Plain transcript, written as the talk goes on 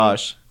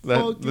Josh,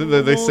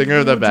 the singer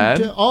of the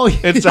band. Oh, yeah.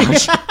 It's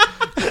Josh.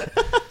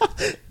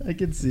 I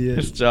can see it.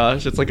 It's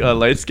Josh. It's like a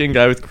light skinned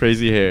guy with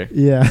crazy hair.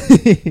 Yeah.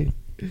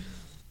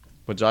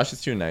 But Josh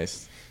is too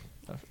nice.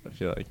 I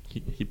feel like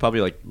he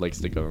probably likes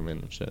the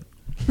government and shit.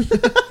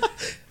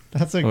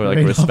 That's a or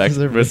great respects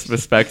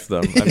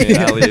them. I mean,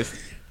 at least.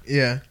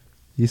 Yeah.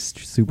 He's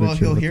super. Well,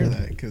 he'll hear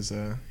that because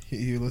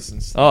he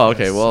listens. Oh,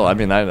 okay. Well, I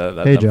mean,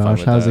 hey,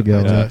 Josh, how's it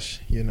going? Hey,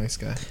 Josh, you're a nice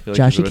guy. Like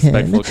Joshy he's a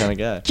respectful kind of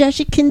guy.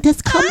 Joshy can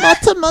just come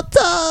moto.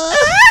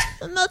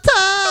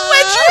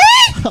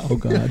 Oh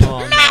God.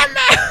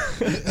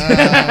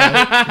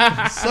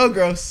 So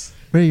gross.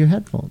 Where are your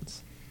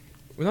headphones?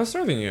 We're not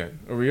starting yet,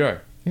 or we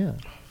are. Yeah.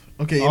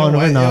 Okay, you know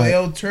what?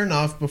 It'll turn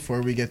off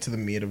before we get to the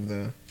meat of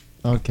the...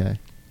 Okay.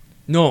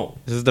 No.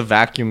 This is the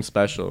vacuum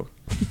special.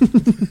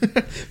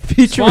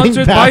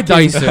 Sponsored by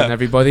Dyson,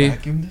 everybody.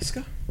 Vacuum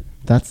disco?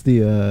 That's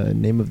the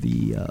name of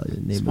the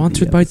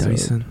Sponsored by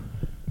Dyson.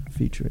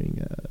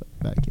 Featuring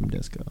vacuum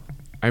disco.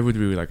 I would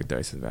really like a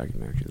Dyson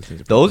vacuum, actually.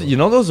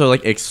 Those are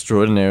like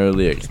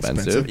extraordinarily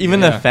expensive. Even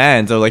the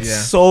fans are like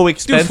so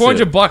expensive.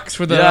 Dude, $400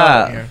 for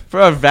the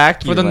for a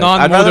vacuum. For the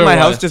I'd rather my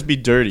house just be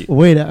dirty.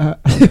 Wait, and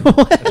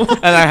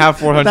I have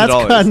 $400.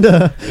 That's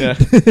kinda. Yeah.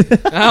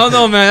 I don't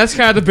know, man. That's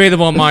kind of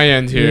debatable on my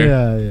end here.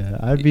 Yeah.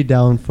 I'd be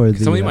down for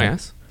the. Somebody my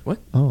ass. What?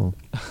 Oh,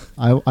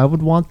 I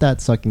would want that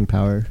sucking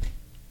power.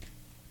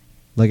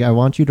 Like I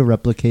want you to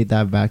replicate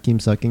that vacuum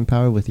sucking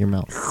power with your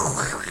mouth.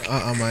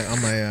 On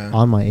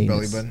my anus.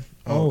 belly button.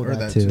 Oh, or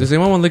that too. Does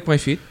anyone want to lick my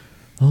feet?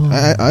 Oh.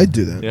 I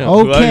do that. Yeah.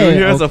 Okay.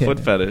 Who has a foot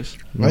fetish?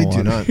 No, I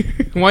do not.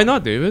 Why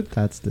not, David?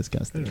 That's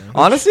disgusting.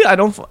 Honestly,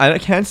 I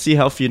can't see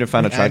how feet are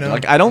found attractive.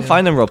 Like I don't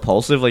find them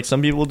repulsive like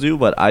some people do,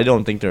 but I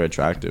don't think they're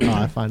attractive.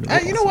 I find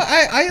them. You know what?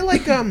 I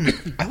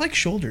like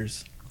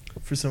shoulders.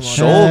 For some odd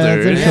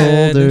shoulders.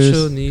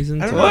 Shoulders. Knees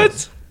and toes.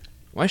 What?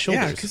 Why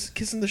shoulders? Yeah,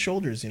 kissing the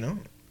shoulders, you know.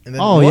 And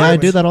then I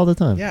do that all the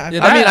time. Yeah,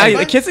 I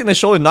mean, kissing the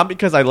shoulder not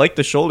because I like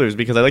the shoulders,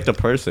 because I like the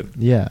person.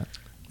 Yeah.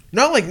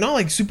 Not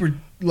like super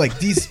like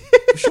these.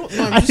 No,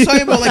 I'm just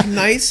talking about like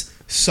nice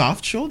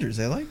soft shoulders.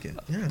 I like it.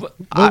 Yeah. But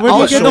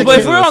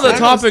if we're on the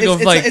topic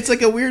of like, it's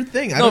like a weird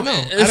thing. I don't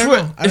know.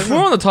 If we're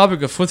on the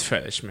topic of foot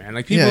fetish, man,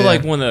 like people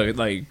like want to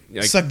like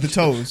suck the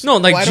toes. No,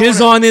 like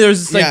jizz on it or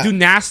just like do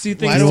nasty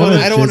things. I don't want to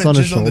jizz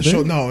on the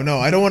shoulder. No,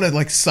 I don't want to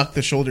like suck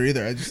the shoulder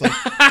either. I just like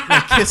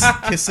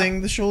kissing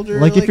the shoulder.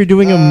 Like if you're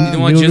doing a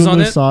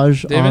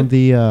massage on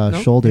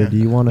the shoulder, do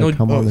you want to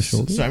come on the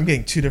shoulder? Sorry, I'm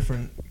getting two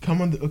different. Come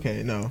on.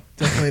 Okay, no,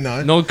 definitely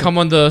not. No, come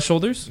on the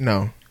shoulders.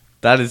 No.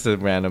 That is a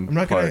random. I'm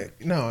not part.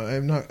 gonna. No,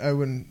 I'm not. I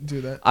wouldn't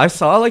do that. I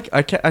saw like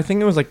I think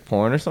it was like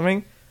porn or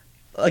something.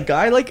 A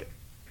guy like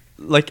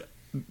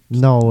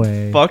no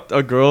way fucked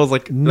a girl's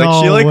like she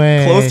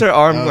way. closed her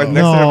arm like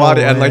next to her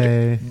body and like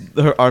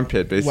her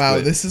armpit basically. Wow,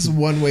 this is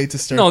one way to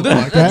start. No,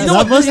 that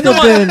must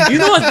have been. You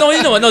know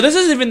what? No, this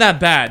isn't even that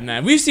bad,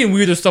 man. We've seen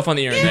weirder stuff on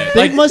the internet.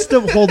 They must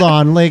have. Hold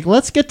on, like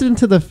let's get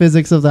into the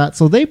physics of that.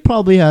 So they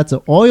probably had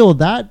to oil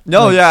that.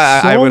 No,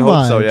 yeah, I would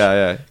hope so.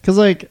 Yeah. Because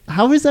like,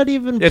 how is that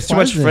even? It's too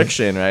much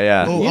friction, right?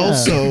 Yeah. Oh, yeah.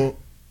 Also,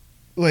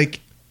 like.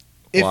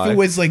 If Why? it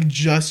was like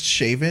just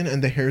shaven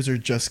and the hairs are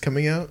just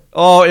coming out,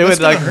 it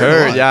would like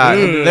hurt. Yeah,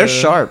 they're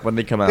sharp when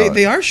they come out.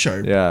 They are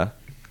sharp. Yeah,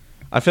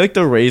 I feel like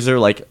the razor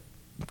like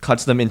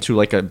cuts them into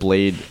like a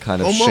blade kind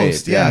of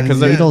almost, shape. Yeah,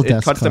 because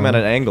it cuts them at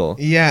an angle.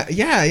 Yeah.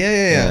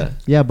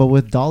 Yeah, but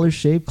with Dollar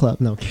Shave Club,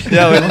 no.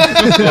 Yeah.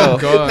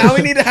 Now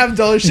we need to have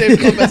Dollar Shave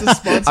Club as a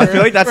sponsor. I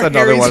feel like that's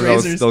another one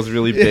of those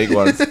really big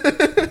ones.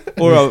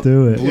 Or a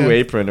Blue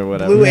Apron or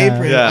whatever. Blue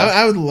Apron. Yeah.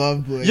 I would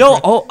love Blue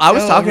Apron. I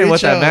was talking about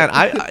that,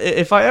 man.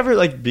 If I ever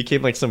like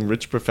became like some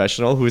rich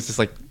professional who is just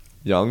like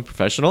young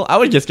professional, I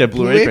would just get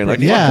Blue Apron. Like,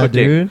 yeah,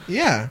 dude.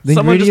 Yeah. The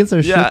ingredients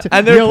are shit.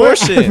 And they're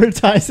portion.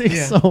 Advertising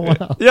so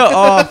well.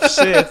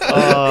 Shit.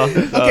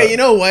 Okay, you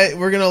know what?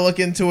 We're going to look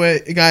into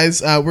it.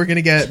 Guys, we're going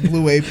to get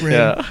Blue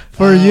Apron.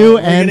 For you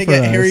and for us. We're going to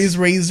get Harry's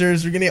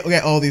Razors. We're going to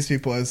get all these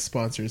people as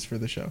sponsors for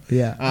the show.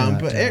 Yeah.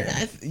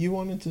 But you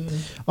wanted to...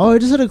 I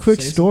just had a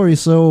quick story.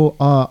 So,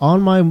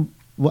 on my...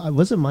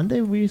 Was it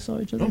Monday we saw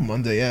each other? Oh,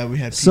 Monday, yeah. We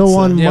had pizza. So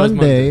on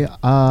Monday,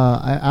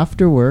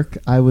 after work,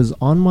 I was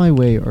on my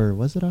way, or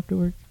was it after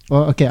work?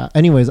 Well, okay,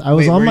 anyways, I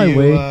was on my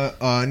way.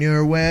 On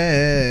your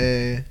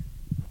way,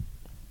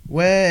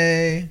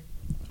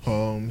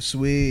 home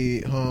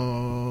sweet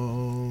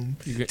home.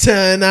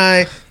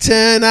 Tonight,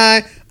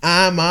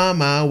 I'm on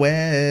my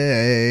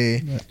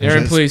way.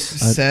 Aaron, please.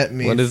 Set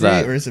me what is free,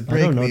 that? or is it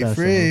Break Me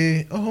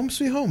Free? Oh, Home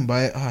Sweet Home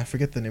by... I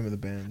forget the name of the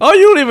band. Oh,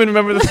 you don't even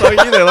remember the song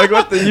either. Like,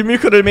 what? You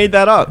could have made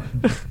that up.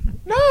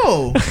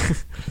 No.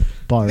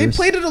 Bars. They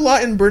played it a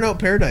lot in Burnout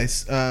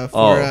Paradise.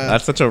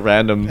 That's such a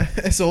random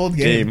it's an old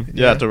game.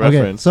 Yeah, to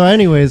reference. Okay, so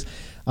anyways,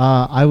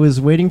 I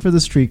was waiting for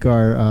the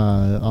streetcar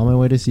on my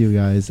way to see you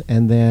guys,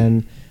 and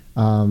then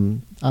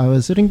I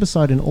was sitting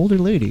beside an older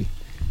lady.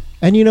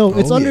 And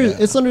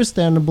it's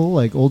understandable,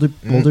 like older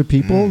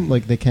people,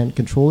 like they can't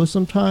control it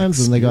sometimes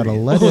and they gotta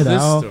let it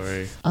out.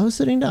 Story. I was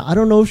sitting down. I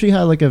don't know if she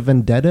had like a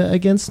vendetta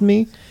against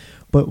me,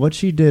 but what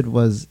she did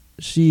was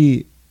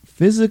she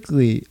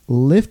physically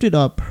lifted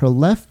up her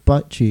left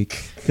butt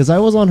cheek because I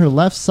was on her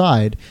left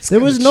side. There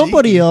was kinda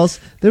nobody cheeky. else.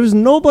 There was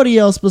nobody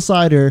else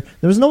beside her.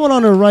 There was no one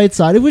on her right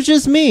side. It was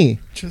just me.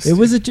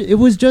 It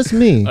was just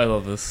me. I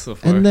love this so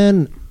far. And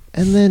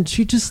then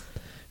she just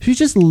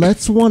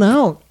lets one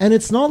out, and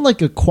it's not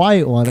like a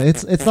quiet one.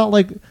 It's not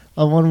like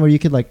a one where you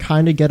could like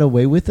kind of get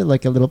away with it,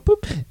 like a little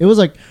poop. It was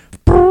like,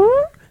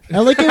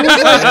 and like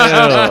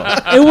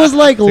it was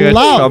like like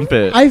loud.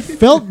 trumpet. I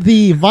felt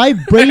the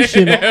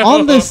vibration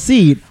on the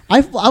seat. I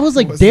was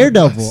like Was the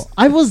Daredevil. bus?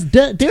 I was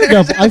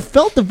Daredevil. I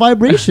felt the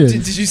vibration.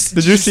 Did you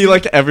see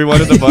like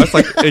everyone in the bus?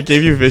 Like it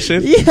gave you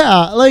vision.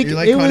 Yeah, like You're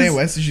like it Kanye was.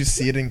 West. Did you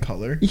see it in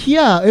color?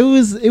 Yeah, it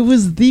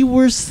was the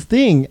worst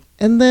thing.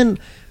 And then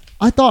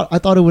I thought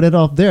it would end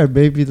off there.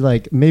 Maybe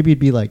it'd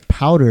be like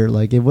powder,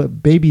 like it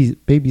would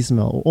baby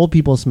smell, old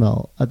people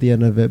smell at the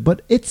end of it.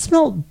 But it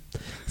smelled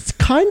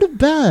kind of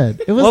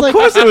bad. It was Well, like of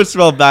course it would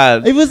smell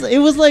bad. it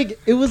was like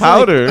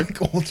Powder.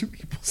 Like older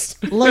people.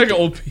 like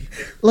old people.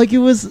 like it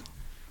was.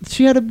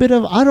 She had a bit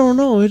of, I don't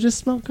know, it just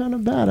smelled kind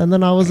of bad. And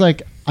then I was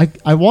like,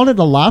 I wanted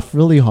to laugh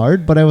really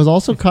hard, but I was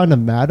also kind of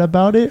mad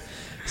about it.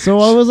 So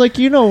I was like,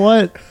 you know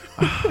what,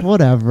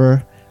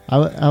 whatever.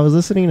 I was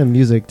listening to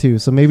music too,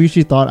 so maybe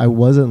she thought I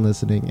wasn't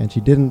listening and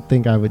she didn't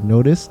think I would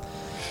notice.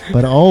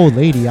 But oh,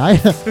 lady,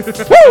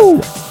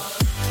 woo!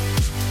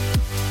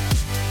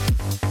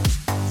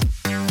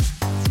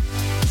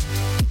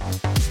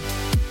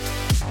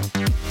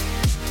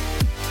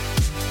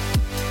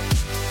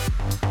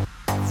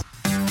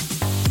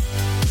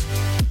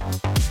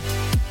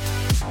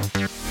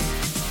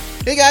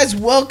 Hey guys,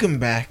 welcome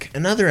back.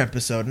 Another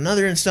episode,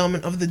 another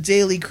installment of the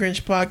Daily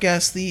Cringe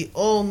Podcast, the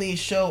only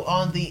show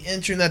on the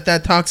internet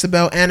that talks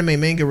about anime,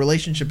 manga,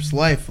 relationships,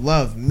 life,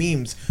 love,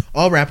 memes,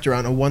 all wrapped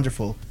around a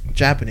wonderful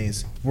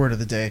Japanese word of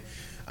the day.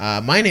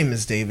 My name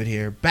is David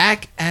here,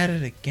 back at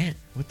it again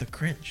with the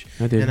cringe.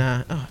 I did.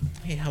 And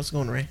hey, how's it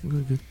going, Ray?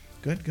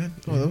 Good.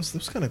 Oh, that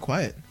was kind of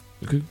quiet.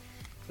 Good.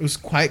 It was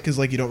quiet because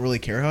like you don't really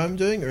care how I'm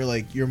doing, or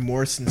like you're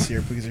more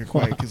sincere because you're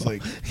quiet because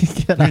like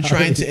Get you're out.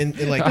 trying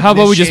to like. How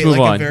about we just initiate, move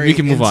like, a on? very We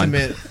can move on.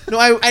 No,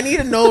 I need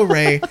to know,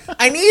 Ray.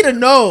 I need to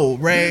know,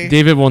 Ray.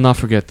 David will not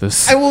forget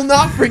this. I will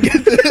not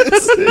forget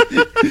this.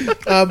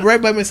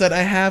 Right by my side, I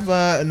have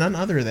none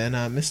other than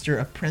Mr.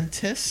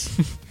 Apprentice.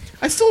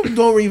 I still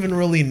don't even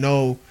really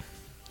know.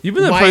 You've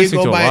been why apprenticing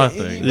you to a go by- lot of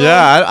things. No.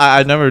 Yeah,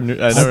 I never knew.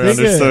 I never think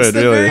it's understood the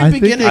really. very I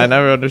think beginning. I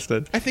never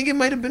understood. I think it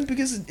might have been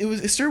because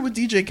it started with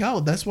DJ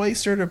Khaled. That's why you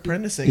started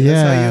apprenticing. Yeah,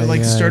 That's how you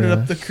yeah, started yeah.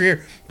 up the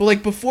career. But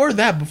like before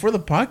that, before the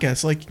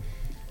podcast, like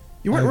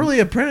you weren't really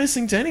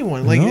apprenticing to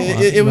anyone. Like No,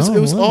 it was no, it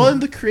was I all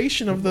wasn't. in the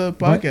creation of the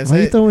Why podcast. are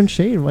you I- throwing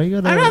shade? Why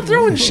you gotta? I'm not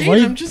throwing shade. Why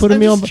you I'm just putting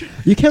I'm me on. just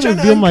You can't trying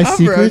to reveal my uncover.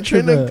 secret. I'm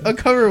trying to the-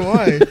 uncover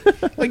why,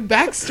 like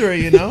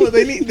backstory. You know,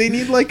 they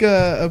need like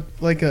a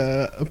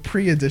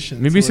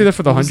pre-edition. Maybe to, say like, that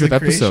for the what was 100th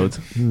creation. episode.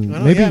 I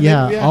don't- Maybe yeah,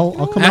 yeah. maybe, yeah.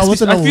 I'll come Has out to with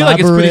be- an I feel like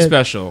it's pretty elaborate.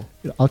 special.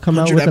 I'll come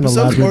out 100 with an episodes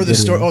elaborate or the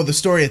story. video. Oh, the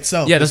story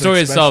itself. Yeah, the is, like,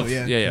 story special,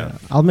 itself. Yeah.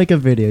 I'll make a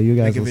video. You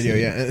guys Make a will video.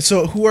 see. Yeah.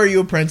 So who are you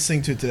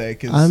apprenticing to today?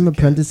 'Cause I'm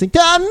apprenticing to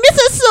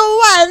Mrs.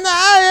 Suwana.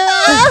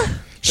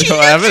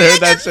 I haven't heard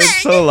that shit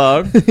so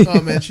long.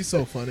 Oh man, she's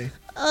so funny.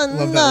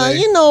 Love that lady.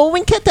 you know,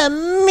 wink at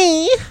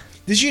me.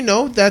 Did you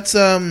know that's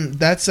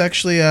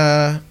actually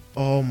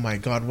oh my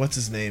god, what's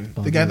his name?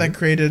 The guy that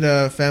created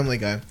Family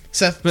Guy.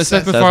 Seth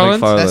Seth MacFarlane. MacFarlane?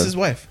 MacFarlane. That's his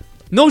wife.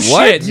 No What?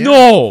 shit. Yeah.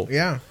 No.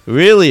 Yeah.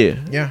 Really?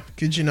 Yeah.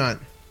 Could you not?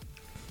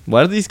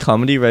 Why do these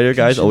comedy writer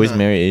guys should always not.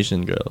 marry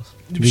Asian girls?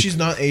 She's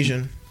not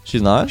Asian.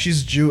 She's not?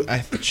 She's Jew.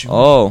 She,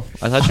 Oh,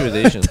 I thought she was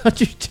Asian. I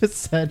thought you just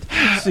said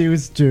she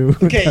was Jew.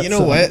 Okay, That's you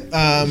know all.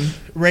 what?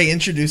 Ray,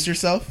 introduce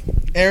yourself.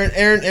 Aaron,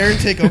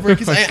 take over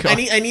because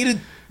I need to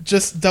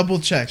just double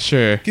check.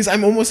 Sure. Because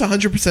I'm almost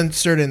 100%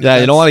 certain. Yeah,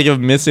 you don't that's- want to give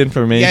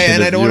misinformation. Yeah,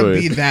 and to I don't want to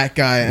viewers. be that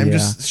guy. I'm Yeah.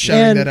 just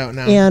shouting that out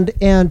now.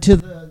 And to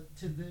the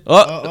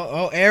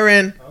Oh,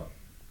 Aaron.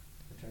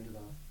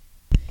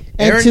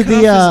 and Aaron to cut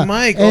the off his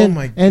mic. and, Oh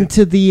my and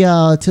to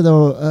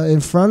the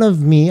in front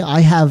of me I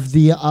have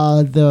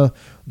the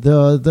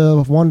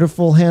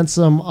wonderful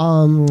handsome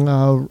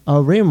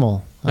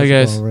Raymond. Hi,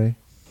 guys. Ray?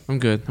 I'm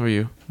good. How are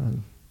you?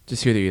 Um,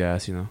 Just here to eat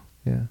ass, you know.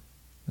 Yeah,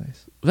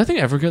 nice. Will that thing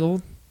ever get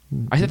old?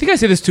 I think I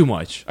say this too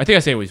much. I think I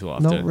say it way too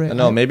often. No, Ray,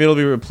 no, maybe it'll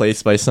be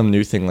replaced by some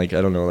new thing. Like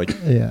I don't know, like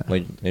Yeah.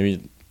 like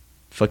maybe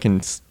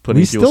fucking putting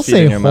We people's still feet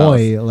say in your mouth.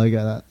 hoy. Like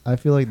I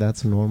feel like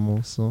that's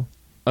normal. So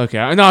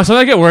Okay. No, so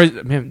I get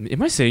worried. Man,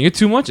 am I saying it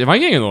too much? Am I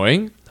getting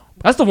annoying?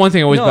 That's the one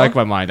thing always No. back in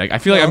my mind. Like I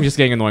feel like No. I'm just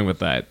getting annoying with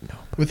that.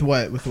 With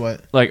what? With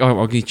what? Like, oh,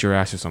 I'll eat your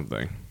ass or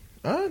something.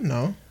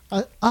 No.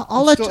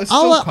 I'll let still- you, it's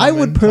still I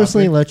would common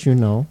personally topic. let you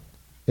know.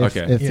 If,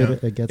 Okay. If Yeah.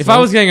 it gets If I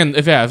old. was getting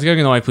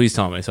annoying, please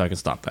tell me so I can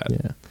stop that.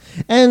 Yeah.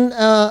 And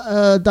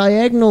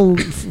diagonal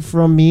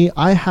from me,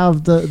 I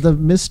have the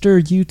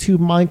Mr. YouTube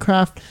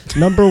Minecraft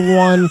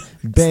 #1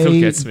 Still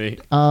gets babe.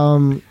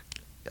 me.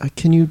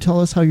 Can you tell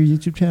us how your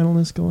YouTube channel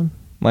is going?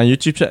 My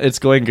YouTube channel, it's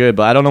going good,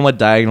 but I don't know what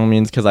diagonal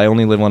means because I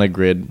only live on a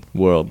grid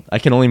world. I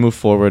can only move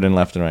forward and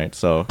left and right.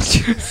 So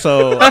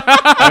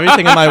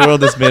everything in my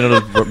world is made out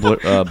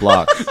of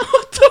blocks.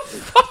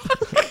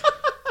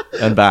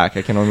 and back.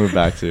 I can only move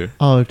back too.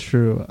 Oh,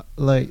 true.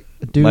 Like,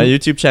 dude. My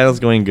YouTube channel's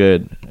going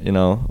good. You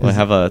know, I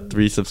have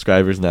 3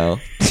 subscribers now.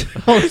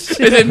 Oh, Is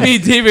it me,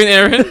 David,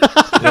 and Aaron?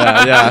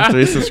 yeah,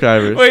 3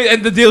 subscribers. Wait,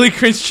 and the Daily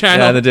Cringe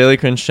channel. Yeah, the Daily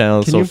Cringe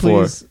channel. Can So you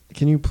 4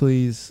 can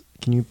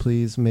you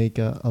please make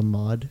a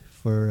mod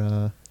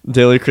for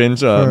Daily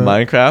Cringe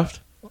Minecraft.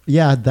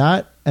 Yeah,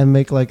 that, and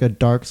make like a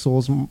Dark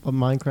Souls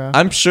Minecraft.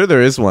 I'm sure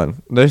there is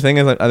one. The thing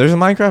is, like, there's a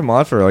Minecraft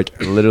mod for like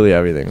literally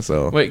everything.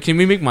 So Wait, can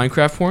we make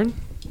Minecraft porn?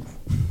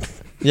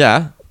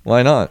 yeah,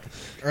 why not?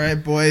 All right,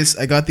 boys,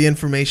 I got the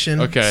information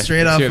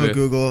straight off of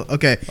Google.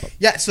 Okay,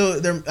 yeah, so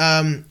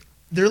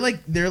they're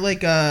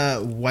like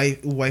a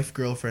wife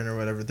girlfriend or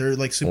whatever. They're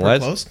like super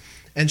close,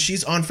 and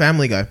she's on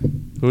Family Guy.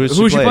 Who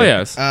she play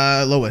as?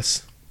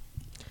 Lois.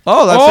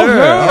 Oh, that's Oh, her.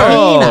 her.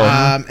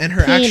 Oh. And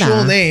her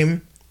actual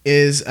name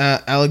is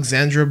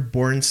Alexandra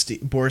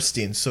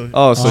Borstein. So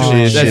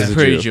she's That's a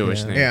pretty Jew.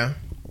 Jewish name. yeah.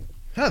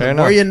 Huh, Fair the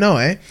more enough. you know,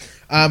 eh?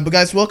 But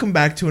guys, welcome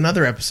back to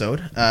another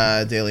episode,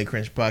 Daily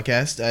Cringe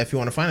Podcast. If you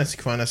want to find us, you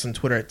can find us on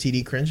Twitter at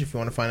TD Cringe. If you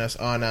want to find us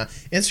on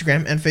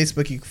Instagram and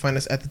Facebook, you can find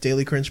us at the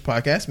Daily Cringe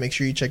Podcast. Make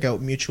sure you check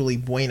out Mutually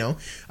Bueno,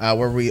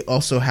 where we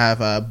also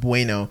have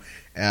Bueno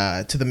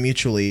to the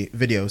Mutually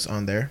videos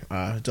on there.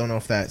 Don't know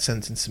if that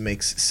sentence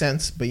makes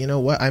sense, but you know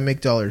what? I make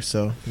dollars,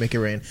 so make it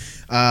rain.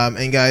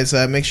 And guys,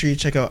 make sure you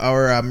check out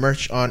our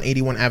merch on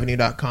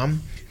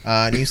 81avenue.com.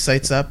 New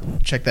site's up.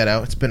 Check that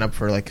out. It's been up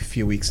for like a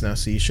few weeks now,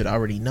 so you should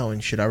already know and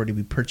you should already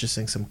be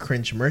purchasing some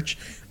cringe merch.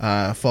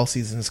 Fall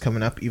season is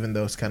coming up, even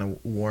though it's kind of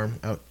warm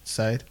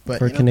outside. But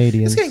for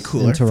Canadians, it's getting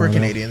cooler for Toronto.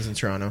 Canadians in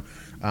Toronto.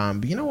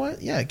 But you know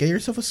what? Yeah, get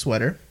yourself a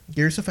sweater.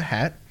 Get yourself a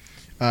hat.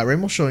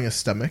 Rainbow's showing a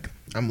stomach.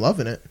 I'm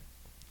loving it.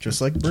 Just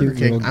like Burger Cute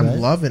King. little I'm guy.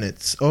 loving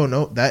it. Oh,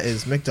 no, that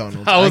is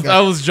McDonald's. I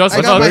was just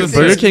I got my about to things say.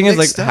 Burger King is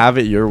like mixed up. have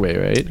it your way,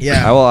 right?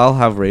 Yeah. I'll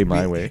have Ray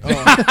my way. Oh,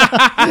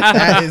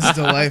 that is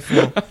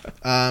delightful.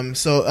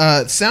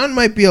 So sound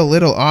might be a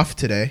little off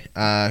today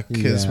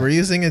because we're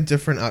using a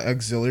different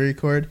auxiliary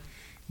cord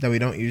that we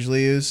don't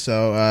usually use.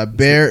 So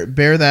bear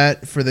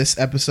that for this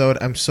episode.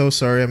 I'm so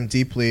sorry. I'm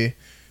deeply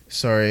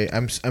sorry.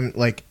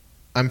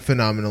 I'm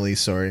phenomenally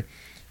sorry.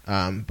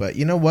 But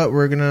you know what?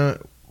 We're gonna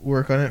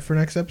work on it for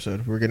next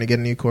episode. We're gonna get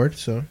a new cord.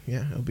 So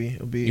yeah, it'll be.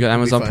 You got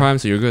Amazon Prime,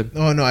 so you're good.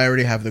 Oh no, I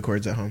already have the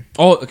cords at home.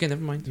 Oh, okay,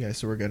 never mind. Yeah,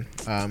 so we're good.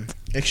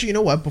 Actually, you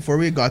know what? Before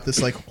we got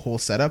this like whole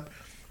setup,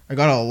 I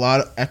got a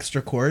lot of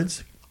extra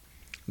cords.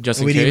 Just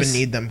in We case. didn't even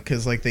need them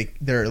because like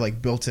they're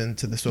like built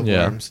into the swivel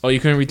arms. Oh, you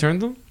couldn't return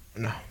them?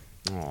 No,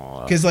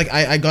 Aw. because like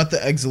I got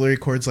the auxiliary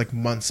cords like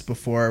months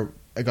before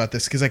I got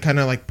this because I kind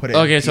of like put it.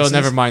 Okay, in so pieces.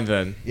 never mind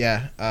then.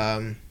 Yeah.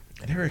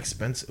 They were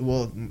expensive.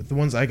 Well, the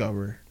ones I got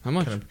were How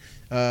much?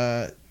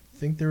 I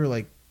think they were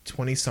like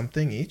 20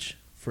 something each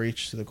for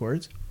each of the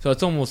cords. So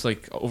it's almost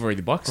like over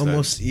 $80 then,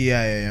 Almost.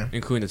 Yeah.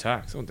 including the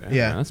tax. Oh, damn.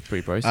 Yeah. That's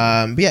pretty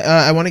pricey. But yeah,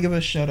 I want to give a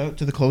shout out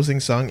to the closing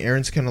song.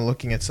 Aaron's kind of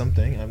looking at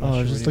something. I'm not Oh,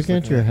 sure just what he's looking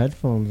at your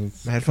headphones.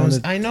 It's My headphones.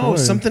 kinda I know torn.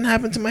 something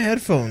happened to my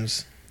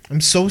headphones. I'm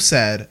so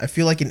sad. I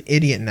feel like an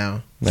idiot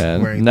now.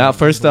 Man, wearing now them.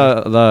 first the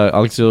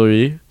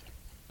auxiliary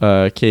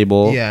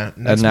cable, Yeah,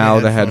 and that's my now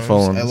the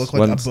headphones. headphones. I look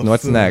like a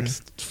What's buffoon.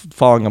 next?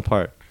 Falling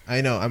apart.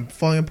 I know. I'm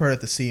falling apart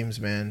at the seams,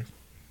 man.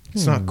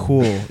 It's not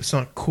cool. It's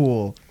not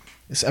cool.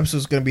 This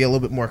episode's gonna be a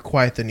little bit more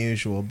quiet than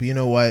usual, but you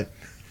know what?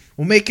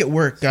 We'll make it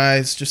work,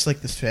 guys. Just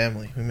like this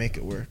family, we make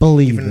it work.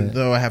 Believe Even it.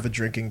 though I have a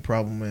drinking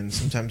problem and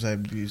sometimes I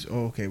abuse.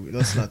 Oh, okay.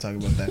 Let's not talk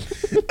about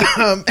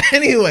that.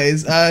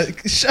 Anyways,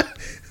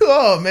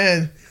 oh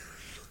man,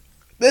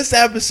 this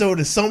episode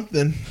is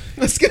something.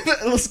 Let's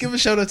give a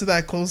shout out to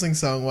that closing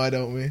song. Why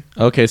don't we?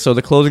 Okay, so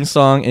the closing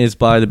song is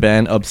by the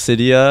band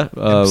Obsidia,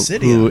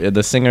 who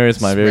the singer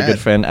is my very Spread. good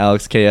friend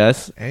Alex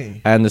KS,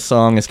 Hey. and the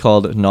song is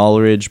called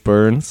Knowledge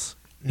Burns.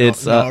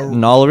 It's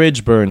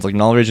Knowledge Burns. Like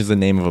Knowledge is the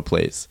name of a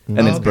place, and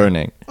it's Okay.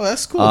 burning. Oh,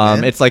 that's cool,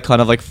 man. It's like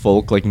kind of like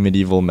folk, like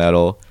medieval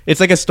metal. It's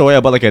like a story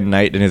about like a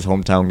knight in his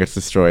hometown gets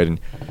destroyed, and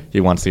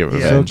he wants to get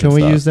revenge. So and can we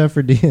stuff. use that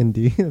for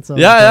D&D?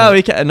 Yeah,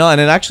 we can. No, and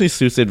it actually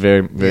suits it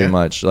very, very Yeah.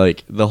 much.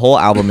 Like the whole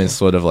album is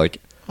sort of like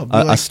I'll be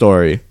a like-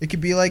 story. It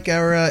could be like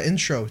our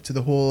intro to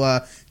the whole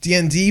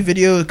D&D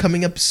video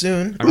coming up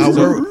soon. I'm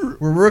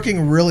We're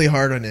working really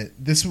hard on it.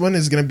 This one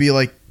is going to be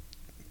like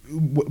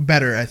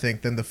better, I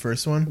think, than the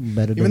first one.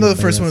 Better Even than though the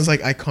the first one best. was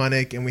like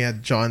iconic and we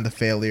had John the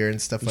Failure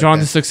and stuff like John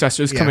that. the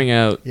Successor is Yeah. coming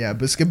out. Yeah,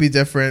 but it's going to be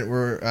different.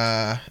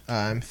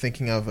 I'm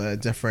thinking of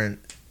different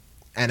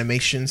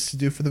animations to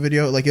do for the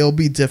video. Like it'll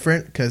be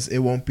different because it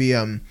won't be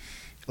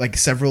like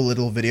several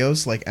little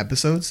videos like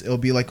episodes. It'll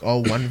be like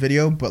all one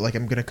video, but like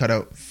I'm going to cut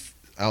out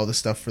all the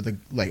stuff for the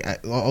like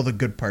all the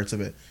good parts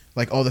of it,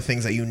 like all the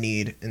things that you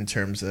need in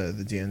terms of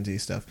the D&D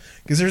stuff,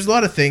 because there's a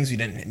lot of things you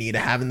didn't need to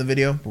have in the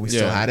video but we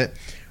still Yeah. had it.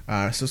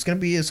 So it's gonna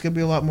be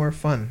a lot more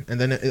fun, and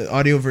then the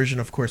audio version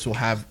of course will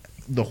have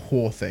the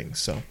whole thing,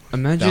 so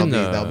Imagine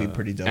that'll be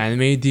pretty dope.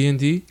 Anime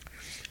D&D.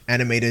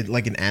 Animated,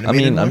 like an I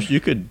animated mean, one? you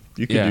could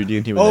Yeah. do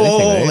D&T with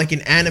anything, right? Like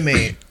an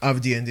anime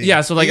of D&D.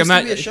 Yeah, so, like, It used to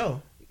be ima- a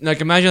show.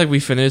 Like imagine like we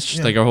finished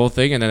Yeah. like our whole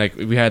thing and then like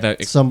we had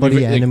that Somebody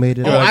we,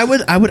 animated Oh,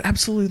 it. I would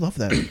absolutely love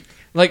that.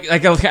 like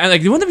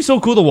wouldn't that be so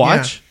cool to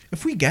watch?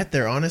 if we get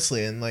there,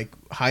 honestly, and like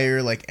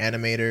hire like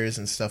animators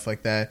and stuff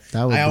like that.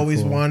 That would I be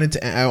always cool. wanted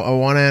to. I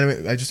want to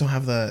animate. I just don't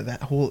have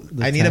that whole.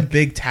 The I need a tech.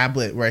 big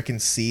tablet where I can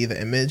see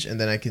the image and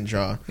then I can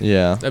draw.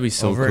 Yeah. That'd be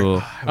so Over it. cool.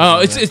 I would Oh,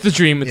 love it's that. it's the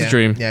dream. It's yeah. a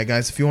dream. Yeah,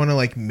 guys, if you want to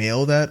like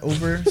mail that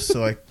over,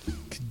 so I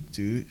could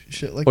do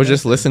shit like Or that.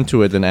 just listen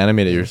to it and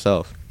animate it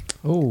yourself.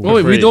 Oh, Oh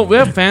wait, we free. don't. We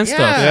have fan stuff.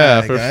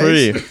 Yeah, for guys.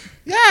 free.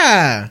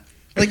 Yeah,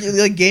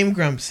 like Game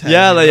Grumps. Has,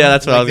 Yeah, you like, know? yeah,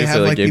 that's what I was they gonna have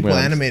say, like like Game people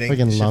Grumps. animating.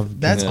 Freaking shit. love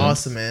That's Game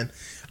awesome, man.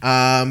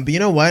 But you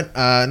know what?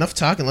 Enough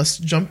talking. Let's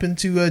jump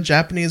into a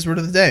Japanese word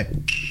of the day.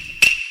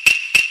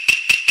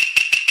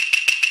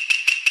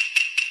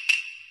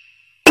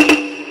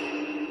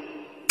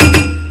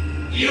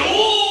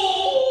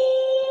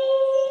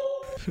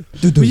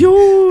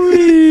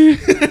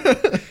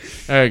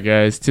 All right,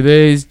 guys.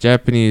 Today's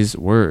Japanese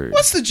word.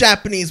 What's the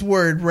Japanese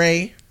word,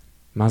 Ray?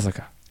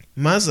 Mazaka.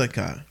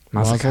 Mazaka. Mazaka.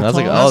 Mazel I was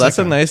like, tov. oh, that's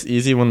a Mazaka. nice,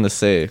 easy one to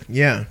say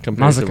Yeah.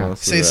 compared to Mazaka.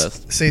 most of the Say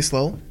rest. say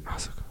slow.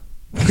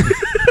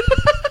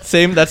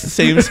 Same, that's the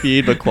same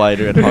speed, but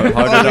quieter and harder to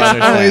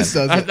Always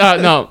understand. does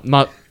it. No,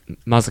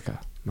 Mazaka.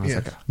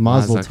 Mazaka.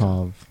 Mazel Mazaka.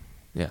 tov.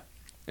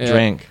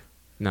 Drink.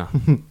 No.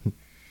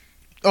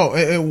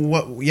 Oh,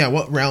 what? Yeah,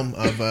 what realm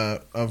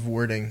of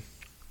wording?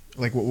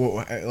 Like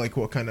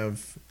what kind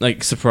of?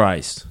 Like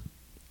surprised.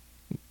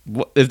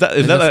 What, is that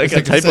It's like a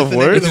like- type is that of the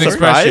word? name of the word?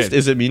 Surprised? Expression.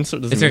 Is it mean? Does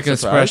it It's mean like an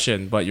surprised?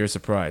 expression, but you're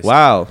surprised.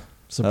 Wow.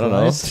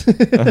 Surprised.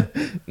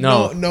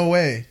 No. No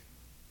way.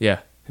 Yeah,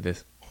 it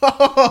is.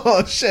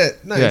 Oh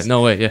shit! Nice. Yeah,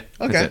 no way. Yeah.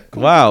 Okay. That's it.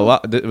 Cool. Wow.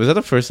 Was that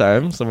the first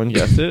time someone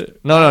guessed it?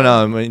 No.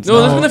 I mean,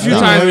 No, there's been a few No,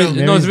 times. Mary's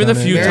No, there's been a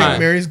done it. few Mary, times.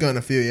 Mary's gone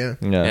a few. Yeah.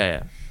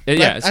 yeah.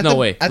 Yeah, it's At no the-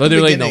 way. at the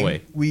Literally no beginning,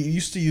 way. We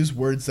used to use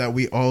words that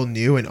we all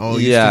knew and all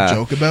Yeah. used to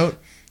joke about.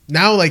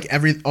 Now, like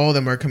all of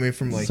them are coming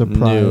from like Surprise.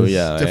 New,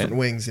 yeah. different Right?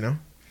 wings. You know.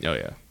 Oh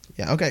yeah.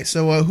 Yeah. Okay.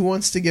 So who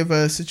wants to give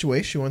a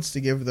situation? Who wants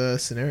to give the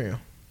scenario?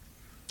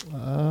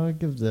 I'll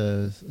give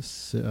the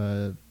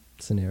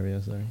scenario.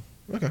 Sorry.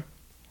 Okay.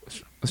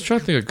 Let's try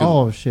to think of good.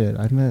 Oh shit!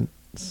 I meant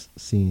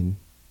scene.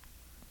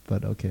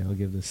 But okay, I'll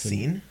give this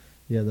Scene.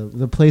 Yeah,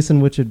 the place in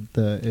which it'd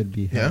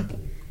be. Yeah. held.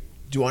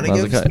 Do you want to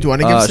give? Okay. Do you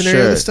want to give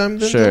scenario Sure, this time?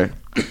 Then, Sure.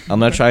 I'm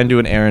gonna try and do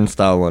an Aaron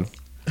style one.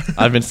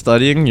 I've been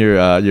studying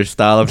your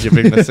style of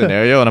giving the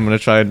scenario, and I'm gonna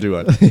try and do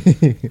one.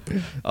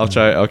 I'll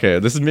try. Okay,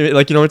 this is maybe,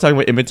 like, we're talking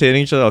about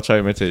imitating each other. I'll try to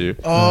imitate you.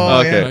 Oh,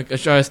 Okay. yeah. Like,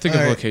 let's think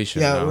of Alright.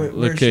 location. Yeah, now. where should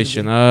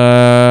Location.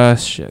 we-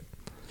 Shit.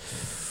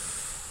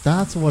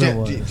 That's what it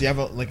was. Do you have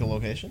a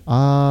location?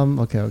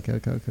 Okay.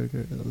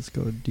 Let's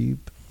go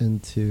deep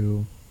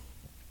into.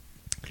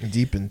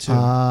 Deep into.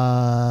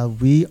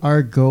 We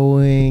are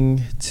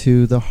going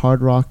to the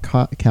Hard Rock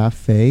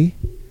Cafe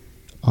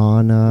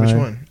on Which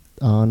one?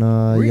 on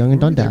Were Young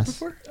and were we there Dundas.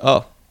 before?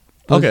 Oh.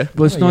 But- Okay.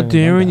 But it's Oh, not yeah,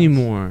 there Dundas.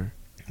 anymore.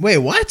 Wait,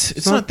 what?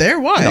 It's not- not there.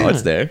 Why? No,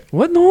 it's there.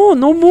 What? No,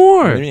 no What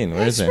more. do you mean?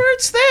 Where I is it? swear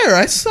it's there.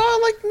 I saw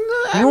like.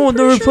 I'm No, pretty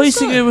they're sure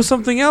replacing it's it with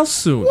something else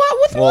soon. What?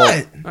 With Well,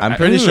 what? I'm I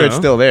pretty don't sure it's know.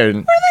 still there. What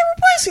are they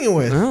replacing it I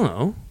with? don't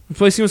know.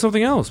 Replacing it with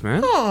something else,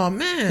 man. Oh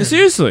man,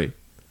 Seriously.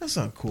 that's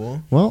not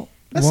cool. Well,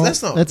 That's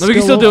not- it's No, we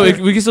can still do open.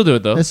 it. We can still do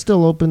it though. It's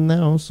still open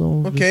now,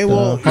 so Okay, just,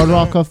 well, Hard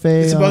Rock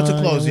Cafe. It's about to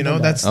close. Young You know,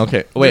 and that's Dundas.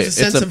 Okay. Wait. There's a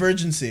sense It's of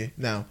urgency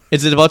now.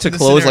 is it about to the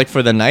close scenario- like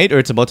for the night, or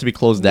it's about to be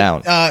closed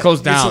down?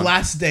 Closed down. It's the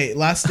last day.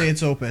 Last day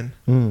it's open.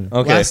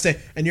 Okay. Last day,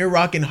 and you're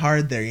rocking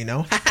hard there. You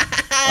know.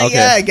 Okay.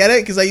 Yeah, I get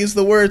it because I used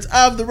the words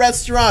of the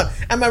restaurant.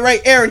 Am I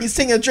right, Aaron? He's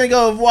taking a drink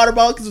of water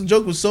bottle because the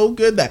joke was so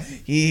good that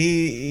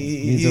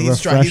Needs a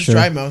he's dry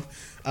refresher. mouth.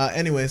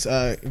 Anyways,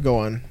 go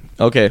on.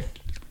 Okay.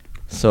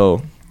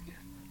 So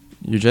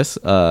you're just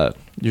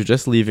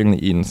leaving the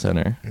Eden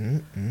Center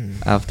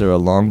after a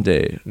long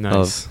day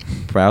Nice.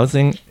 of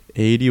browsing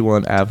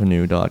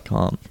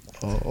 81avenue.com.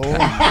 Oh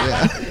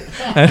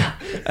yeah.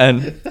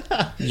 And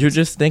you're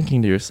just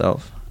thinking to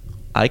yourself,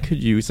 I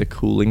could use a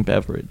cooling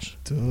beverage.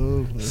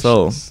 Delicious.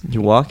 So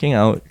you're walking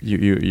out,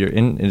 you're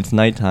in, it's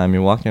nighttime,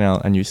 you're walking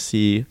out and you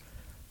see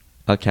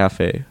a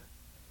cafe.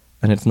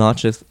 And it's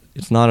not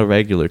a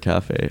regular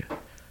cafe.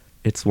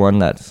 It's one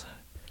that's,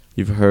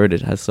 you've heard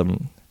it has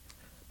some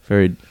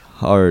very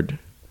hard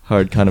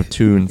kind of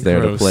tunes there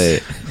to Gross. play.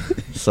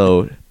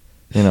 So,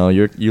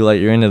 you're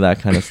into that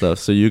kind of stuff.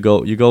 So you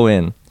go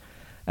in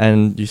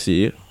and you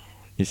see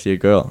a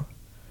girl.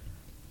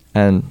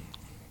 And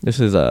this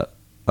is a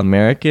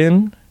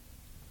American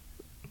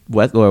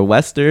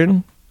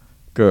Western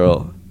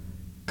girl.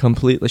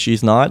 Completely,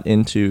 she's not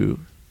into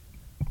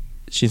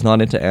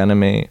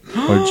anime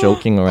or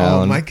joking Oh,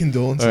 around my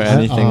condolences. or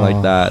anything Oh.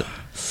 like that.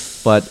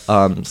 But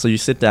so you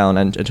sit down,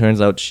 and it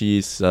turns out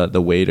she's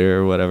the waiter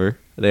or whatever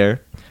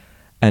there,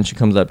 and she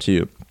comes up to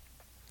you,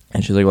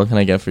 and she's like, "What can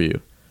I get for you?"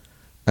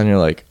 And you're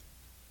like,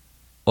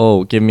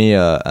 "Oh, give me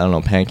I don't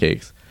know,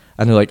 pancakes."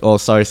 And they're like, "Oh,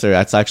 sorry, sir,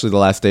 that's actually the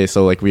last day,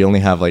 so like we don't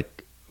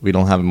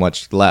have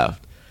much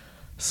left."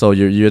 So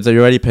you're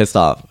already pissed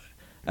off,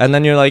 and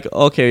then you're like,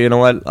 "Okay, you know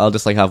what? I'll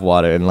just like have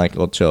water and like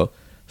we'll chill."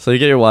 So you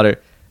get your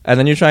water, and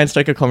then you try and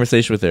strike a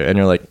conversation with her, and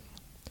you're like,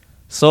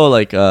 "So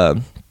like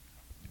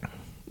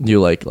do you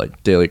like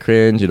Daily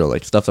Cringe,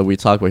 like stuff that we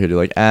talk about here? Do you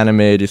like anime?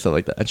 Do you stuff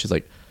like that?" And she's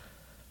like,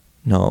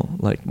 no,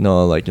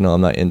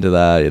 I'm not into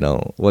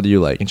that. What do you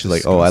like? And she's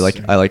like, oh, I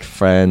like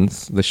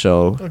Friends, the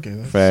show. Okay,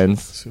 that's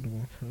Friends,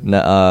 suitable.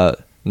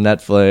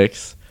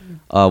 Netflix,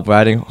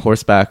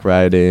 horseback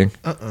riding.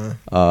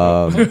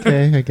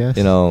 Okay, I guess.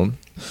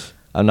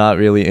 I'm not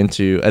really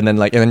into. And then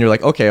you're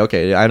like,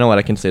 okay, I know what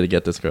I can say to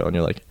get this girl. And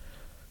you're like,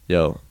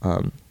 yo,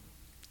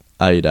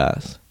 I eat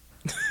ass.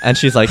 And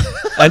she's like,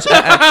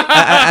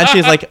 and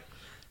she's like,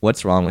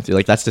 what's wrong with you?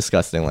 Like, that's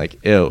disgusting.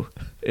 Like, ew,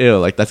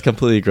 like that's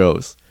completely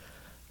gross.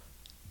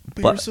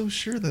 But you're so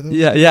sure that.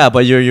 Yeah,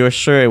 but you're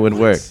sure it would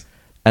work.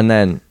 And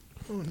then,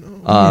 oh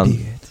no,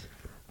 idiot.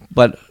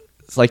 But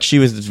it's like she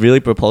was really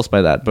repulsed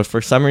by that. But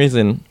for some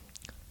reason,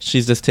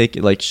 she's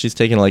taking a like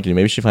you.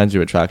 Maybe she finds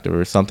you attractive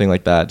or something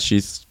like that.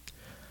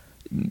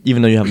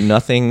 Even though you have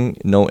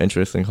no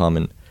interest in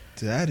common.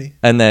 Daddy.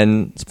 And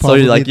then so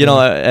you're like,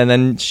 and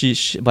then she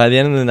by the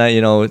end of the night,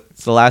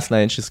 it's the last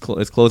night and it's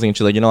closing, and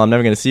she's like, I'm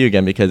never gonna see you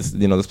again because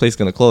this place is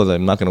gonna close.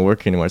 I'm not gonna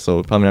work anymore,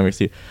 so probably never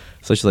see you.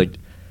 So she's like,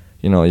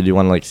 do you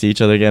want to see each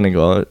other again and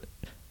go out?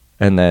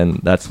 And then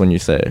that's when you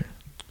say,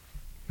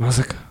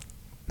 Masaka,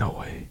 no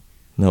way.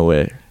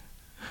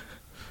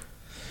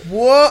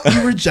 What?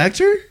 You reject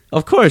her?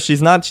 Of course,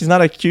 she's not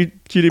a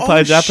cutie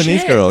pie Japanese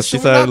shit. girl. So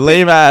She's a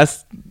lame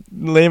ass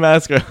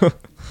girl.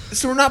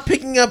 So we're not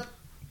picking up.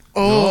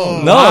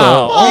 Oh no!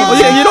 Wow.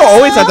 You don't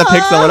always have to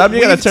pick someone up.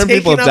 You're gonna turn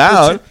people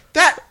down.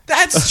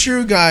 That's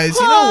true, guys.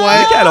 You know what?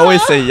 You can't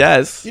always say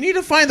yes. You need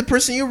to find the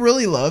person you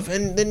really love,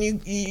 and then you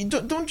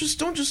don't just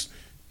find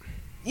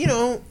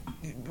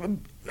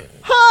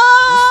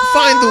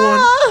the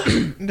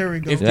one. There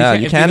we go.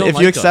 You can't. If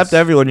you accept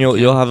everyone,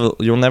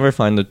 you'll never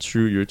find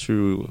your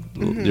true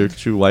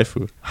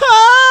waifu.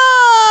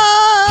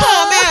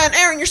 Oh man,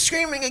 Aaron, you're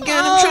screaming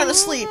again. I'm trying to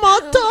sleep.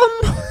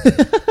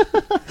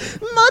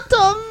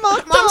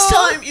 Mom's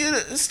telling you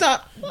to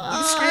stop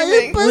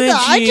screaming. But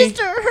I just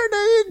heard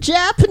of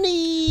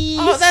Japanese.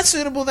 Oh, that's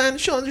suitable then.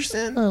 She'll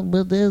understand.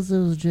 But there's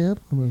those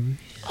Japanese.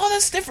 Oh,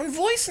 that's a different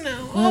voice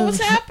now. Oh, what's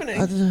happening?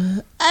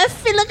 I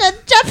feel like a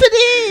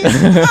Japanese.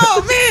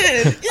 Oh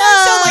man, you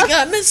sound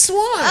like Miss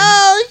Swan.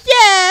 Oh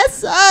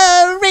yes,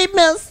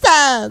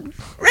 Raymond-san.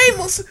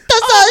 Raymond.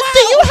 Do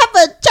you have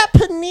a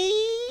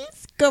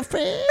Japanese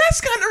girlfriend?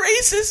 That's kind of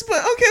racist,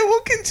 but okay,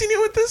 we'll continue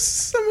with this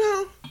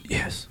somehow.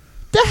 Yes.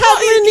 How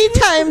many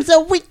times a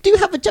week do you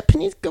have a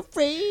Japanese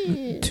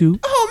girlfriend? 2.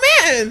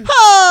 Oh man.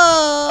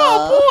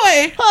 Oh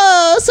boy.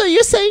 Oh, so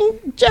you're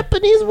saying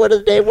Japanese word of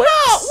the day works?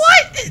 No,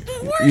 what?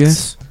 It works.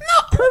 Yes.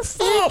 No.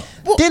 Perfect.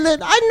 Well, Dylan,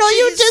 I know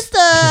you just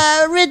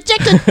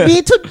rejected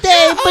me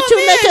today, but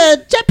you make a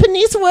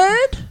Japanese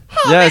word?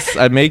 Yes,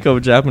 I make a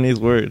Japanese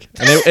word,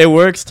 and it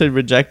works to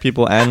reject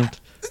people and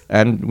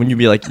when you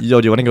be like,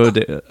 yo, do you want to go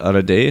on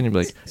a date? And you'd be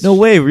like, no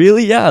way,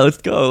 really? Yeah, let's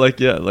go. Like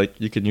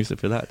you can use it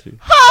for that too.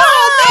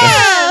 Oh,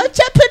 man!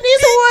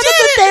 Japanese word of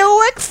the day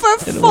work for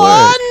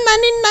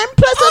 $4.99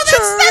 plus a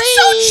trade. That's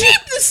so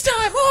cheap this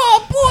time.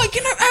 Oh boy,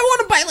 I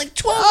want to buy like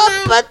 12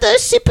 now. But the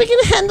shipping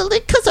can handle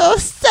it because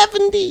of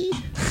 70.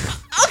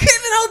 Okay,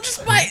 then I'll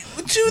just buy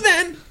 2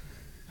 then.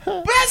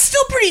 But that's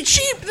still pretty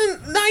cheap than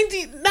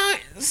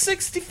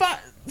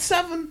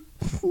 67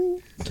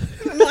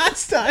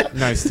 last time.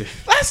 Nice, dude.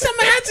 Last time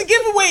I had to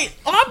give away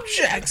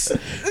objects.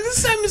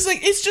 This time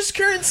it's just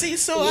currency,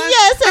 so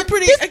I'm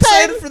pretty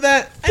excited for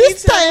that.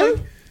 This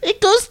time,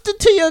 it goes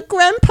to your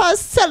grandpa's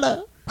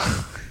cellar.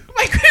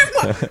 My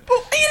grandma,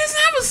 but he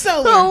doesn't have a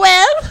cellar. Oh,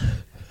 well.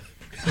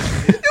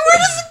 Where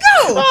does it go?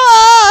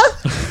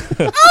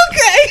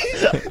 Okay,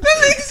 that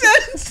makes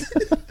sense.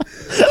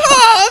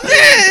 Oh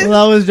man!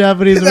 Well, that was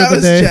Japanese word of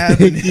the day.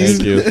 Japanese.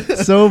 Thank you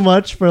so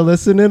much for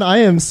listening. I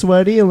am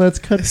sweaty, and let's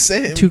cut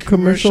to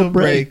commercial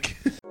break.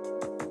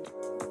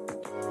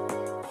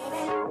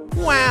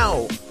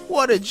 Wow,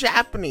 what a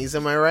Japanese,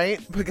 am I right?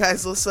 But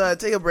guys, let's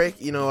take a break.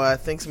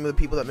 Thank some of the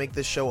people that make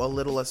this show a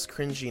little less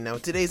cringy. Now,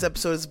 today's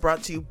episode is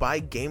brought to you by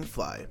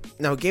Gamefly.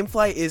 Now,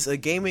 Gamefly is a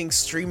gaming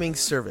streaming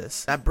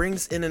service that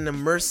brings in an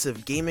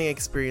immersive gaming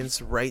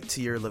experience right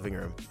to your living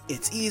room.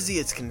 It's easy,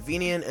 it's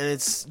convenient, and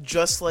it's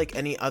just like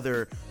any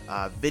other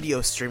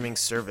video streaming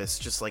service,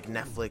 just like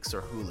Netflix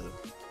or Hulu.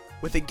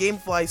 With a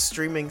Gamefly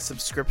streaming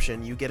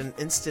subscription, you get an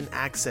instant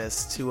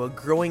access to a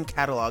growing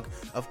catalog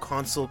of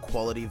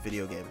console-quality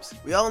video games.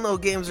 We all know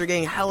games are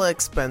getting hella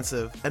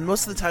expensive, and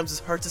most of the times it's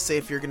hard to say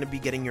if you're going to be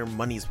getting your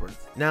money's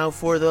worth. Now,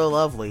 for the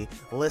lovely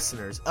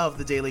listeners of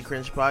the Daily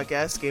Cringe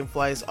podcast,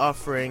 Gamefly is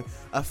offering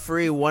a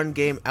free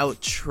 1-game-out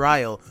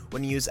trial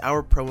when you use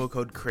our promo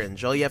code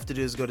CRINGE. All you have to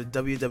do is go to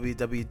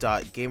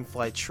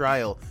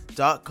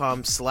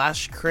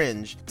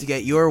www.gameflytrial.com/cringe to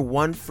get your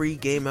 1 free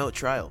game-out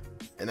trial.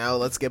 And now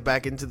let's get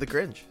back into the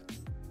cringe.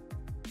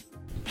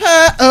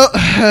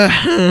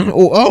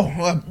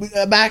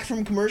 Back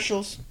from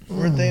commercials.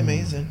 Weren't they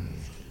amazing?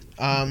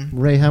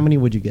 Ray, how many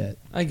would you get?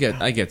 I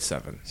get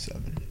 7.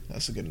 7.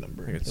 That's a good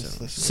number. I get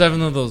 7.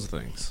 7 of those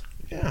things.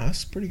 Yeah,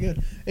 that's pretty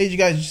good. Hey, did you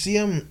guys see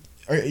are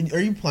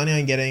you planning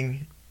on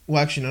getting?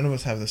 Well, actually, none of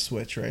us have the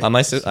Switch, right?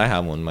 I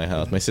have one in my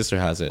house. My sister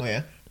has it. Oh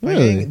yeah.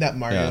 Really? Getting that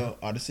Mario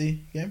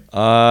Odyssey game?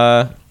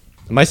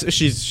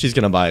 She's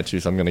gonna buy it too,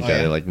 so I'm gonna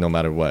get it like no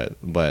matter what.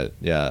 But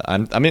yeah,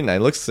 I mean, it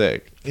looks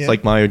sick. Yeah. It's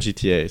like Mario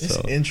GTA. It's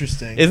So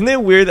interesting. isn't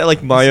it weird that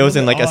like Mario's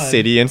in like bit a odd.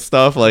 city and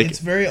stuff? Like It's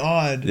very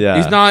odd. yeah,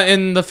 He's not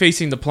in the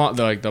facing the plot,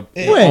 like the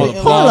It, Wait, it, hold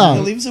it, on.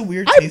 It leaves a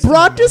weird I taste in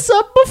brought my this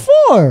up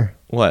before.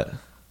 what?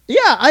 Yeah,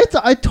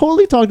 I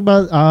totally talked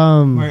about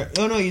mouth.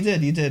 Oh no, you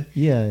did.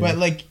 Yeah, But yeah.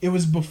 like it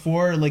was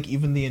before like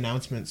even the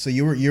announcement, so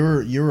you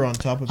were on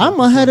top of it. I'm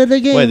ahead of the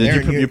game. Wait, did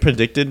Aaron, you you-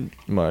 predicted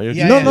Mario?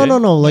 Yeah,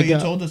 GTA? No, like, you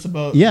told us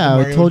about. yeah, the I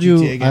Mario told you.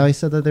 GTA game. I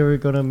said that they were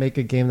gonna make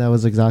a game that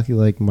was exactly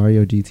like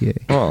Mario GTA.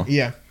 Oh,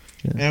 Yeah.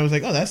 Yeah. And I was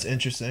like, oh, that's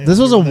interesting. This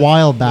was a Remember that?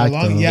 while How back,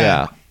 long- though. Yeah.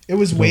 Yeah. It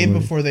was way Totally.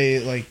 before they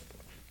like.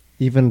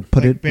 Even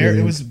put Like, it.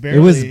 it was it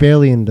was barely-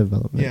 barely in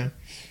development. Yeah.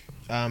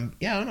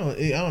 Yeah, I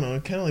don't know.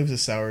 It kind of leaves a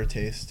sour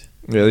taste.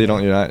 really? You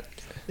don't? You're not?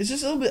 It's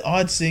just a little bit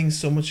odd seeing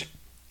so much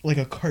like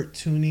a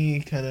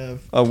cartoony kind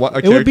of. A It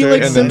would be character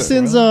like and then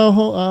Simpsons.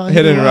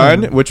 Hit and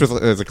Run, which was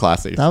a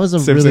classic. That was a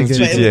Simpsons really good-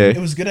 But GTA. it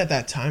was good at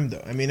that time,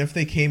 though. I mean, if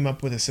they came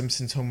up with a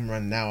Simpsons home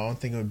run now, I don't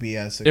think it would be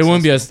as. It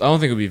wouldn't be successful. as. I don't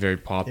think it would be very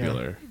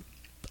popular.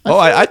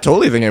 I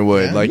totally think it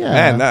would. Yeah? Like,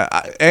 Yeah. man,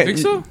 Think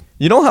so?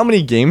 You know how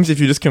many games, if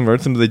you just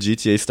convert them to the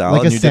GTA style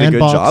Like a and you did a good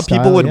sandbox job,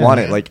 people style, would yeah. want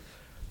it. Like,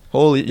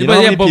 holy, you know but how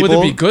yeah, many but people?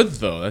 would it be good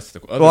though? That's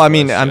the. Other Well, I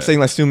mean, I'm question.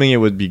 saying, assuming it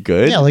would be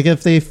good. Yeah, like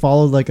if they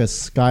followed like a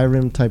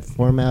Skyrim type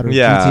format or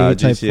Yeah, GTA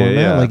type GTA, format,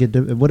 yeah. like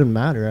it wouldn't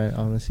matter.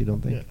 I honestly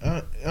don't think.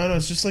 Yeah, I don't know.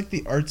 It's just like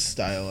the art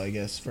style, I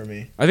guess, for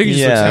me. I think it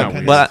just looks Yeah, kinda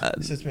weird.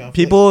 but Sets me off.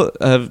 people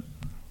have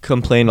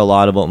complained a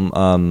lot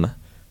about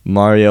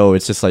Mario.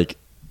 It's just like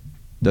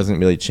doesn't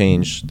really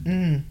change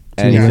anything.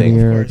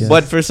 linear, of I course. guess.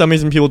 But for some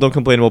reason, people don't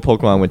complain about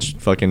Pokemon, which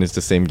fucking is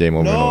the same game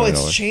over and No, over and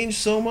it's over. changed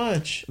so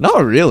much.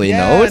 Not really.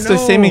 Yeah, no, it's the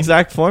same no.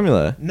 exact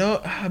formula.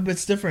 No, but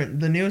it's different.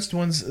 The newest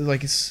ones,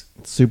 like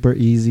Super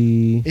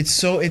easy. it's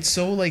so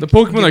like the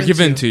Pokemon are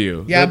given to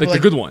you. Yeah, like but the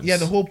good ones. Yeah,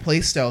 the whole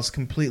play style is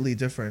completely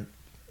different.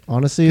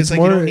 Honestly, 'Cause, it's like,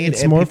 you more. don't need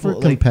It's more for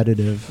people, like-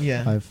 competitive.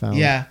 Yeah, I've found.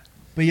 Yeah,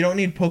 but you don't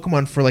need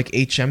Pokemon for like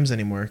HMs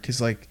anymore because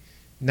like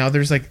now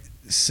there's like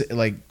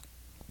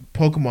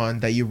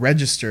Pokemon that you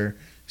register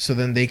so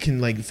then they can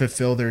like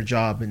fulfill their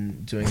job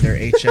in doing their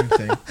HM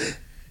thing.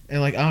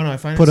 And like I don't know, I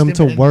find Put it's them to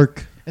different.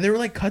 work. And there were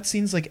like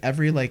cutscenes like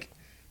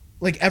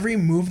every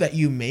move that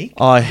you make.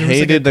 Oh, I there was, like, a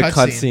hated the cutscene.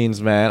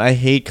 cutscenes, man. I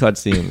hate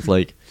cutscenes,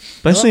 like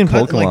I love especially in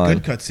Pokemon.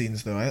 like good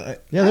cutscenes though.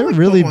 Yeah, I they were like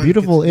really Pokemon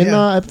beautiful. cutscenes. In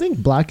Yeah. I think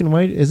Black and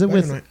White. Is it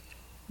Black and with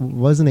White.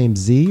 what's the name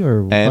Z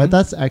or N?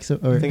 that's X or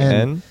I think N?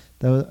 N.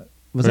 That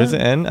was Or that is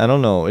it N? I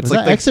don't know. It's was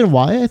like that X and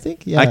Y? I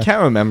think. Yeah, I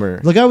can't remember.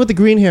 The guy with the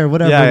green hair,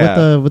 whatever,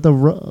 Yeah, with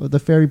the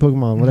fairy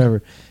Pokemon,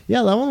 whatever.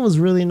 Yeah, that one was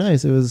really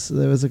nice. There was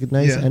a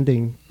nice Yeah.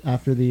 ending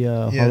after the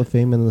Yeah. Hall of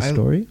Fame and the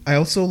story. I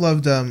also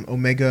loved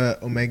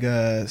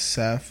Omega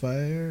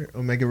Sapphire,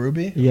 Omega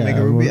Ruby, Yeah,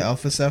 Omega Ruby, well-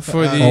 Alpha Sapphire.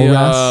 for the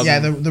Oras. yeah,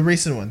 the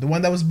recent one, the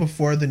one that was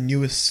before the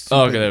newest.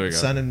 Oh, okay, stupid there we go.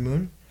 Sun and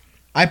Moon.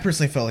 I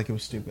personally felt like it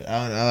was stupid.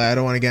 I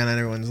don't want to get on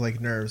everyone's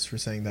like nerves for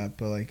saying that,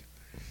 but like,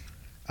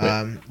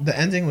 the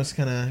ending was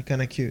kind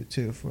of cute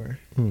too.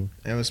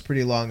 It was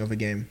pretty long of a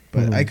game,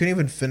 but I couldn't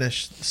even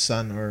finish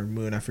Sun or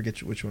Moon. I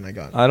forget which one I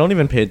got. I don't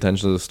even pay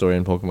attention to the story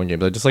in Pokemon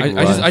games. I just like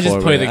I just run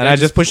play forward. the- and I I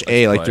just just push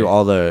A like play. through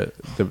all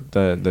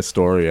the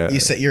story. You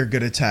set your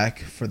good attack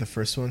for the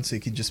first one, so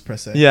you could just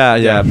press A. Yeah,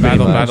 pretty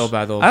battle, much.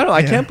 battle. I don't know. I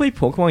Yeah. can't play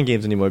Pokemon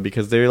games anymore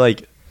because they're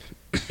like,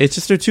 it's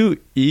just they're too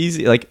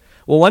easy. Like,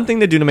 well, one thing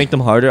they do to make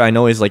them harder, I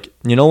know, is like,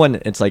 you know, when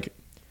it's like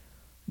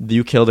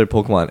you kill their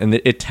Pokemon and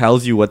it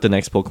tells you what the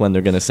next Pokemon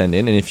they're gonna send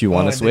in, and if you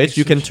want and to then you switch,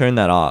 you can switch. turn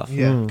that off.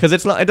 Yeah. Because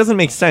it's not. It doesn't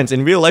make sense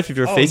in real life. If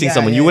you're Oh, facing yeah,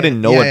 someone, yeah, you wouldn't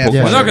yeah. know Yeah, what yeah. Pokemon.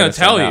 Yeah. They're not they're gonna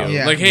tell send out. you.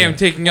 Yeah. Like, hey, I'm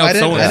taking out I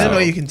didn't, so and I didn't know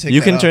so. you can take. You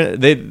that can off.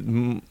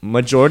 turn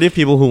majority of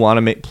people who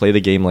want to play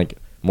the game like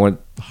more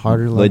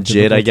Harder, like,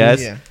 legit, I difficulty.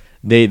 guess.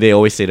 Yeah. They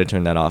always say to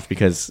turn that off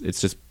because it's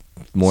just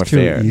more It's too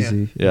fair.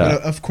 easy. Yeah.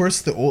 But of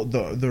course, the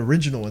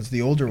original ones,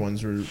 the older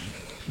ones, were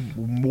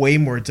way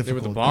more They were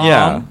difficult. the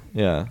bomb.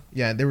 Yeah.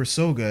 Yeah, they were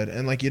so good,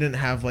 and like you didn't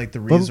have like the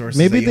But resources.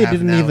 maybe that you they have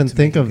didn't now even to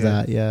think make it of good.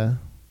 that. Yeah,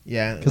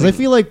 Yeah, because I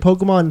feel like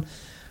Pokemon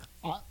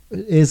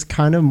is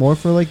kind of more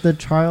for like the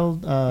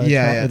child.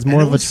 yeah, It's And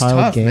more it of a was child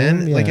tough, game.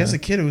 man. Like yeah. as a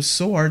kid, it was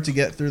so hard to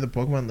get through the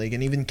Pokemon League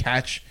and even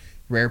catch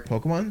rare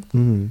Pokemon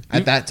Mhm.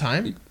 at that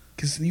time,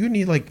 because you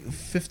need like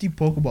 50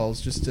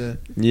 Pokeballs just to.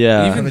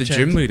 Yeah. Have Even a the chance.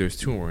 gym leaders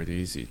too weren't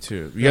easy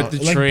too. You No, have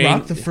to like train.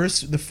 Brock, the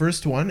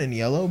first one in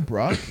yellow,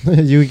 Brock.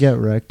 you would get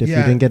wrecked if you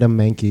Yeah. didn't get a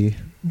Mankey.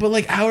 But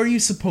like, how are you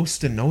supposed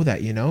to know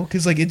that? You know,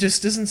 because like it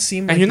just doesn't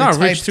seem. Like and you're the not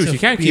type rich too, so to you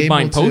can't be keep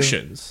buying able to-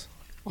 potions.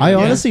 I Yeah.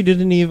 honestly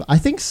didn't even. I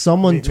think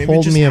someone Maybe it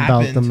told just me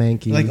about the happened.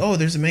 Mankey. Like, oh,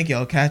 there's a Mankey,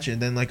 I'll catch it.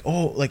 And then like,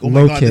 oh Low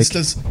my god, kick.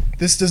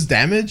 this does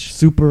damage.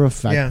 Super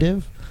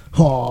effective.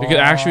 You can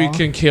actually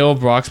kill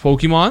Brock's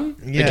Pokemon.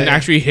 Yeah. You can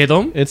actually hit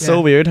them. It's Yeah. so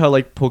weird how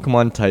like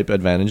Pokemon type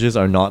advantages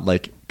are not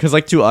like, because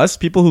like to us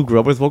people who grew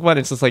up with Pokemon,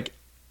 it's just like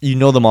you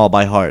know them all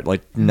by heart,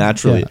 like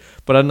naturally. Yeah.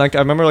 But I'm like, I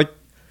remember like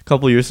a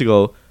couple years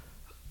ago,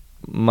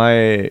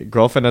 my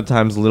girlfriend at the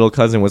time's little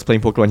cousin was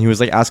playing Pokemon. He was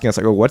like asking us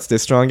like, oh, what's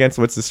this strong against?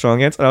 What's this strong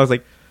against? And I was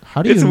like,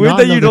 How do you It's weird not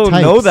that know you the don't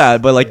know types?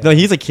 that, but like no,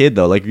 he's a kid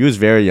though. Like he was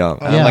very young.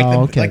 Oh, Yeah, like the,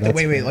 okay, like the that's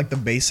wait, fair. like the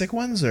basic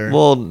ones or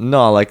Well,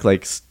 no,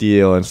 like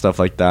steel and stuff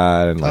like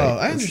that, and like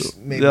I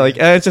understand. Maybe. like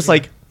and it's just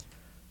like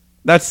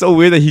that's so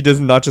weird that he does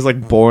not just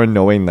like born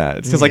knowing that.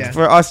 It's because like Yeah.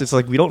 for us, it's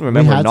like we don't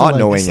remember had to, not like-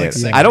 knowing It's like it.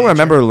 second I don't nature.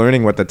 remember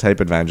learning what the type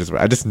advantages were.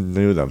 I just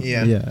knew them.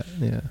 yeah.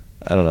 Yeah.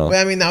 I don't know. But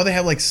I mean, now they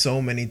have like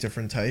so many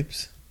different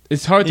types.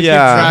 It's hard to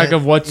Yeah. keep track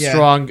of what's Yeah.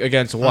 strong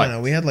against I what. don't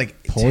know. We had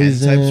like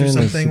Poison 10 types or is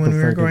something when we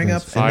were super growing fucking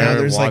up, and now fire,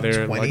 there's water,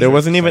 like 20. There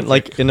wasn't even Sounds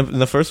like in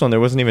the first one. There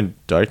wasn't even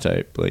dark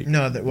type. Like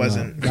No, that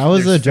wasn't. That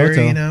was There's a Johto.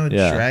 fairy now,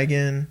 Yeah.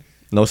 dragon,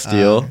 no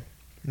steel.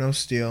 no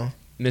steel.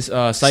 Miss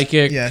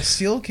Psychic. Yeah,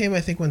 steel came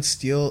I think when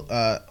steel.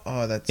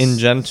 That's In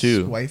Gen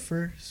 2.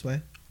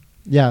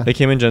 Yeah. They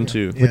came in Gen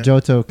 2. Yeah. With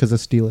Johto because of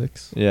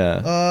Steelix.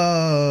 Yeah.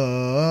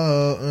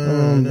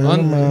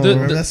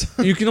 Remember that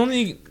song? You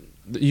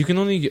can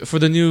only get, for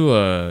the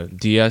new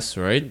DS,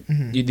 right?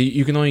 Mhm.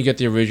 You can only get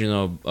the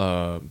original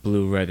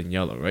blue, red, and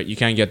yellow, right? You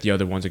can't get the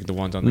other ones, like the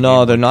ones on the No,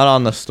 Game they're Boy. not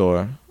on the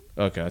store.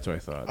 Okay, that's what I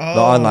thought. Oh,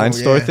 The online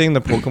store yeah. thing,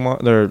 the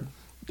Pokemon, their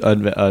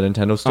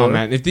Nintendo store. Oh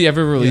man, if they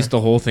ever released Yeah.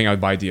 the whole thing,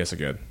 I'd buy DS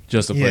again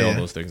just to play Yeah. all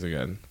those things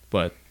again.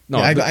 But no,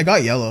 Yeah, I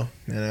got yellow,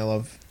 and I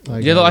love.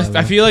 yellow.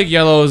 I feel like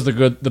yellow is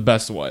the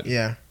best one.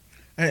 Yeah,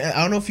 I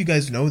don't know if you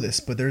guys know this,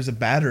 but there's a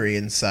battery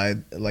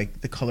inside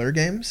like the color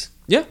games.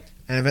 Yeah.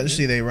 And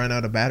eventually they run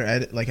out of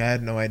battery. I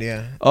had no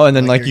idea. Oh, and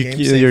then like your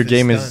your save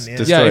game is is done, yeah.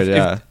 destroyed. Yeah,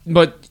 Yeah.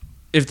 but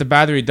if the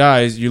battery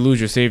dies, you lose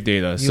your save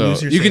data. You So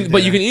lose your you save can,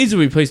 but you data. can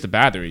easily replace the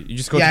battery. You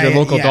just go Yeah, to the yeah,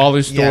 local yeah,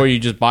 dollar store. yeah. You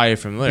just buy it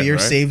from there. But your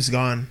right? save's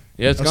gone.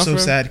 Yeah, it's I was gone so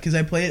forever. sad because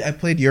I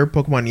played your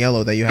Pokemon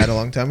Yellow that you had a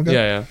long time ago.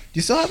 Yeah, yeah. Do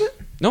you still have it?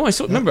 No, I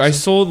sold. Remember, I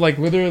sold like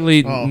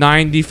literally Oh.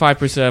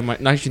 95% of my,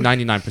 actually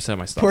 99% of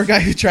my stuff. Poor guy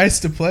who tries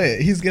to play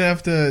it. He's gonna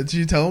have to. Did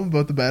you tell him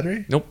about the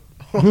battery? Nope.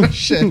 Oh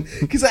shit!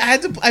 Because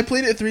I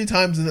played it 3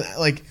 times and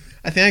like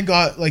I think I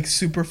got like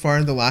super far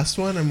in the last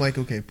one. I'm like,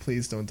 okay,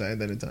 please don't die, and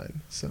then it died.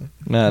 So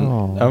Man,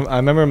 Oh. I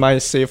remember my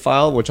save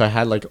file, which I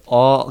had like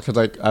all because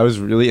like I was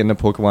really into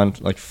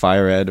Pokemon like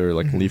Fire Red or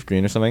like Leaf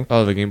Green or something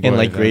Oh, the Game Boy in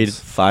like grade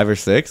Advance. 5 or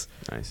 6,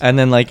 Nice. and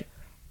then like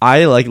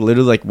I like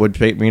literally like would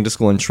take me to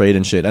school and trade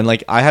and shit, and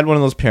like I had one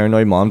of those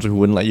paranoid moms who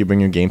wouldn't let you bring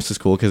your games to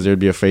school because they'd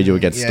be afraid you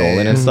would get Yeah, stolen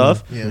yeah, and yeah.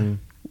 stuff, yeah.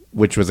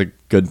 which was a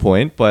good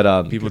point. But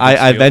People do I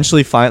steal.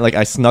 eventually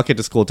I snuck it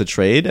to school to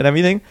trade and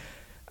everything,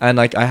 and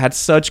like I had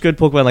such good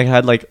Pokemon. Like I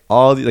had like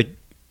all the like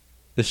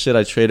the shit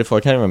I traded for.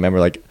 I can't even remember.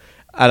 Like,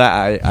 and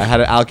I had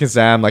an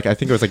Alakazam. Like I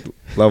think it was like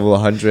level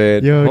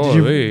 100. Yo,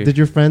 Holy. did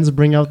your friends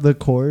bring out the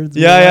cords?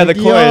 Yeah, yeah, the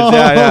cords,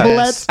 yeah, yeah.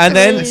 Let's And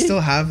play. then- I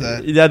still have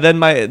that. Yeah, then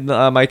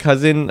my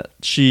cousin,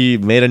 she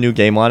made a new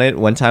game on it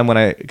one time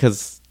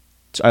because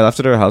I left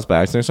it at her house by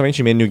accident or something.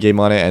 She made a new game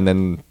on it, and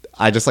then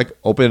I just like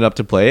opened it up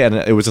to play, and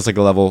it was just like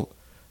a level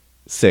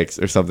 6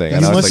 or something. You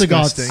And I you was must like, have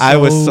got disgusting. I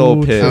was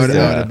so so pissed. I would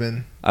Yeah. have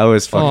been. I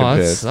was Oh, fucking that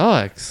pissed.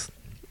 sucks.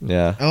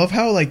 Yeah. I love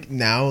how like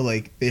now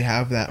like they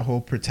have that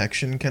whole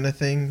protection kind of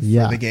thing for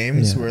Yeah, the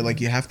games yeah. where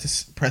like you have to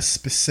press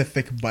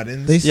specific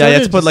buttons. They Yeah, you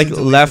have to started put like just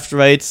delete left,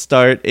 right,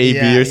 start, A, B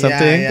Yeah, or something.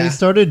 yeah, yeah. They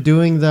started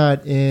doing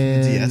that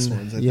in DS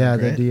ones, I think, yeah,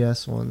 right? the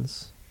DS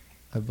ones.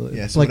 I believe.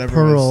 Yeah, It's so like whatever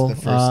Pearl, was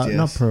the first DS.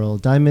 not Pearl,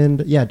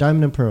 Diamond. Yeah,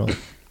 Diamond and Pearl.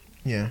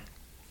 Yeah.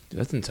 Dude,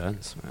 that's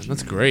intense, man.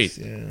 That's great.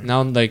 Yeah.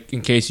 Now, like,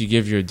 in case you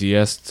give your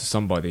DS to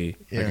somebody,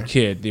 like Yeah. a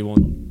kid, they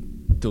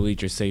won't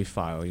delete your save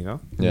file, you know?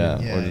 Yeah.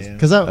 Yeah, or just- yeah.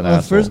 Because An at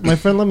asshole. first my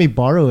friend let me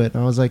borrow it,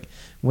 and I was like,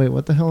 "Wait,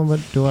 what the hell?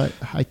 Do I?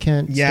 I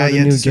can't Yeah, start you a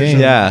had new to search game."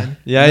 up- Yeah. online.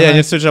 Yeah, Then yeah. I-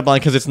 You search it up online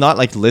because it's not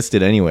like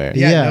listed anywhere.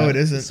 Yeah, no, it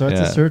isn't. So I had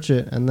Yeah. to search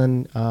it, and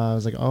then I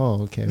was like,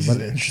 "Oh, okay." This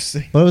But is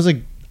interesting. it was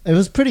like it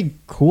was pretty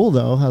cool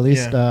though. At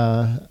least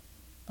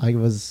I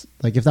was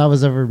like, if that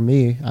was ever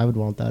me, I would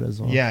want that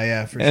as well. Yeah,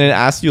 yeah, for And sure. it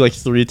asks you like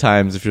 3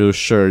 times if you're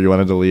sure you want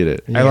to delete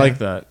it. Yeah. I like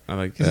that. I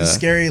like Because that. it's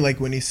scary, like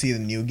when you see the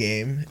new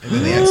game and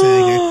then they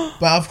accidentally.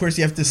 But of course,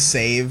 you have to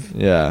save.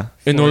 Yeah.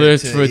 In for order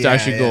it for it to yeah,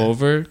 actually yeah. go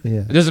over, Yeah.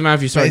 it doesn't matter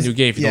if you start a But new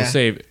game. If you yeah. don't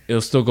save,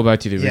 it'll still go back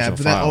to the original Yeah, but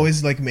file. that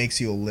always like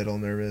makes you a little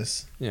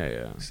nervous yeah,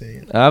 yeah. seeing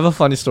it. I have a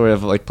funny story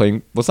of like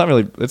playing. Well, it's not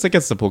really. It's like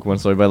it's the Pokemon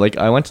story, but like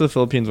I went to the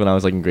Philippines when I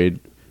was like in grade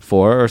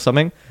 4 or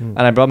something, and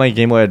I brought my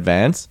Game Boy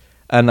Advance,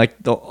 and like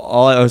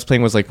all I was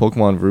playing was like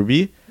Pokemon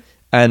Ruby,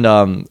 and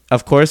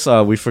of course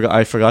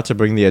I forgot to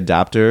bring the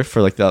adapter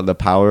for like the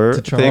power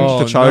To charge. thing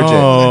Oh, to charge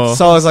no. it.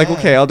 So I was like, Sad.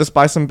 okay, I'll just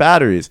buy some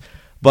batteries.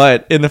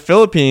 But in the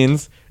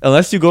Philippines,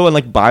 unless you go and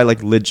like buy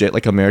like legit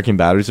like American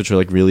batteries, which are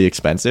like really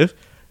expensive.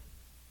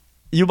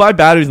 You buy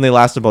batteries and they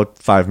last about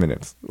 5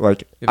 minutes.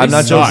 Like Yeah, I'm they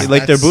not suck. joking.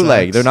 Like That they're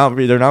bootleg. sucks.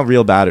 They're not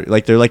real batteries.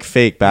 Like they're like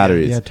fake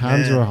batteries. Yeah,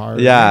 times Man. were hard.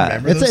 Yeah.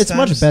 Remember it's those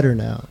much times? better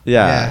now.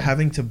 Yeah.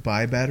 Having to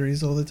buy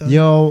batteries all the time.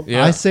 Yo,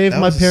 Yeah. I saved That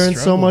my was a parents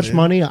so struggle, much dude.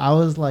 money. I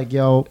was like,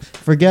 yo,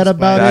 forget Just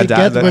buy about it. that-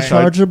 Get that the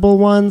charge- rechargeable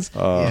ones.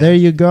 Uh, There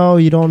you go.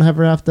 You don't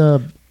ever have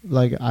to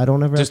like. I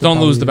don't ever. Just have to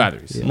don't lose the bother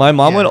you. batteries. Yeah. My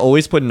mom would Yeah.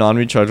 always put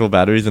non-rechargeable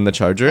batteries in the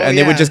charger, Oh, and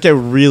they yeah. would just get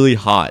really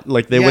hot.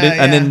 Like they Yeah, wouldn't,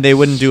 and yeah. then they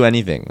wouldn't do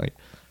anything. Like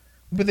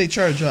But they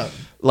charge up.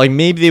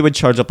 maybe they would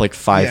charge up like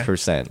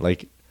 5%.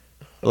 Like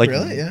Like,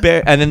 Really?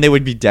 Yeah. and then they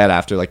would be dead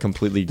after, like,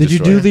 completely Did you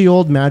destroyed. do the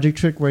old magic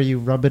trick where you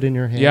rub it in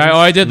your hand? Yeah,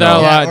 I did that a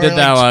No. lot. or Did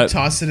that a lot.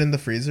 toss it in the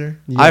freezer.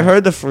 Yeah. I've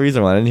heard the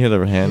freezer one. I didn't hear the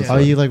hands. Yeah. Oh,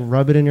 you like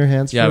rub it in your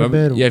hands Yeah, for a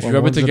bit? if you or rub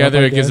it warms together,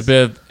 up, I it gives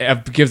a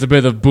guess?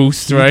 bit of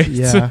boost, right?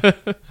 Yeah.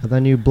 And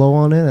then you blow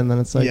on it, and then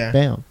it's like, Yeah.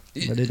 bam,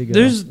 ready to go.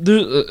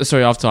 There's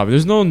sorry, off topic.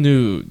 There's no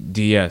new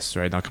DS,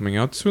 right? Not coming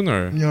out soon,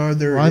 or No,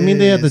 there Well, I mean,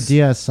 they had the is.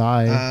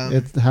 DSi.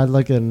 It had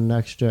like an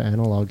extra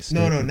analog stick.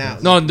 No, now.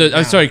 no?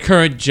 Now. Sorry,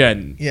 current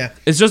gen. Yeah.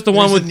 It's just the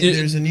one There's with a-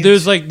 there's a new-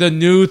 there's like the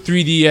new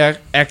 3D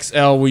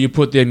XL where you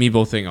put the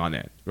amiibo thing on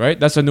it, right?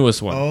 That's the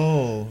newest one.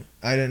 Oh,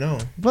 I don't know.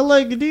 But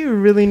like, do you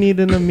really need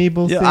an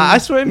amiibo Yeah, thing? I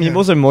swear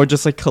amiibos are more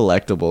just like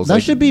collectibles. That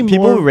Like, should be people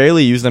more-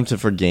 rarely use them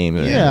for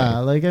games. Yeah,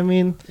 like I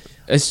mean,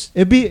 It's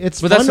it's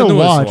But fun that's the to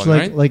newest watch. one, like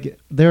right? like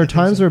there are I think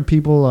times so. where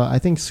people, I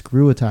think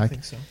Screw I Attack,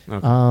 think so.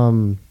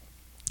 okay.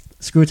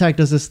 Screw Attack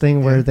does this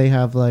thing where Yeah. they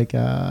have like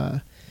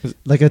a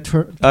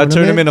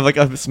tournament of like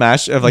a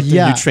smash of like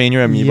you train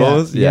your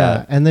amiibos.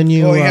 Yeah. and then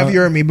you Oh, you have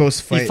your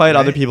amiibos fight. You fight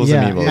other right? people's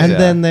yeah, amiibos. and yeah.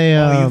 then they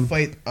Oh, you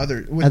fight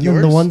other with and yours.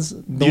 then the ones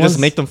you just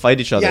make them fight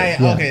each other. Yeah,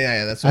 Yeah. okay,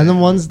 yeah, that's. and what the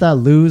I- ones that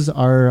lose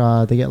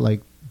are they get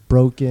like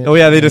broken. Oh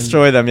yeah, they and-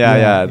 destroy them. Yeah,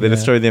 yeah, They yeah.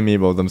 destroy the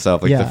amiibo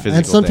themselves, like the physical.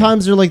 and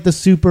sometimes they're like the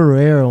super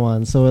rare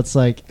ones, so it's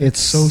like It's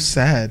so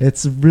sad.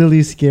 It's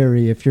really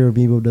scary if your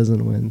amiibo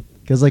doesn't win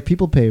because like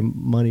people pay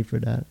money for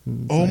that.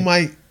 and it's Oh like-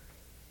 my!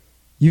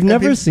 You've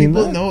never seen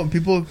people, that? No,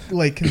 people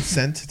like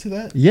consent to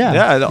that. Yeah,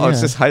 Yeah,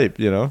 it's just hype,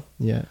 you know.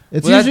 yeah.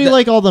 It's Well, usually that-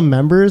 like all the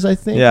members, I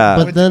think. Yeah.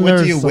 but What, then what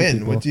there's do you some win?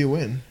 people- What do you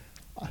win?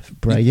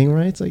 bragging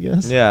rights, I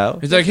guess. Yeah,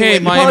 It's like, You hey,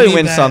 win- my you probably amiibo-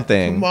 win That-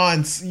 something. Come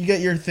on, you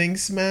get your thing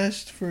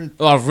smashed for.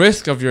 a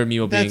risk of your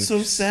amiibo being. That's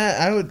so sad.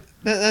 I would.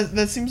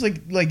 That seems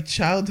like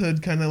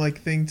childhood kind of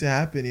like thing to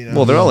happen. You know.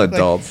 Well, they're all Like,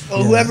 adults. Oh,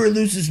 Yeah. whoever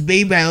loses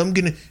Beyblade, I'm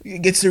gonna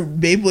gets their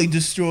Beyblade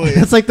destroyed.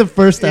 It's like the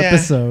first Yeah.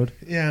 episode.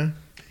 Yeah.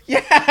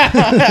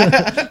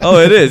 Yeah. Oh,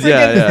 it is.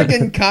 Yeah.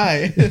 Freaking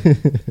Kai.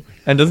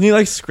 And doesn't he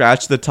like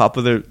scratch the top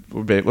of their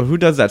Beyblade? Who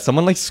does that?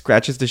 Someone like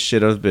scratches the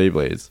shit out of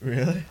Beyblades.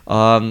 Really?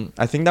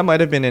 I think that might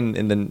have been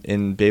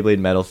in Beyblade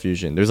Metal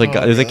Fusion. There's like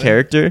Oh, there's a really?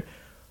 character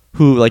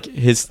who like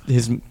his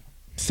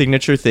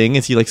signature thing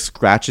is he like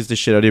scratches the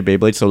shit out of your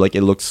Beyblade, so like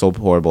it looks so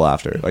horrible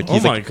after. Like Oh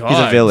he's my like he's a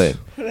God. villain.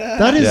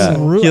 That is Yeah.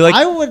 rude. He, like-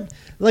 I would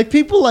like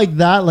people like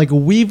that, like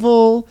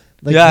Weevil.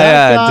 Like Yeah, that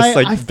yeah, guy, just,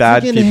 like, I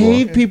bad freaking people.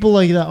 hate people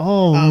like that.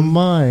 Oh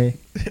my!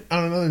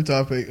 On another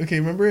topic, okay,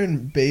 remember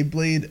in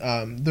Beyblade,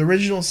 the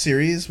original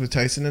series with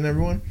Tyson and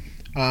everyone,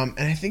 and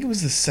I think it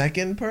was the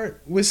second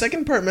part. Was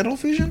second part Metal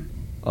Fusion?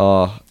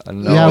 Oh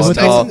no! Yeah, was with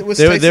Tyson, was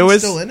Tyson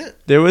still in it?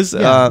 There was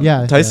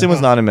Yeah, Tyson was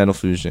yeah. not in Metal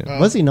Fusion. Oh.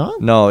 Was he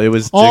not? No, it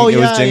was Oh it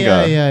was yeah,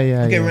 Jenga.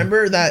 yeah. Okay, yeah.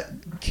 remember that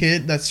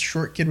kid, that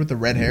short kid with the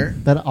red hair?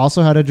 That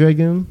also had a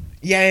dragoon.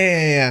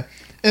 Yeah.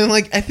 And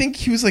like, I think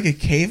he was like a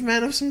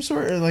caveman of some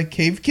sort, or like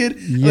cave kid.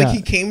 Yeah. Like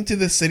he came to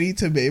the city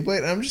to Beyblade.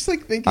 And I'm just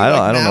like thinking,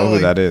 I don't know who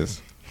that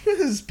is.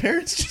 His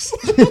parents just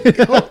like,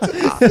 go to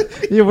the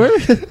city. You were.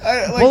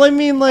 I, like, Well, I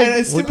mean, like, and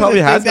it's stupid probably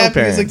to has think no that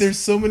because like parents. there's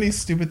so many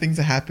stupid things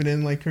that happen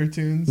in like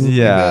cartoons. and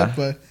Yeah. that,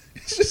 but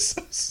it's just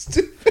so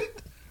stupid.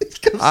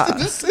 He comes to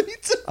the city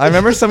to. I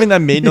remember something that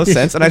made no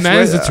sense, and The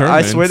man is I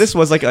determined. swear this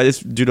was like it's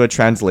due to a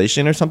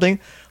translation or something.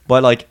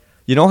 But like,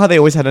 you know how they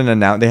always had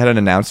they had an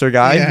announcer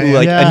guy Yeah, who yeah.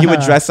 like, and he would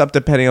Yeah. dress up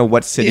depending on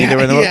what city they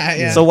were in the world.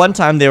 Yeah. So one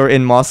time they were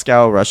in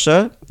Moscow,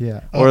 Russia,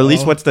 yeah. or at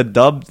least Uh-oh. what's the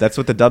dub? That's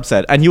what the dub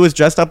said, and he was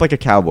dressed up like a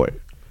cowboy.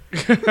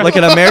 Like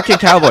an American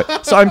cowboy.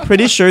 So I'm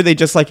pretty sure they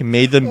just like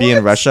made them be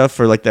in Russia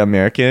for like the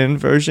American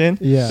version,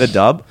 Yeah. the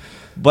dub,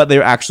 but they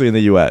were actually in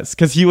the US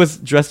because he was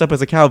dressed up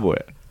as a cowboy.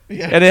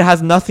 Yeah. And it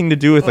has nothing to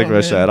do with like Oh,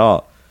 Russia man. at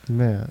all.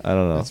 Man, I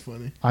don't know. That's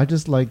funny. I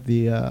just like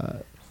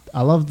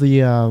I love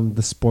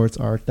the sports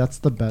arc. That's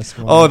the best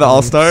one. Oh, the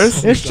All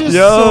Stars? It's just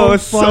Yo, so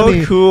it's so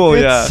funny. cool,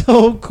 It's yeah.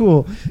 so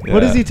cool. What Yeah.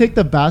 does he take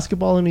the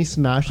basketball and he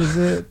smashes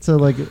it to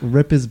like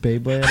rip his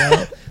Beyblade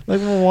out?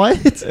 Like what?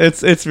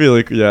 It's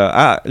really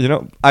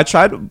I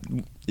tried.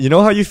 You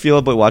know how you feel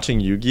about watching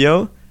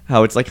Yu-Gi-Oh?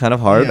 How it's like kind of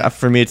hard. Yeah.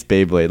 For me, it's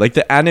Beyblade. Like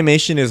the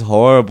animation is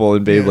horrible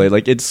in Beyblade. Yeah.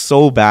 Like it's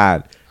so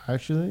bad.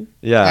 Actually,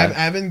 Yeah. I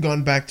haven't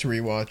gone back to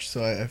rewatch,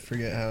 so I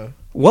forget how.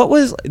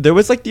 There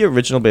was like the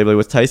original Beyblade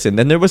with Tyson.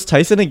 Then there was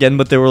Tyson again,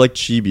 but they were like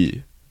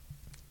chibi.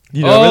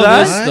 You oh, remember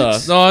this that?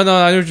 What? stuff. No, I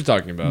know what you're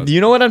talking about. Do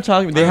you know what I'm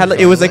talking about? They I had like,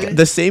 don't it was know. like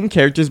the same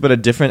characters but a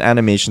different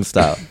animation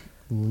style.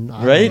 I don't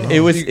Right? know.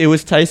 It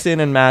was Tyson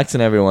and Max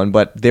and everyone,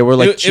 but they were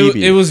like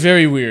chibi. It was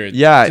very weird.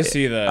 Yeah, to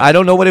see that. I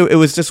don't know what it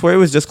was. Just where it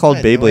was just called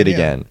I had no Beyblade idea.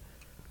 again.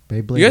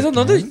 Beyblade. You guys don't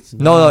know again? this?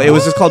 No, it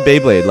was just called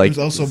Beyblade. Like It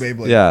was also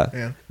Beyblade.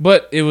 Yeah.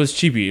 But it was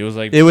chibi. It was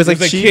like It was like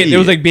kid. chibi. It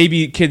was like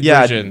baby kid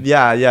yeah, version.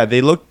 yeah. They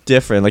looked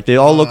different. Like they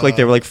all looked like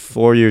they were like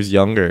 4 years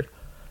younger.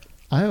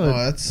 I would. Oh,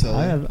 that's silly.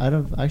 I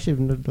don't actually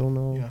don't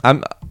know.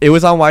 Yeah. It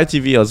was on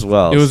YTV as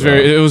well. It was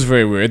so-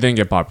 very weird. It didn't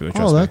get popular.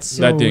 Trust Oh, me. that's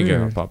so that didn't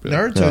weird. get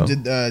popular. Naruto No.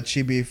 did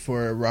chibi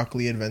for Rock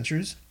Lee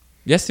Adventures.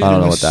 Yes, they I did. don't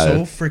It know was what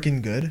that so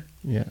freaking good.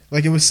 Yeah.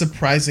 Like it was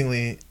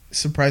surprisingly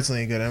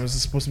good. And it was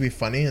supposed to be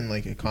funny and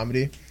like a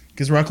comedy.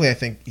 Because Rock Lee, I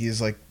think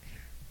he's like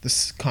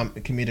this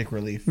comedic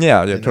relief.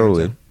 Yeah, in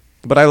totally. Naruto.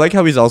 But I like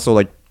how he's also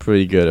like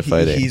pretty good at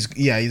fighting. He's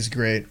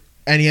great,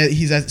 and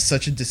he's at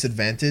such a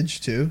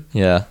disadvantage too.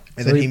 Yeah.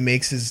 And So then he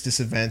makes his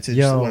disadvantage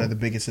one of the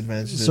biggest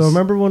advantages. So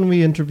remember when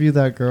we interviewed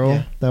that girl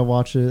Yeah. that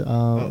watched it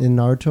in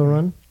Naruto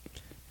Run?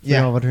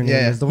 Yeah, What her name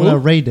yeah, is? The one that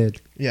Ray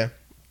did. yeah.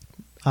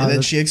 And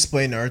then she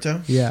explained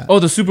Naruto. Yeah. Oh,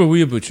 the super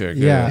weeaboo chick.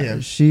 Yeah.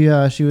 She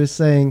was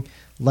saying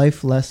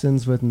life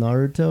lessons with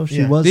Naruto. She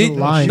Yeah. wasn't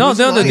lying.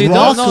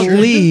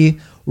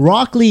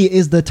 Rock Lee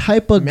is the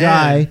type of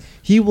guy,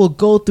 he will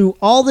go through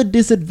all the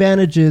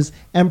disadvantages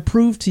and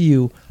prove to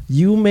you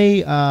you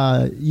may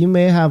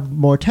have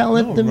more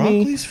talent than Rock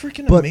me, Lee's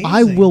freaking but amazing.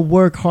 I will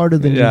work harder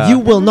than Yeah. you. You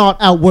will not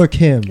outwork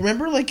him.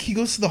 Remember, like, he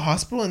goes to the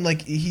hospital and,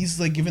 like,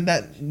 he's, like, given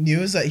that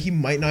news that he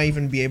might not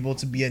even be able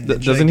to be a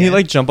ninja Doesn't he again.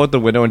 like jump out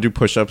the window and do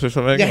push-ups or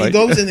something? Yeah, he Like-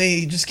 goes and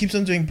he just keeps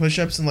on doing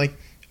push-ups and, like,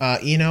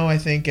 Ino, I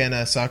think, and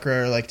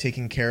Sakura are, like,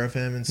 taking care of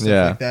him and stuff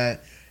like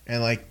that.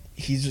 And, like,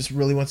 he just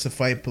really wants to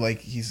fight, but,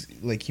 like,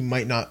 he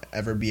might not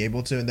ever be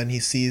able to. And then he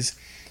sees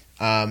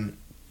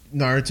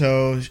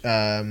Naruto,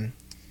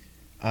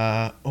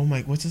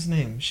 what's his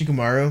name?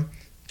 Shikamaru,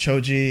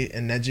 Choji,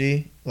 and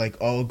Neji, like,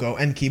 all go,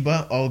 and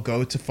Kiba all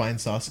go to find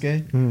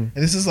Sasuke. And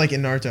this is, like,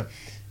 in Naruto.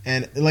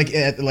 And, like,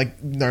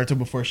 Naruto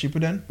before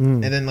Shippuden.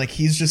 And then, like,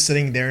 he's just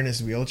sitting there in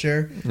his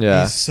wheelchair.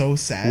 Yeah. He's so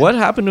sad. What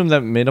happened to him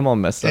that made him all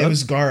messed up? It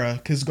was Gaara,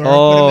 because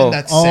Gaara put him in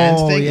that sand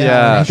thing.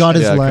 Yeah. He got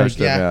his leg. crushed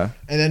him, Yeah.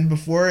 And then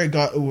before it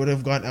would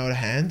have gotten out of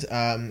hand,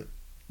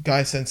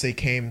 Guy Sensei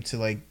came to,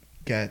 like,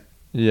 get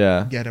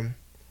him.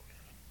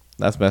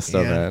 That's messed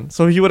up, Yeah. man.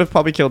 So he would have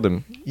probably killed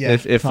him. Yeah,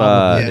 if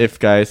probably. Yeah. if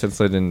Guy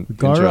Sensei didn't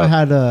Gaara interrupt.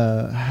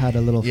 had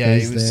a little Yeah,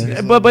 face he was-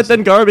 there. yeah. But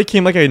then Gaara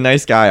became like a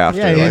nice guy after.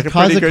 Yeah, he like was a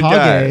pretty good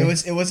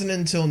Kazekage. guy. It wasn't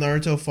until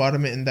Naruto fought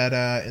him in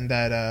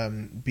that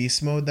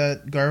beast mode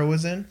that Gaara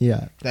was in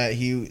Yeah. that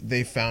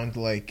they found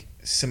like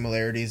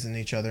similarities in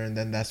each other, and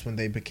then that's when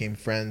they became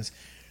friends.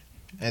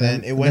 And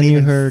then it went. Then you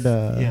even heard.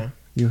 yeah.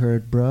 You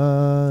heard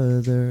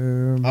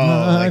brother,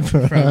 like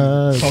from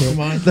brother.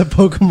 Pokemon? The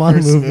Pokemon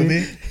First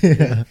movie.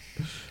 Yeah.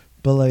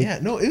 But like, Yeah,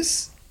 no,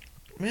 it's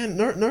man.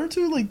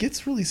 Naruto like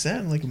gets really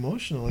sad and like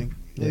emotional, like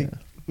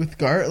with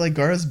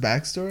Gaara's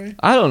backstory.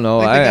 I don't know.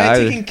 Like the guy I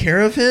taking care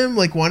of him,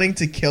 like wanting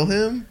to kill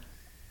him.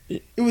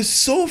 It was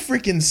so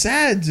freaking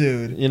sad,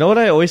 dude. You know what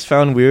I always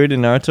found weird in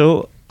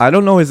Naruto? I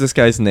don't know this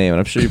guy's name, and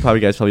I'm sure you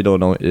guys probably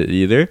don't know it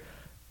either.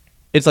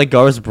 It's like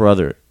Gaara's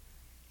brother.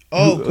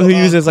 Oh, who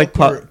uses like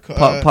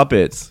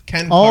puppets.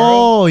 Ken Karo?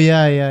 oh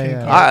yeah, Ken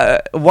yeah.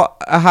 Karo.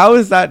 How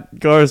is that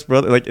Gaara's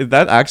brother? Like, is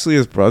that actually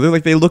his brother?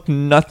 Like, they look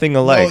nothing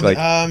alike. No, like,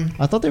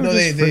 I thought they were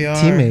just they are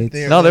teammates.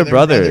 No, they're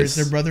brothers.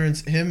 They're brother and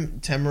him,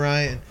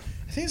 Temurai, and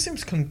I think his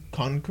name's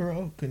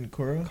Kankuro.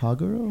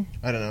 Kaguro?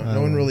 I don't know.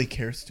 No one really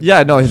cares.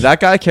 yeah, no, that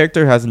guy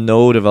character has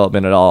no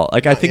development at all.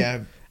 Like, I think, yeah,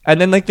 and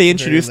then like they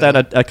introduced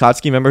that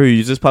Akatsuki member who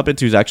uses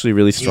puppets, who's actually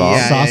really strong.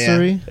 Yeah.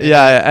 Sasori?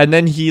 Yeah, and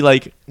then he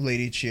like,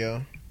 Lady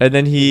Chio. and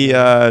then he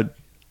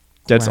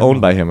gets Wow.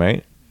 owned by him,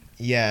 right?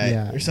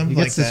 Yeah, or something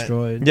he like gets that.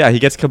 destroyed. Yeah, he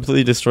gets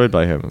completely destroyed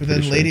by him. I'm But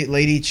then pretty sure.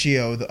 Lady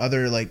Chio, the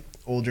other like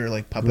older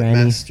like puppet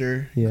Granny.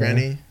 master, Yeah.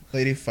 Granny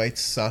lady,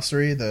 fights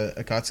Sasori, the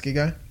Akatsuki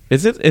guy.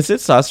 Is it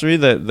Sasori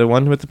the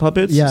one with the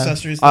puppets? Yeah.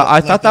 Sasori's the,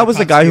 I thought that was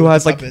the guy Akatsuki who with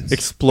has the like puppets.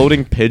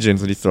 exploding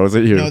pigeons and he throws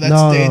at you. No, that's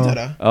No.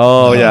 Deidara.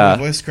 Oh, My yeah.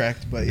 voice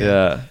cracked, but yeah.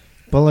 Yeah.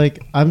 But like,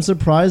 I'm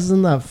surprised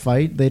in that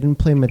fight they didn't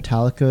play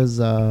Metallica's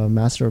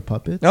Master of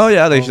Puppets. Oh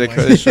yeah, they Oh my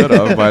they should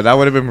have, but that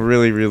would have been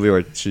really really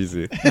like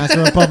cheesy.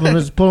 Master of Puppets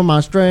was pulling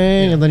my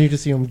string, and then you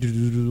just see them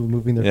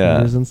moving their Yeah.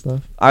 fingers and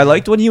stuff. I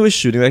liked when he was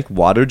shooting like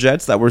water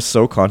jets that were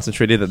so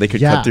concentrated that they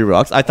could Yeah. cut through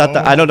rocks. I thought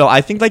that Oh. I don't know.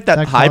 I think like that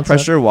That high concept.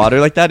 pressure water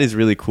like that is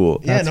really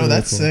cool. Yeah, That's no, really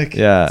that's cool. sick.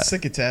 Yeah.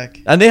 Sick attack.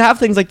 And they have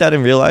things like that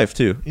in real life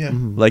too. Yeah.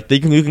 Mhm. Like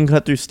you can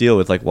cut through steel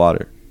with like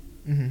water.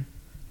 Mm-hmm.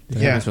 Yeah,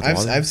 Yeah, mess with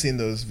water. I've seen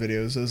those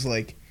videos. Those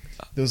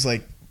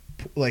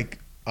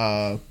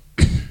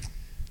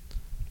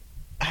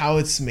how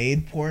it's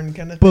made porn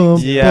kind of Boom,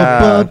 things.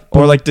 Yeah.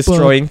 Or, like,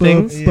 destroying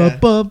things. Yeah.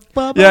 Yeah.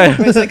 But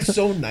it's like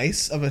so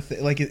nice of a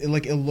thing. Like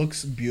it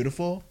looks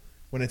beautiful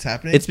when it's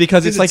happening. It's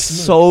because it's like smooth.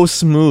 so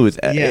smooth.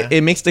 Yeah.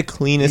 It makes the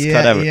cleanest yeah,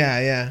 cut ever.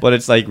 Yeah. But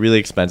it's like really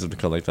expensive to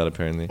cut like that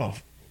apparently. Oh,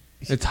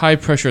 It's high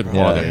pressured Yeah.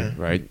 water, Yeah.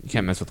 right? You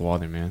can't mess with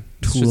water, man.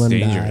 It's Tool just and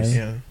dangerous. die.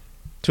 yeah.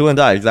 Tool and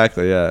die,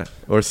 exactly, yeah.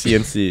 Or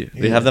CNC.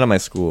 They Yeah. have that at my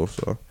school,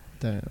 so.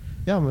 Damn.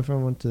 Yeah, my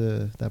friend went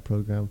to that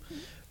program.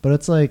 But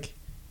it's like,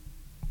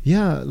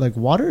 yeah, like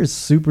water is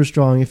super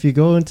strong. If you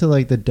go into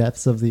like the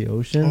depths of the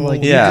ocean, Oh,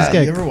 like yeah. you just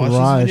get You ever watch this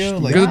crushed. video?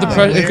 Like, Because, of the Yeah.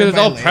 pre- layer because it's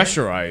by all layer.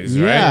 pressurized,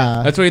 Yeah.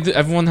 right? That's why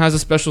everyone has a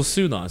special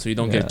suit on, so you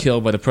don't Yeah. get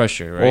killed by the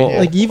pressure, right? Well,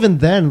 Like even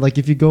then, like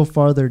if you go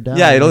farther down,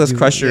 Yeah, it'll like, just you-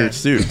 crush your yeah.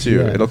 suit too.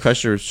 Yeah. It'll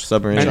crush your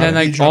submarine. and then You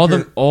like drop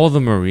all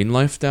the marine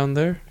life down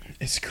there.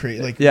 It's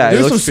crazy. Like Yeah, it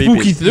There's some looks creepy.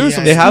 spooky. There's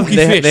some they have spooky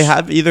fish. they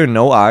have either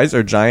no eyes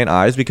or giant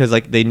eyes because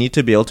like they need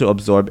to be able to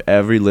absorb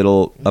every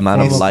little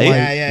amount of Form of light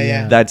light.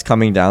 Yeah. that's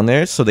coming down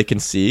there so they can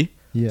see.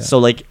 Yeah. So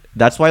like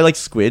that's why like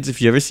squids,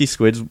 if you ever see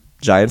squids,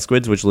 giant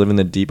squids which live in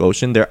the deep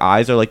ocean, their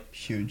eyes are like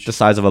huge. the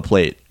size of a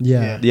plate.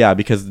 yeah. Yeah,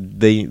 because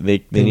they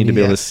need to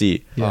be able to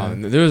see. Yeah.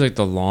 There was like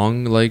the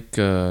long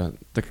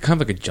like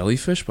kind of like a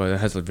jellyfish, but it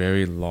has a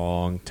very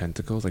long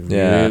tentacles, like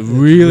Yeah.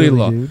 really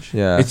long. huge.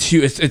 Yeah. It's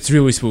huge. It's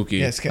really spooky.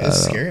 Yeah, it's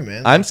scary,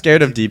 man. I'm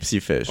scared of deep sea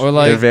fish. Or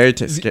like- they're very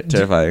Do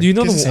terrifying. you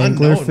know Because the it's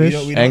unknown. Anglerfish?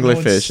 We don't know what's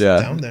Anglerfish,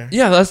 yeah. down there.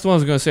 Yeah, that's the one I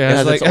was gonna say. It It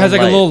has has its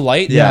like own a little light.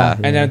 light. Yeah.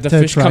 And then the To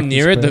fish come attract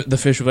near it. the The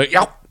fish will be like,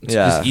 "Yow!"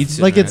 Yeah. Just eats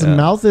it. Like its Yeah.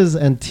 mouth is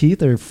and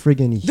teeth are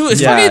friggin' huge. Dude, it's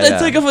Yeah, funny. yeah.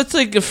 It's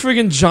like a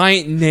friggin'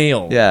 giant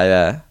nail. Yeah,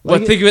 yeah. But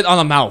Like think of it on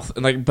a mouth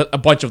and like, but a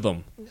bunch of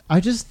them.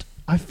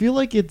 I feel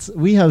like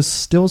we have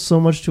still so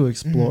much to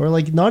explore.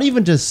 Like not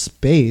even just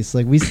space.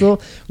 Like we still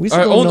Our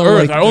don't own know,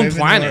 Earth, like, our own Even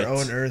planet. Our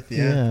own Earth, yeah.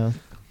 yeah.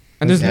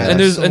 And there's Yeah, and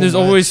there's so and there's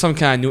much. always some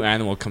kind of new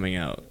animal coming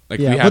out. Like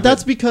we Yeah, have but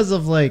that's it- because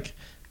of like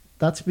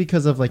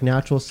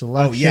natural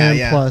selection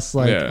yeah. plus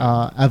like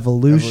Yeah.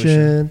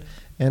 evolution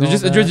and they're all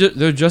just that.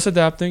 they're just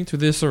adapting to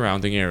the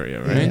surrounding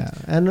area, right? Yeah,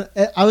 and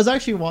I was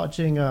actually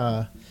watching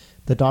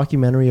the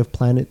documentary of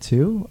Planet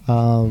 2,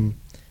 and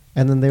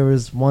then there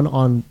was one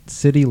on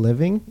city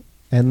living,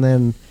 and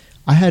then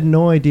I had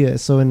no idea.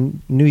 So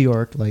in New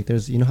York, like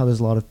there's how there's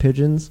a lot of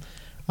pigeons,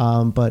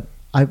 but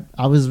I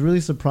was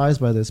really surprised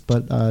by this.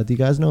 But do you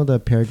guys know the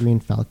peregrine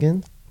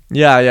falcon?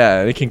 Yeah,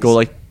 yeah. It can go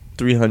like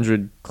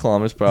 300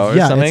 kilometers per hour.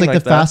 Yeah, or something it's like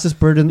the that. fastest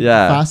bird and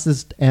Yeah.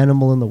 fastest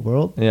animal in the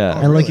world. Yeah.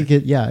 Oh, And like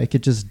really? it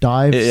could just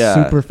dive Yeah.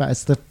 super fast.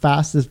 It's the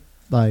fastest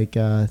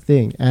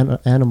thing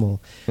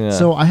animal. Yeah.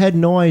 So I had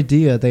no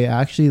idea they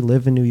actually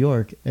live in New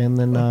York, and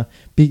then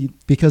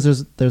because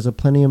there's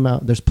plenty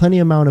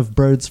amount of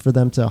birds for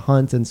them to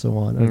hunt and so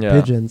on, or Yeah.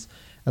 pigeons,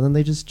 and then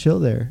they just chill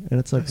there, and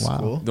it's like That's wow.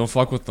 cool. Don't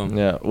fuck with them.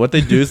 Yeah, what they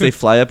do is they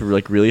fly up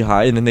like really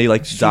high and then they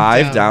like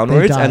dive down.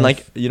 downwards They dive. and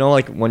like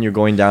like when you're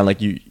going down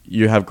like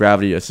you have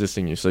gravity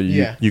assisting you so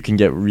Yeah. you can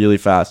get really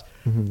fast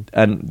Mhm.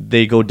 and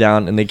they go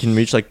down and they can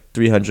reach like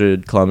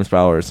 300 kilometers per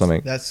hour or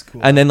something That's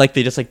cool. and then like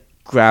they just like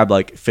grab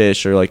like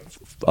fish or like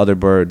other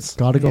birds.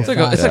 Gotta go. It's It's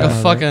like a fast,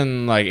 right?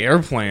 fucking like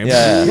airplane.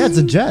 Yeah. Yeah, it's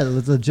a jet.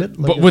 It's a jet.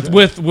 Like But a with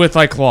jet. with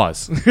like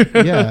claws.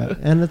 yeah,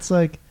 and it's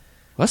like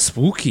That's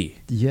spooky.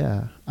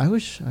 yeah. I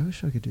wish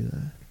I could do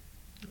that.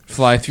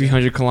 Fly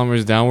 300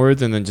 kilometers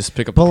downwards and then just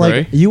pick up But the prey.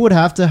 like you would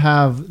have to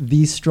have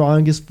the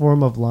strongest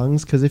form of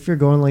lungs, because if you're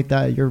going like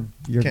that, you're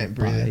Can't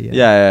breathe. bye,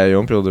 Yeah, you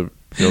won't be able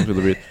to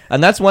breathe.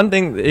 And that's one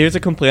thing. Here's a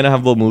complaint I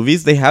have about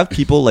movies. They have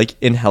people like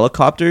in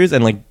helicopters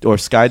and like or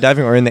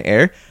skydiving or in the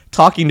air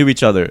talking to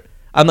each other.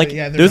 I'm like,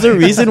 Yeah, they're there's a not-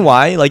 reason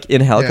why like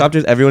in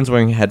helicopters everyone's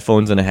wearing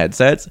headphones and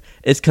headsets.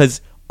 It's because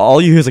all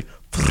you hear is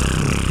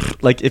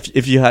like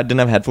if you didn't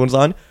have headphones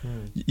on,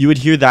 you would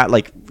hear that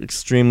like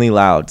extremely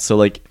loud. So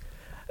like.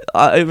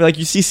 Like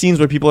you see scenes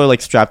where people are like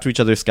strapped to each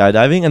other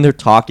skydiving and they're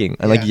talking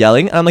and like Yeah.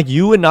 yelling. And I'm like,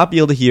 you would not be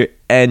able to hear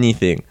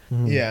anything.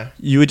 Yeah.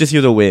 You would just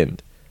hear the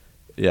wind.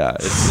 Yeah,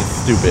 it's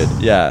stupid.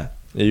 Yeah,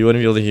 you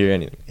wouldn't be able to hear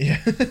anything. Yeah.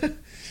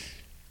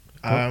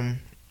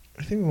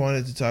 I think we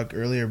wanted to talk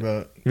earlier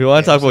about. We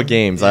want to talk about something.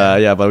 games, Yeah.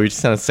 yeah, but we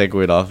just kind of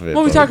segued off of it.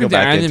 well, we but talked go about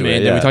back into anime it,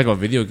 and then we yeah. talked about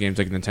video games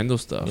like Nintendo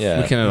stuff.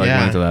 Yeah. We kind of like Yeah.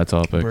 went into that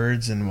topic.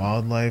 Birds and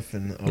wildlife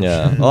and ocean.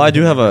 Yeah. Well, I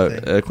do have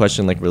everything. a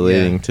question like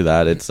relating Yeah. to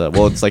that. It's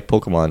it's like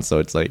Pokemon, so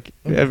it's like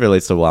it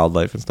relates to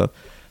wildlife and stuff.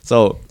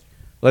 So,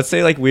 let's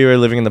say like we were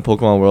living in the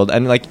Pokemon world,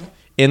 and like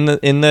in the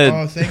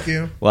Oh, thank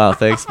you. wow,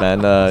 thanks, man.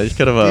 You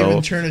could have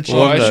Even turn a Oh, cheek.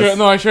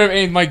 I should have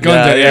aimed my gun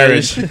Yeah, to the yeah, air.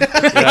 you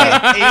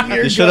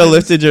should- you should have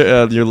lifted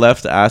your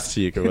left ass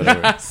cheek or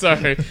whatever.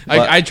 Sorry,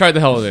 But- I tried to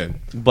hold it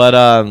in. But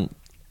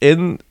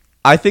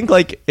I think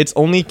like it's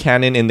only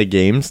canon in the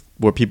games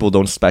where people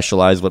don't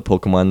specialize what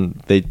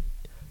Pokemon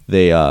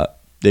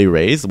they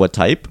raise, what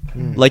type.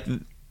 Like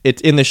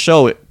it's in the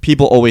show,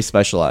 people always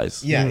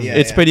specialize. Yeah, yeah.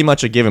 It's yeah. pretty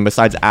much a given.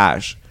 Besides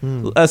Ash,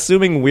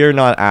 assuming we're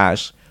not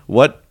Ash,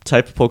 what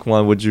type of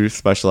Pokemon would you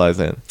specialize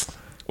in?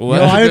 Well,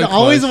 Yo, that's a I good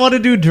always question. want to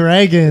do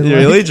dragon. like-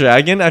 Really,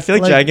 Dragon? I feel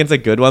like like- Dragon's a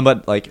good one,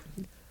 but like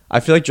I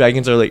feel like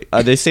dragons are like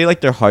they say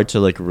like they're hard to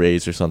like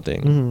raise or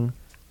something. Mhm.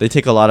 They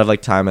take a lot of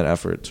like time and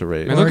effort to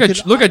raise. Man, Or look it at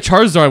could- look at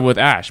Charizard with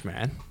Ash,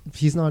 man.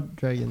 He's not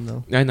dragon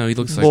though. I know he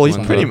looks like Well, he's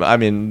one, pretty. though. I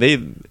mean, they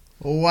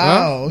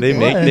Wow. They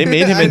okay. they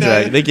made him I a know.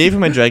 dragon. They gave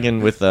him a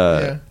dragon with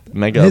Yeah.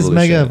 mega His evolution.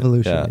 mega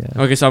evolution.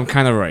 Yeah. Okay, so I'm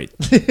kind of right.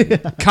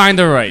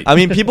 Kind of right. I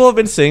mean, people have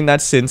been saying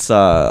that since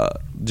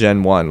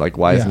Gen 1. Like,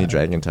 why isn't he Yeah.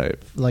 dragon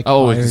type? Like I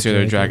always fire consider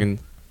a dragon.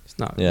 It's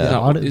not. Yeah. It's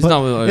not, it's but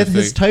not really if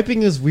his big.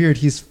 typing is weird.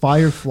 He's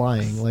fire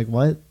flying. Like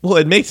what? Well,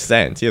 it makes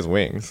sense. He has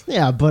wings.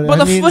 Yeah, but But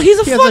I mean, he's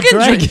a he has fucking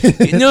dragon.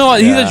 dragon. You know what?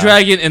 He's Yeah. a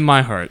dragon in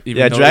my heart. even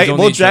Yeah, though dragon. he's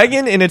Well, only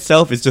dragon in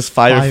itself is just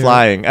fire, Fire,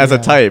 flying as a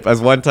yeah. type,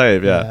 as one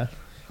type. Yeah.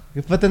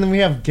 Yeah. But then we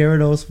have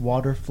Gyarados,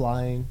 water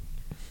flying.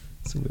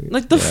 It's weird.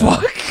 Like the Yeah.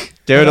 fuck?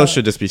 Gyarados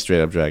should just be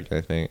straight up dragon,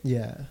 I think.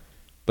 Yeah.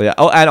 But yeah.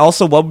 Oh, and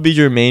also, what would be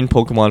your main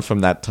Pokemon from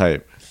that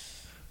type?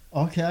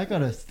 Okay, I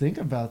gotta think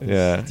about this.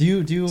 Yeah. Do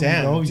you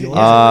Damn, know do you- yours?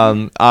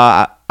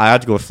 I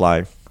had to go with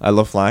flying. I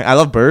love flying. I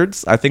love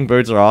birds. I think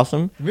birds are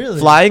awesome. Really?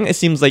 Flying, it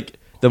seems like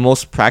the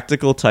most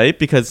practical type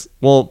because,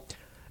 well,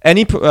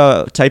 any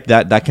type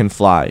that can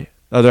fly.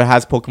 There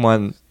has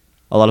Pokemon,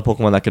 a lot of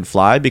Pokemon that can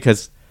fly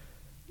because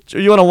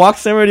you want to walk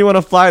somewhere, or do you want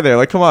to fly there?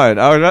 Like, come on,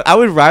 I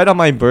would ride on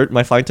my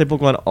flying type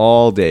Pokemon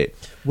all day.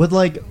 Would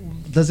like,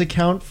 does it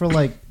count for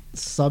like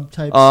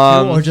subtypes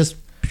Um, too, or just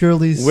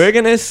purely? We're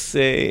gonna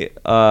say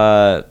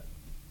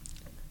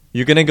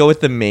you're gonna go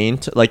with the main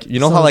like you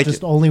know so how like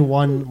just only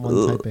one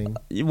typing.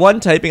 one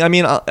typing. I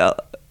mean,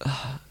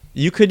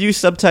 you could use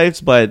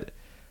subtypes, but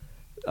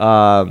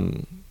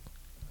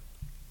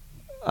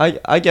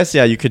I guess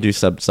yeah, you could do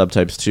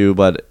subtypes too.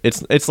 But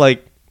it's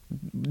like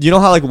you know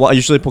how like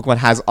usually Pokemon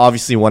has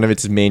obviously one of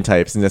its main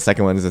types, and the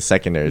second one is a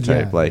secondary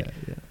type.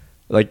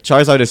 Like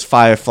Charizard is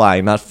fire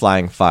flying, not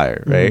flying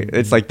fire, right? Mm-hmm.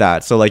 It's like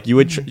that. So like you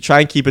would try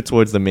and keep it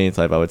towards the main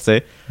type, I would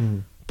say. Mm-hmm.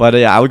 But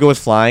yeah, I would go with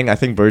flying. I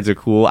think birds are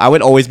cool. I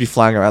would always be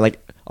flying around. Like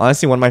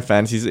honestly, one of my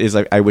fantasies is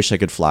like I wish I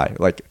could fly.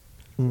 Like,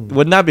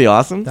 wouldn't that be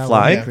awesome? That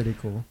Flying, would be pretty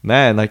cool.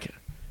 man. Like,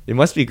 it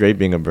must be great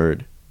being a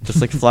bird,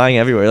 just like flying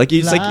everywhere. Like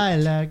you just like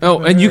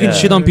and you can Yeah.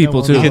 shit on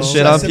people too. you can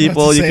shit on That's about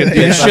people. to You say can that,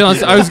 You yeah. can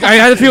shit on. I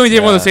had a feeling you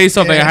didn't want to say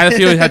something. Yeah. I had a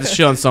feeling you had to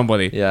shit on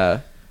somebody. yeah.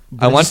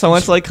 I want someone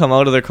to like come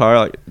out of their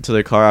car to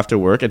their car after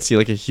work and see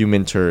like a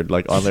human turd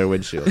like on their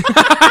windshield.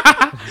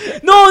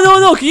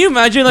 No. Can you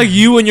imagine like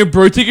you and your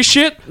bird take a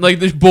shit? Like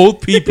there's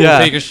both people Yeah.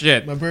 take a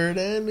shit. My bird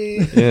and me.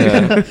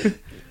 Yeah.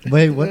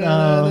 Wait, what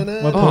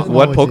Pokemon?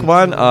 What would you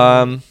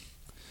Pokemon? choose?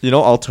 You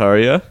know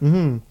Altaria.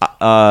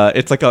 Mm-hmm.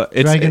 It's like a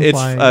Dragon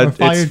flying, or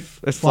fire- it's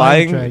flying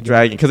flying dragon.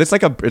 dragon because it's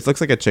like it looks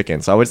like a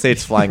chicken. So I would say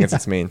it's flying as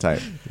its main type.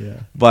 Yeah.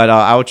 But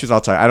I would choose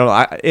Altaria. I don't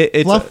know.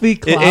 It's Fluffy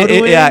it- cloud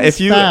yeah. wings?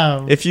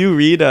 Bam. If you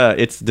read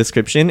its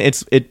description,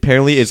 it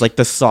apparently is like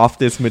the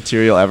softest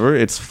material ever.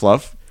 It's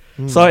fluff.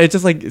 So it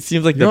just like it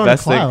seems like You're the on a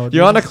best thing. cloud,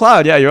 You're yeah. on a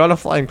cloud. Yeah, you're on a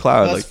flying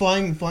cloud. That's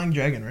Like, flying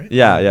dragon, right?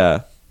 yeah.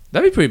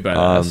 That'd be pretty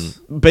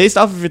badass. Based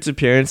off of its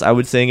appearance, I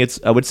would say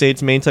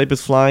its main type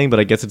is flying, but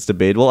I guess it's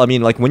debatable. I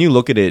mean, like when you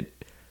look at it,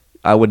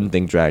 I wouldn't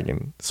think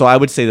dragon. So I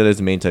would say that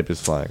its main type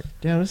is flying.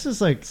 Damn, this is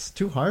like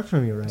too hard for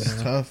me right It's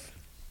now. tough.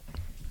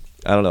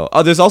 I don't know.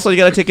 Oh, there's also you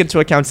gotta take into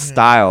account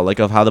style, like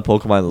of how the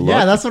Pokemon look.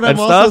 Yeah, that's what I'm and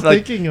also stuff,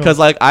 like, thinking of. Because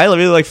like I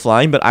really like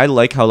flying, but I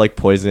like how like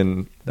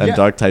poison and Yeah.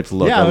 dark types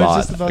look Yeah, a I was lot.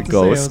 just about Like to say,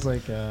 I Ghost. was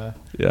like, I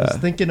Yeah. was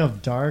thinking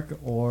of dark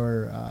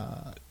or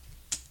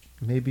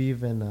maybe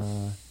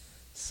even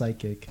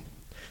psychic.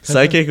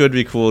 Psychic would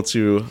be cool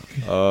too.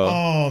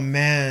 Oh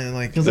man,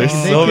 like 'Cause There's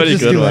they so could many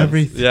just good do ones.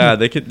 everything. Yeah,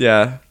 they could.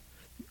 Yeah,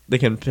 they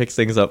can pick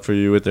things up for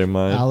you with their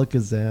mind.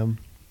 Alakazam.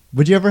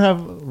 Would you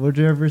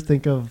ever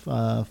think of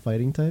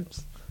fighting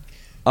types?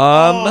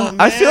 Oh,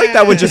 I feel like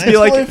that would just man, be I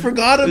like. totally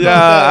forgot about Yeah,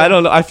 that. I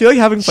don't know. I feel like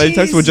having fighting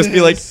types would just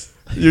be like. Jesus.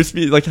 You just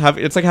be like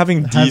it's like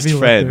having Heavy D's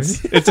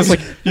friends. It's just like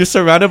you're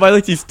surrounded by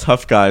like these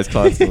tough guys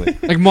constantly.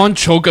 Like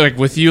Monchoke, like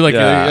with you, like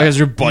Yeah. as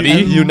your buddy.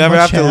 And You never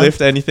have to Machamp. lift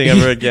anything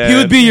ever again. He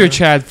would be your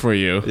Chad for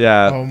you.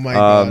 Yeah. Oh my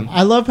God.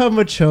 I love how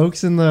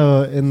Machoke's in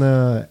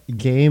the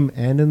game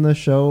and in the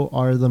show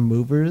are the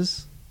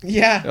movers.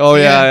 Yeah. Oh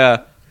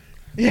yeah.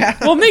 Yeah.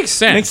 Well, it makes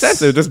sense. Makes sense.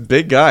 They're just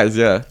big guys.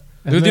 Yeah.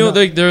 And They're,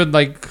 then, they're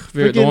like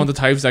they're freaking- one of the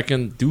types that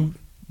can do.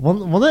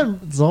 one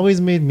that's always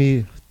made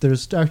me.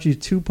 There's actually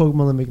two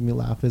Pokemon that make me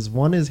laugh.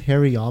 One is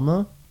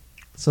Hariyama,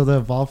 so the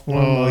evolved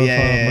form Oh, of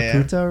yeah.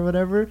 Makuta or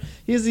whatever.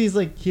 He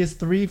has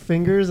 3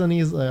 fingers and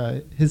he's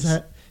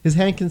his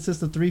hand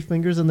consists of 3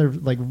 fingers and they're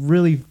like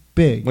really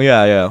big. Well,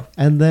 yeah.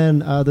 And then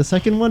the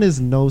second one is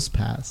Nose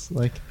Pass.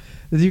 Like,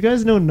 do you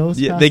guys know Nose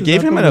Yeah, Pass? they is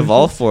gave him an evolution?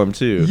 evolved form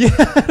too. Yeah,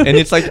 And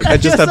it's like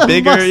And just he has a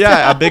bigger,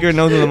 mustache. a bigger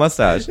nose with a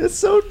mustache. It's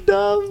so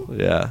dumb.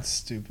 Yeah.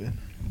 Stupid.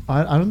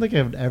 I don't think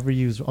I've ever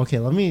used. Okay,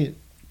 let me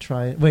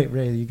try. Wait,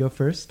 Ray, you go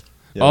first.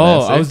 Yeah, Oh,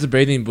 Nancy? I was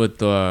debating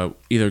with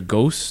either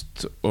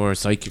Ghost or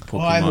Psychic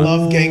Pokemon. Oh, I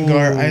love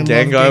Gengar. I love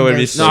Gengar would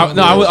be so so No, much.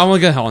 no, cool. I'm gonna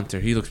get Haunter.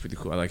 He looks pretty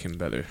cool. I like him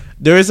better.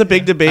 There is a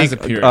big debate, As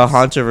appearance.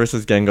 Haunter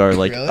versus Gengar,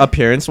 like Really?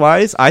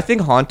 appearance-wise. I think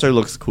Haunter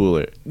looks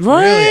cooler.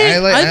 Right?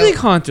 I I think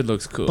Haunter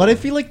looks cool. But I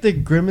feel like the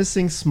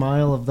grimacing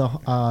smile of the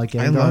Gengar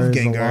I love is a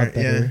Gengar. lot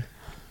better.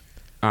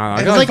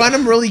 I got find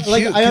him really cute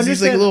like, I because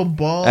he's like a understand- little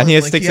ball. And he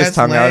like, sticks his has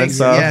tongue out and legs.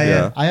 stuff, Yeah,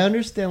 yeah. I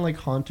understand like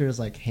Haunter's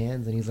like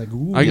hands, and he's like,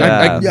 ooh.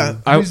 Yeah.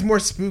 I- He's more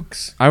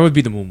spooks. I would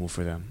be the Moo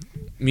for them.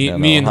 Me Yeah,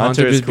 and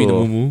Haunter Haunter is would be the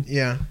cool. Moo.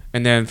 Yeah.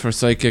 And then for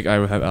Psychic, I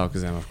would have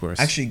Alakazam, of course.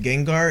 Actually,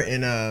 Gengar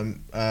in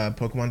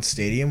Pokemon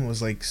Stadium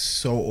was like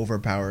so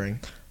overpowering.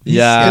 He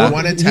Yeah. had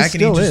one He attack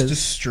and he still just is.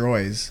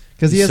 destroys.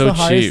 Because he has So the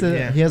highest. cheap.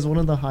 Yeah. He has one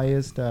of the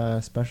highest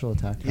special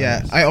attack.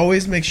 Yeah, powers. I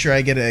always make sure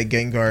I get a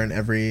Gengar in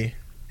every,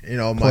 my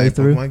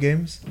Playthrough? Pokemon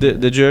games.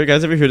 Did you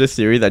guys ever hear this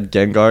theory that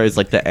Gengar is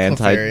like the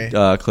anti Clefairy.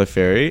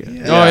 Clefairy?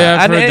 Yeah. Oh, yeah,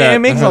 I've and heard it, that. it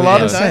makes I've a heard lot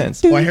that. of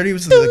sense. Oh, I heard he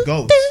was the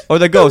ghost. Or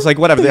the ghost, like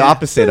whatever, the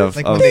opposite of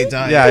Like of- when they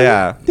die.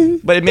 Yeah.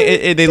 But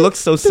they look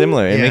so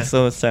similar. It Yeah. makes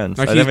so much sense.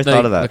 Like I he- never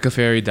thought of that. Like a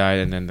fairy died,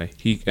 and then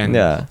he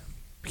Yeah.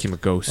 became a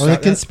ghost. Or the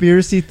That-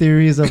 conspiracy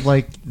theories of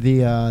like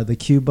the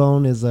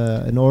Cubone is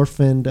an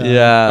orphaned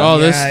Yeah. Oh,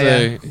 this Yeah,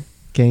 thing.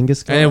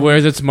 Genghis Khan. And it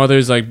wears its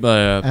mother's like and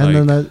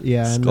then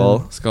and Skull.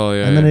 then, skull.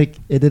 Yeah. and then yeah.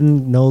 it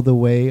didn't know the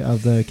way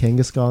of the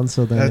Kangaskhan,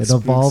 so then That it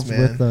spooks, evolved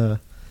man. with the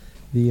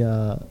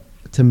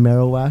to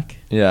Marowak.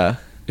 Yeah.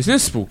 Isn't it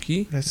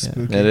spooky? That's Yeah.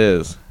 spooky. It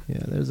is. Yeah,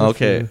 there's a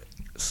Okay. few.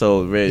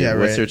 So Ray, Yeah,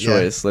 what's Ray, your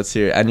choice? Let's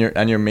hear it.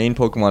 And your main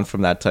Pokemon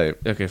from that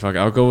type. Okay, fuck it.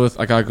 I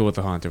gotta go with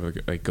the Haunter, with,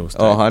 like Ghost.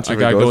 Oh, type. Haunter I with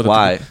gotta Ghost. with the-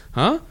 Why?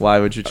 Huh? Why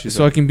would you choose?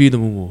 So I can be the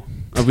Moo.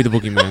 I'll be the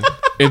boogeyman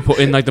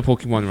in like the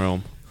Pokemon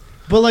realm.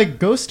 But like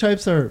ghost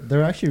types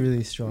they're actually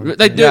really strong.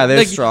 Like they're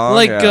like, strong,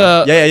 Like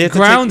yeah. Yeah, you have to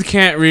ground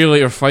can't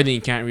really, or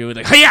fighting can't really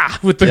like hiya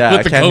with the Yeah,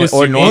 with the can't hit- ghost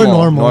or you mean?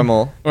 normal,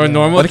 normal. or Yeah.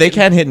 normal. But they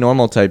can't hit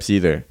normal types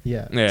either.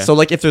 Yeah. Yeah. So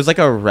like if there's like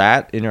a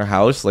rat in your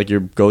house, like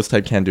your ghost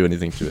type can't do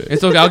anything to it.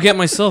 It's okay. I'll get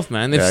myself,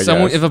 man. If Yeah, I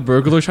guess. if a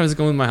burglar tries to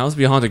go in my house,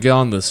 be a Haunter. Get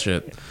on this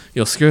shit.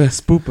 You'll scare.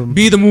 Spoop them.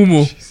 Be the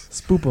Moo.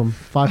 Spoop them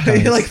 5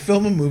 times. You like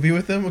film a movie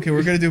with them? Okay,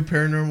 we're gonna do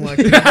paranormal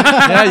activity.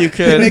 Yeah, you They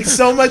could. make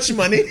so much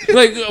money.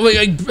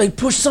 like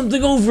push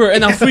something over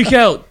and I'll freak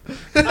out.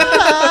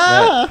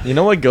 Yeah. You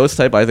know what ghost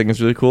type I think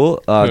is really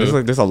cool?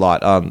 There's a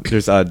lot.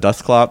 There's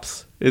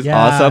Dusclops is Yeah,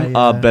 awesome.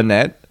 yeah.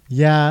 Bennett.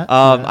 yeah.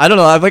 I don't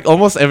know. I like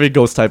almost every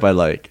ghost type I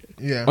like.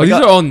 Yeah. Oh, these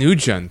got- are all new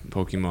gen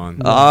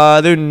Pokemon.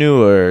 They're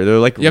newer. They're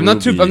like Yeah, I'm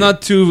not too. Ruby. I'm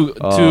not too.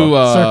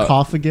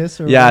 Sarcophagus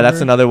or Yeah, that's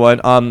whatever. another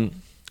one.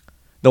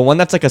 The one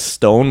that's like a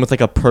stone with like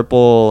a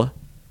purple.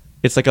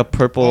 It's like a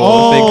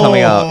purple thing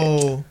coming out.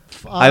 Oh.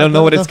 I don't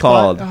know what it's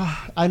called.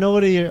 I know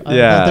what it is.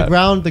 Yeah.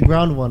 The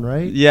ground one,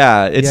 right?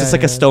 Yeah, it's Yeah, just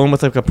like yeah. a stone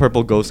with like a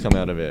purple ghost coming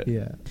out of it.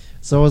 Yeah.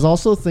 So I was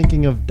also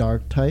thinking of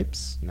dark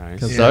types. Nice.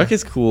 'Cause Yeah. Dark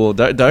is cool.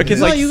 Dark is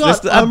Yeah, like you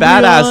just got a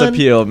badass Umbreon,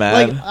 appeal,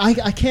 man. Like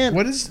I can't.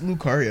 What is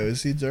Lucario?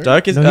 Is he dark?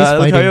 Dark is No, he's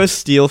fighting. Lucario is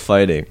steel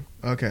fighting.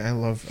 Okay, I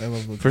love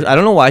Lucario. First, I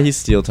don't know why he's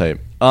steel type.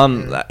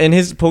 In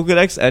his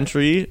Pokédex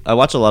entry, I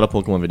watch a lot of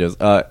Pokemon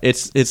videos.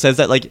 It says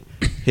that like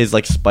his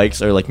like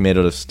spikes are like made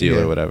out of steel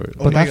Yeah. or whatever.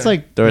 Oh But my that's God.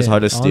 like They're as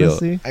hard as steel.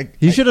 honestly, I-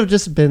 he I- should have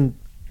just been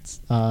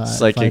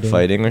Psychic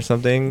fighting or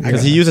something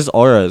because I- he uses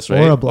auras,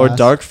 right? Aura Or blast.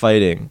 dark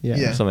fighting, Yeah.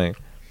 Yeah. or something.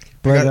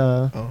 But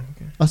Oh,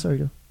 okay. oh sorry,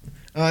 go.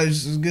 I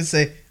was just gonna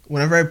say,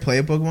 whenever I play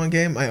a Pokemon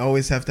game, I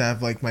always have to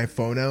have like my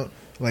phone out,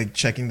 like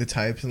checking the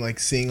types and like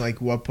seeing like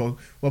what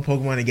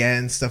Pokemon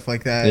again, stuff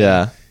like that.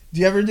 Yeah,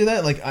 Do you ever do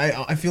that? Like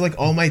I feel like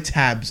all my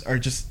tabs are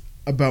just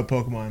about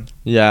Pokemon.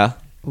 yeah.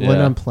 When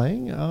yeah. I'm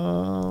playing,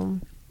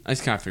 I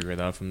just can't figure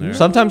it out from there.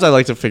 Sometimes I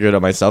like to figure it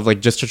out myself,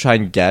 like just to try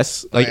and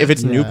guess. Like if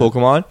it's new Yeah.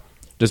 Pokemon,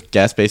 just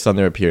guess based on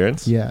their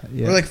appearance. yeah,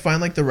 yeah. Or like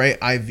find like the right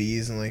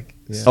IVs and like.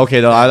 Yeah.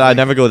 Okay, no, I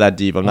never go that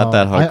deep. I'm not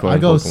that hardcore. I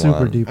in go Pokemon.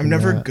 super deep. I'm in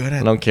never that. good I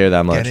at don't care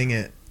that much.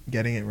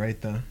 getting it right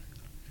though.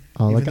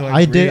 Oh, Even like though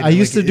I did. breed, I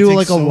used like, to it do takes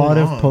like a so lot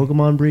long. of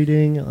Pokemon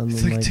breeding, and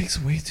It's then, like like it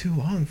takes way too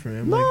long for me.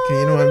 I'm like, okay,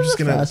 you know, what, I'm just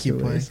gonna faster keep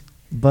playing. ways.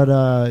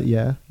 But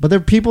yeah, but there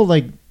are people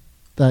like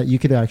that you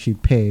could actually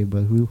pay,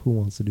 but who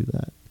wants to do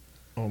that?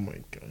 Oh my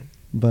god.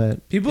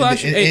 But People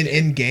actually.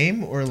 in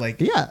game or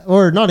like yeah,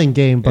 or not in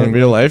game, but In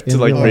real life to in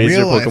like real raise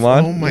your real life?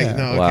 Pokemon. Oh my Yeah.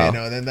 no, Wow. okay,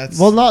 no, then that's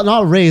well,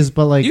 not raised,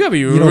 but like you gotta be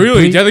you know,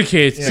 really breed-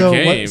 dedicated to So the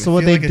what- game. so I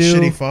what feel they like do- a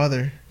shitty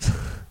father.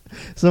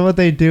 So what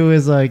they do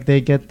is like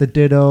they get the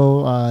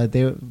Ditto,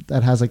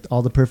 that has like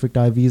all the perfect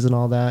IVs and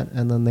all that,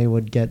 and then they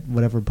would get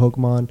whatever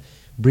Pokemon,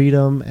 breed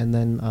them, and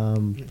then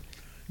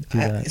do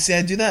that. See,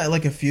 I do that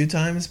like a few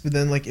times, but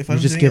then like if You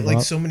I'm just doing give it like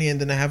up? so many, and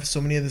then I have so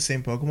many of the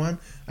same Pokemon,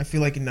 I feel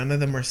like none of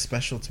them are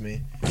special to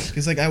me.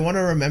 Because like I want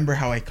to remember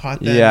how I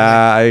caught them. Yeah,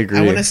 I like, agree.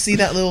 I want to see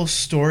that little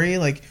story,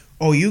 like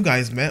oh, you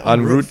guys met on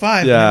On Route Route-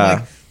 5. yeah. And I'm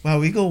like, wow,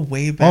 we go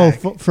way Oh,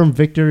 back. from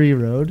Victory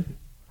Road.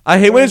 I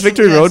hate when it's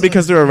Victory Yeah, Road so-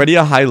 because they're already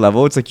a high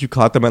level. It's like you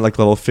caught them at like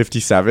level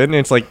 57, and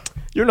it's like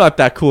you're not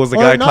that cool as the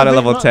guy I not caught at Vic-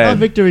 level not- 10. Not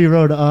Victory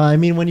Road. I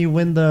mean when you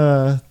win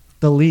the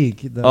league.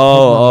 The Pokemon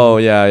Oh,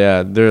 League.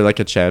 yeah. They're like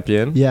a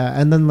champion. Yeah,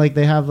 and then like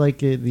they have like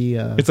the.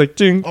 It's like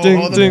ding, Oh,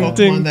 ding, all the ding, Pokemon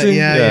ding, that- ding.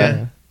 yeah,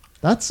 yeah.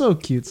 That's so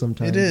cute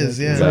sometimes. It is,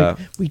 Like, it's yeah. like,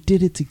 we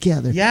did it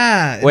together.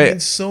 yeah, it Wait,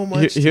 means so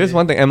much. to Here's me.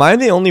 one thing. Am I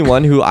the only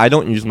one who I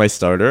don't use my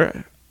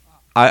starter?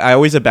 I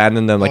always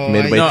abandon them like Oh,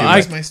 midway No, through. I-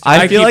 use my I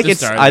starter. feel keep like the it's.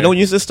 starter. I don't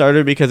use the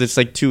starter because it's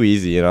like too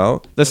easy. You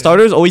know, the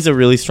starter is always a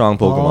really strong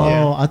Pokemon. Oh,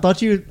 Yeah. I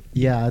thought you.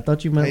 Yeah, I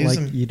thought you I meant use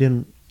like them. you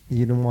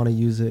didn't want to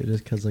use it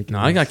just because like. No,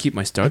 it I was- gotta keep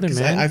my starter, 'Cause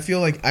man. I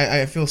feel like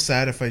I feel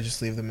sad if I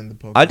just leave them in the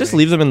Pokemon. I just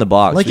leave them in the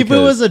box. Like if it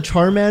because- was a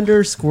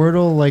Charmander,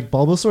 Squirtle, like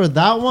Bulbasaur,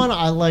 that one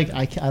I like.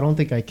 I don't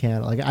think I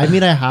can. Like I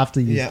mean, I have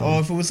to use. Yeah. them. Oh,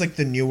 if it was like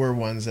the newer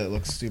ones that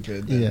look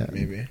stupid, then Yeah.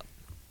 maybe.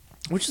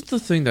 Which is the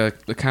thing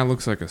that kind of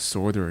looks like a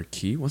sword or a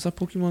key? What's that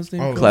Pokemon's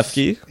name? Oh, called?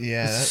 Klefki.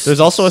 Yeah. That, There's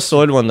also a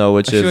sword one though,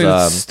 which I feel is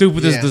like it's the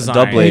stupidest yeah. design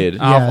Doublade.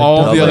 out of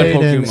all the other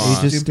Doublade and Pokemon.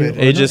 Aegis Stupid.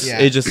 Steel- Aegis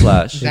Yeah. Aegis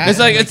Slash. That- It's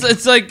like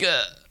it's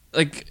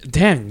like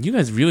damn, you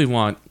guys really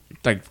want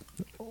like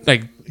dish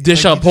Like, out you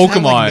just have, like,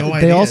 Pokemon. no They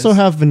ideas. also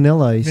have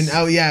Vanilla Ice.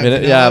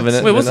 Yeah.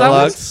 Wait, what's that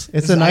one? Vanillux.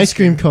 It's an ice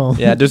cream cone.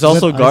 Yeah, there's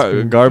With also ice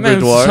cream. garbage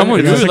Man, war. someone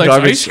It's really just a likes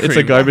garbage. ice It's a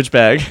cream. garbage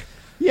bag.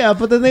 Yeah,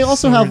 but then they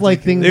also So have like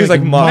ridiculous. things There's,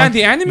 like, Mach. Man,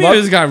 the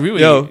animators got really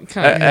Yo,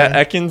 kind of.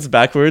 Ekans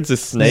backwards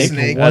is snake,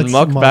 Snake. and What's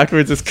Muck Muck?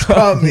 backwards is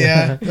cum.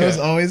 Yeah. That was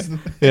always the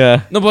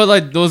Yeah. No, but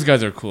like those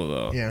guys are cool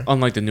though. Yeah.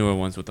 Unlike the newer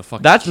ones with the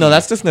fucking. That's key.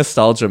 just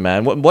nostalgia,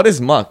 man. What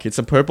is Muck? It's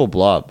a purple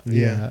blob.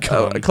 Yeah.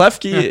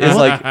 Klefki is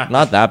like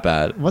not that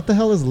bad. What the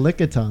hell is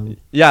Lickitung?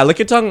 Yeah,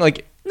 Lickitung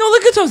like No,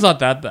 Lickitun's not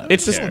that bad.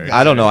 It's just Scary.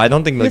 I don't know. I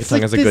don't think It's Lickitung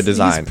like has a this- good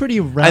design. He's pretty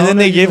round. And then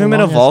they gave him an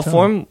long ass evolved tongue.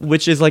 form,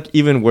 which is like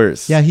even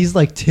worse. Yeah, he's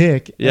like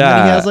Tick. And Yeah.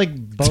 then he has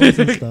like bows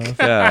and stuff.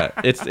 Yeah,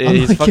 I'm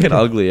he's like, fucking yeah.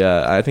 ugly.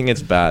 Yeah, I think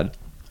it's bad.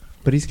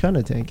 But he's kind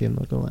of tanky, I'm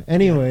not gonna lie.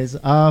 Anyways,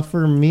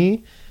 for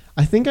me,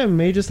 I think I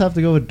may just have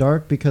to go with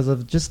Dark because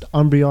of just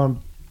Umbreon,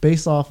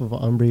 based off of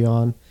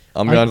Umbreon.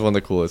 Umbreon's one of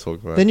the coolest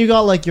Pokemon. Then you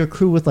got like your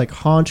crew with like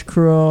Haunch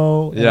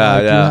Crow. And, yeah,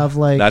 like, yeah. You have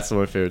like that's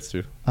one of my favorites too.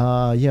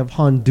 you have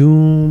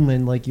Hondoom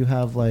and like you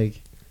have like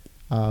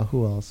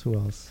who else?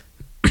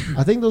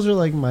 I think those are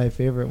like my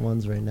favorite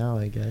ones right now,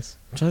 I guess.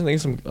 I'm trying to think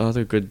of some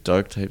other good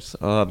dark types.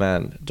 Oh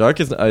man, dark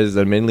is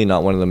admittedly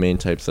not one of the main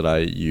types that I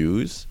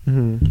use.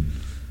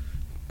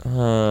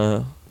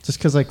 Just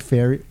because like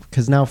fairy,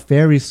 because now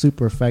fairy's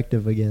super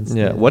effective against.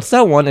 Yeah, it. what's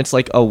that one? It's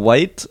like a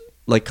white,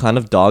 like kind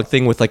of dog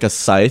thing with like a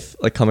scythe,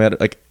 like coming out,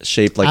 like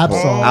shaped like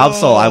Absol.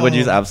 Absol. I would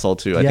use Absol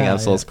too. I think Yeah,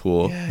 Absol's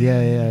cool.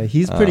 Yeah.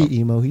 He's pretty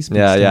emo. He's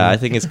Yeah, I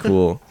think it's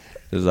cool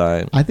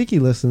design. I think he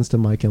listens to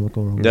My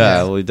Chemical Romance.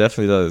 Yeah, well, he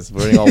definitely does.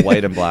 Wearing all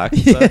white and black.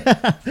 And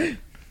stuff.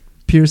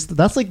 Pierce.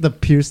 That's like the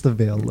Pierce the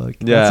Veil look.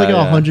 Yeah, that's like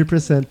yeah.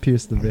 100%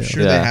 Pierce the Veil. I'm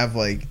sure Yeah. they have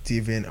like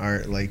deviant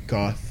art, like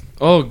goth,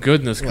 Oh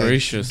goodness like,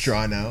 gracious!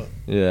 drawn out,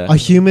 Yeah. A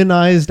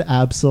humanized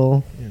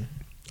Absol.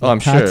 Oh, I'm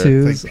sure.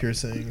 tattoos. like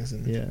piercings,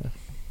 and Yeah.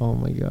 Oh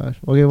my gosh.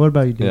 Okay, what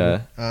about you,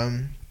 David?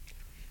 Yeah.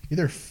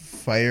 Either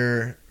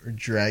fire or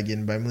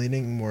dragon. But I'm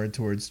leaning more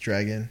towards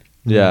dragon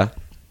Yeah.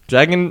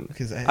 Dragon.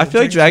 because I feel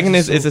like Dragon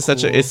is so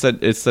such cool.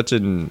 it's such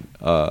an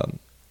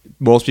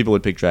most people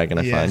would pick Dragon.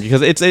 I Yeah. find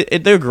because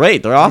they're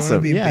great. They're You wanna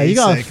awesome. be Yeah, you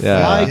got basic,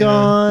 Yeah.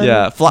 Flygon.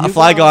 Yeah, You got,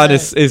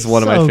 Flygon is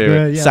one of my so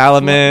favorite. good, yeah.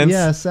 Salamence.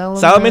 Yeah,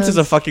 Salamence. Salamence is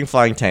a fucking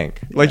flying tank.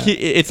 Like Yeah.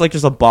 it's like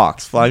just a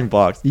box, flying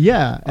box.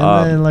 Yeah, and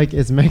Um, then like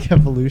it's Mega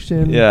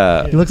Evolution.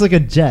 Yeah. He looks like a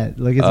jet.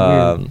 Like it's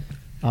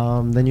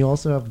weird. Then you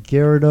also have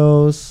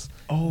Gyarados.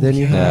 Oh, Then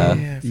you have-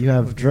 I You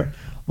have forgot about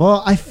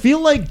well, I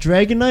feel like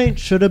Dragonite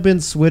should have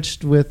been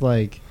switched with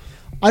like.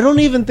 I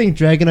don't even think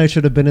Dragonite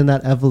should have been in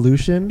that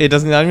evolution. It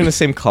doesn't not even the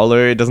same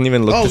color. It doesn't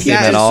even look Oh the same yeah,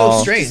 at it's all.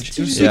 so strange.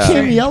 He It was just so Yeah. became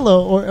strange.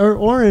 yellow or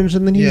orange,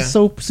 and then he's Yeah.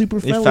 so super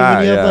He's friendly. fat,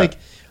 Then you have yeah. like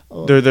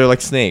They're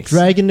like snakes.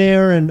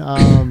 Dragonair and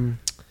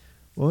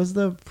what was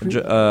the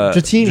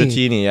Dratini.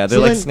 Dratini, yeah, they're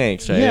So like then-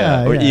 snakes, right?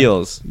 yeah, Or yeah.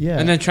 eels. Yeah,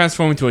 And then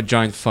transform into a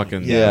giant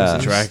fucking Yeah.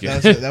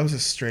 dragon. That was a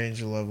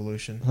strange little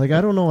evolution. like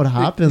I don't know what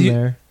happened you-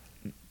 there.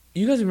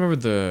 You guys remember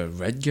the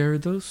red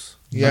Gyarados?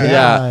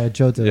 Yeah.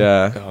 Johto.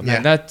 Yeah. Oh man,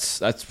 Yeah.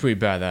 that's pretty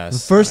badass. The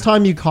first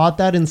time you caught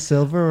that in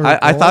silver, or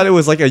I thought it gold,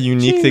 was like a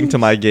unique thing to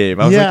my game.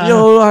 I was Yeah. like,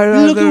 yo, I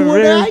Look have at the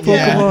what rare I got.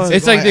 Pokemon.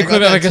 It's like I the got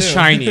equivalent that like a too.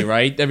 shiny,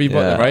 right?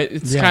 Everybody, Yeah. right?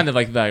 It's Yeah. kind of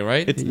like that,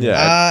 right? It's,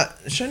 yeah.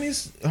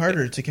 Shiny's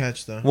harder to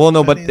catch though. Well,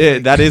 no, but Shiny's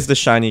like- that is the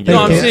shiny game.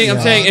 No, I'm Okay. saying, Yeah. if,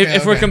 Okay,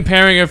 if we're okay.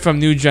 comparing it from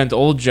new gen to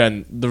old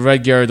gen, the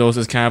red Gyarados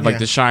is kind of like Yeah.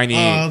 the shiny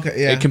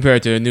Yeah.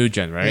 compared to the new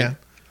gen, right? Yeah.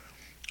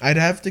 I'd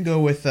have to go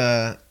with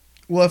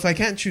well, if I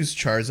can't choose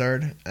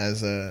Charizard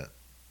as a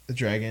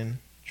dragon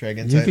you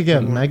type could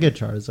get Pokemon. Mega I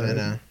Charizard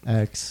know.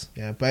 X.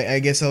 Yeah, but I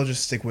guess I'll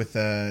just stick with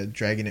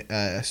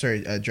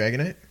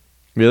Dragonite.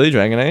 Really,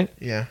 Dragonite?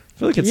 Yeah. I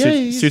feel like it Yeah, suits,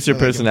 he's- suits your I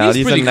like him. personality.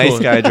 He's He's a pretty nice cool.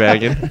 guy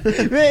dragon.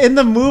 In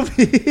the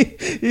movie,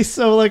 he's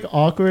so like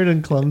awkward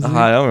and clumsy.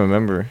 I don't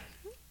remember.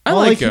 I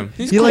Well, like like, him.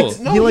 He's he cool. likes-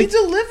 No, He he, like-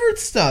 delivered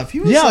stuff. He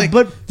was Yeah, like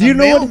but do you a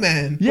know what-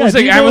 mailman. Yeah, It's do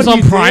like you know what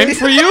Amazon he Prime did?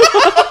 for you.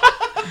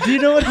 Do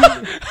you know what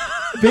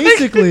he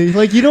basically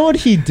like? You know what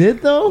he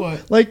did though?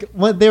 What? Like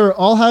when they were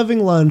all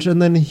having lunch,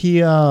 and then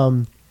he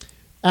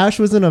Ash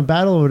was in a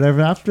battle or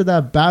whatever. After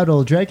that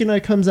battle,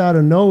 Dragonite comes out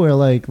of nowhere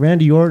like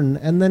Randy Orton,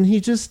 and then he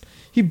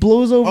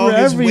blows over Oh,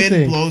 his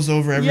everything. wind blows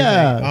over everything.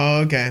 Yeah.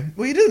 Oh, okay.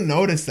 Well, you didn't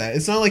notice that.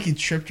 It's not like he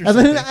tripped or And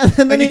something. then- and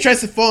then like he he-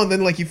 tries to fall and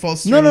then like he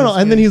falls. straight No, on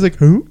his and then face. he's like,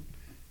 "Who?"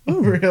 Oh,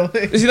 really?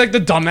 Is he like the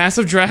dumbass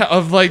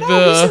of like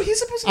No, the? he's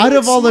supposed to be Out like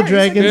of all the smart. He's,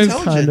 like, dragons,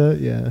 intelligent. kind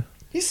of, yeah.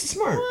 He's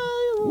smart.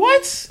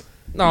 What?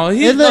 No,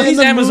 he's In the- in he's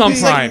the Amazon movie-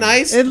 He's like Prime.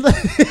 nice. And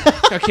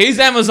Okay, he's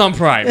Amazon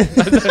Prime.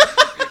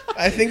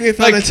 I think we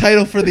found Like- a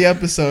title for the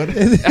episode.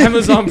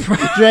 Amazon Prime.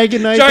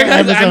 Dragonite, Dragon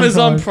has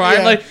Amazon Prime.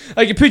 Yeah.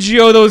 Like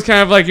Pidgeotto is kind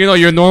of like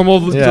your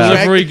normal Yeah.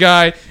 delivery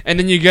guy, and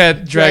then you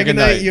get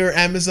Dragonite. your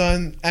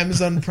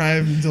Amazon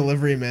Prime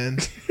delivery man.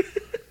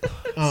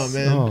 Oh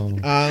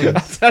man. Oh.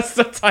 That's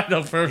the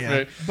title, Yeah.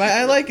 perfect. But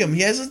I like him.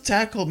 He has a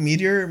attack called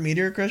Meteor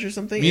Crush or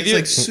something. Meteor- it's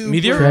like super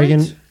Meteor?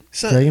 Dragon.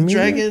 Dragon,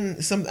 Dragon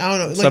Meteor? some I don't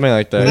know. Like, Something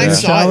like that. when I Yeah.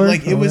 saw Shower it,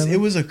 like or it whatever?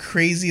 was a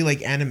crazy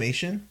like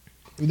animation.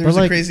 There Or, was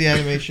a like, crazy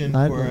animation for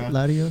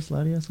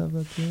Latios have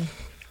that too.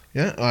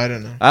 yeah. Oh, I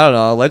don't know. I don't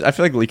know. I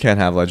feel like we can't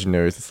have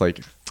legendaries. It's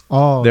like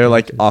Oh, they're okay,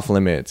 like okay. off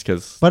limits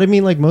because But I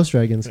mean, like most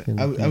dragons can.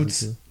 I would can s-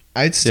 too.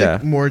 I'd stick Yeah.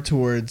 more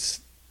towards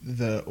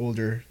the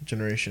older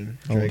generation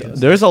dragons.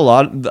 there's a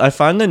lot. I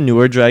find the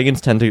newer dragons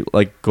tend to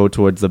like go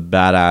towards the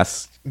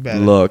badass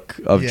Badass. look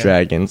of Yeah.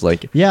 dragons.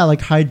 Like Yeah,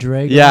 like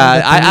Hydreigon. yeah,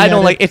 the I don't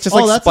three-headed- like. It's just Oh,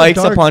 like that's a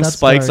spikes dark- upon that's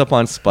spikes dark.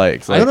 upon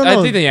spikes. I Like, don't know.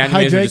 I think the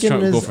animators are just Hydreigon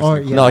trying to go is, for or,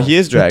 something. yeah, no, he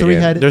is the dragon.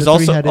 three-headed- There's the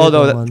also three-headed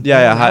no, one.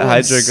 yeah, that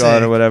one's Hydreigon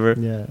sick. or whatever.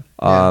 Yeah.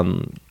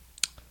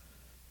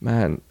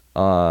 Man,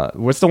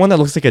 what's the one that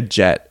looks like a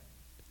jet?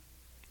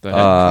 The heck?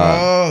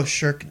 Oh,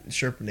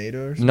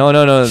 Sharknado. No.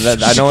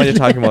 I know what you're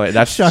talking about.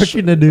 That's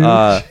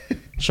Sharknado.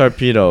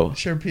 Sharpedo.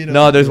 Sharpedo.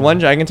 No, there's one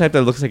dragon type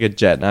that looks like a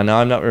jet. Now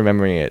I'm not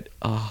remembering it.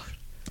 Oh.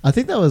 I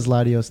think that was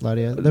Latios.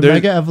 The There-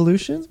 Mega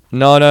Evolution.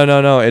 No.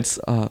 It's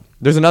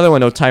there's another one.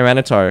 No,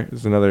 Tyranitar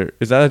is another.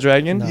 Is that a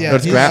dragon? No. Yeah, No,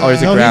 it's he's- ground or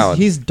is it No, ground?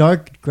 he's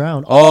dark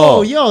ground. Oh.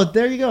 Oh, yo,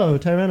 there you go,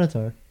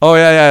 Tyranitar. Oh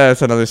yeah,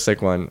 that's another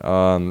sick one.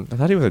 I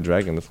thought he was a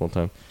dragon this whole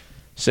time.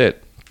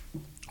 Shit.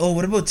 Oh,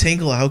 what about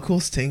Tangela? How cool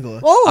is Tangela?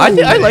 Oh, I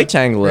like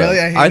Tangela. Really?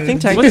 I I hated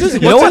think it. Tangela. What's his- You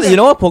know what's what? his- You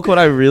know what Pokemon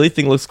I really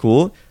think looks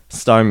cool?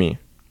 Starmie.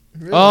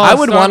 Really? Oh, I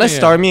would want a Starmie, yeah.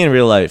 Starmie in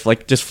real life,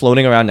 like just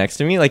floating around next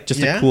to me, like just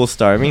Yeah? a cool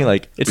Starmie.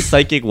 Like it's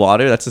psychic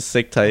water. That's a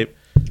sick type.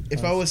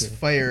 If I was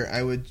fire,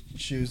 I would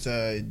choose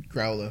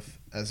Growlithe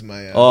as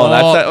my. Oh,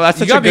 that's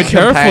you such gotta a be good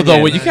careful companion.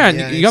 though. You can't.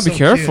 Yeah, you gotta he's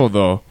be so careful cute.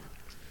 though.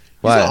 he's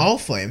Why? an all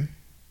flame.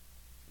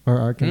 Or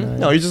Arcanine.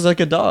 No, he's just like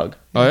a dog.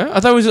 Oh yeah,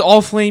 I thought it was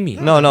all flamey.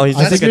 No, he's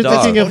I just think like a you're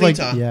dog. thinking of like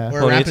Ponyta yeah.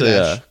 or Ponyta,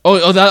 Rapidash. yeah.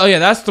 Oh yeah,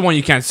 that's the one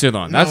you can't sit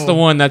on. That's No. the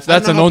one. That's I a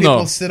don't know how no-no.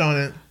 people sit on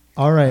it.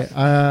 All right.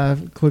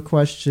 Quick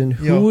question: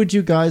 Who Yo. would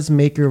you guys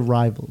make your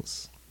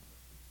rivals?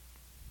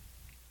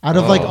 Out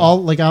of like Oh.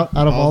 all out of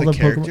All all the the Pokemon,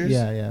 characters?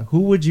 yeah.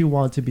 Who would you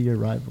want to be your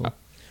rival?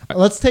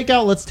 Let's take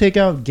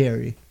out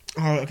Gary.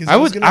 Oh, 'cause I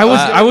would- gonna- I would- was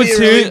gonna I would be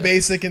really ser-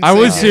 basic and I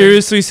would say-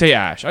 seriously say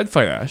Ash. I'd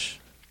fight Ash.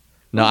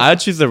 No, I'd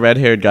choose the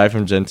red-haired guy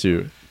from Gen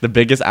 2, the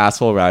biggest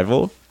asshole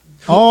rival.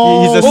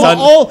 Oh, He's a son-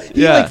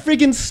 he yeah. like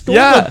freaking stole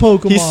the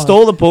Pokemon. He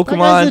stole the That guy's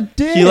a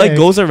Pokemon. He like dick.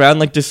 goes around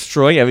like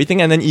destroying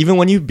everything, and then even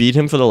when you beat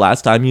him for the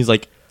last time, he's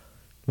like,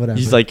 Whatever.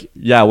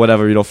 yeah,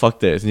 whatever, fuck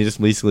this, and he just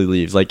basically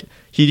leaves. Like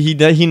he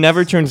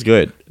never turns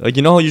good. Like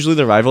you know how usually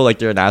the rival like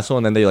they're an asshole,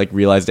 and then they like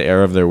realize the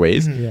error of their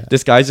ways. Yeah.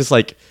 This guy's just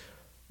like,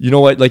 you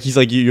know what? Like he's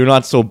like, you're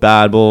not so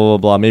bad, blah blah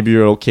blah. Maybe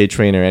you're an okay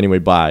trainer anyway.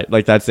 Bye.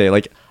 Like that's it.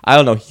 Like I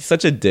don't know. He's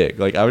such a dick.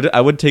 Like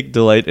I would take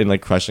delight in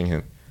like crushing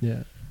him. yeah.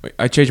 Wait,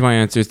 I changed my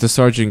answer. It's the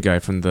sergeant guy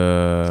from I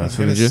the. was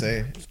from gonna the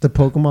say. The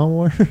Pokemon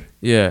War.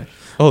 yeah,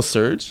 Oh,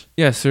 Surge.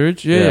 yeah,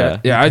 Surge. Yeah.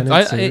 Yeah.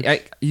 Lieutenant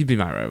Surge. You'd be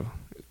my rival.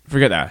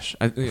 Forget Ash.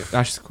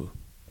 Ash is cool.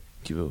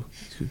 Cute.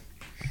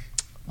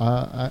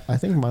 I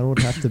think mine would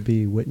have to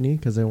be Whitney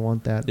because I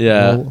want that.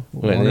 Yeah, want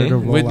Whitney. her to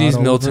roll Whitney's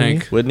out milk over me.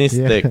 tank. Whitney's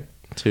Yeah. thick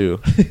too.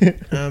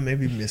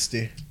 Maybe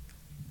Misty.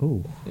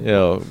 Ooh.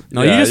 Yo.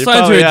 No, you just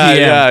slide into a DM.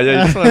 Yeah. You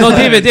just wanna No, slide-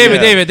 David.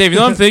 yeah. You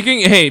know what I'm thinking?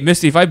 Hey,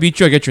 Misty, if I beat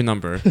you, I get your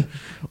number.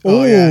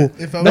 Oh yeah. Ooh.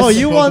 If I was No, in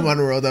you the want Pokemon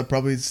world, I'd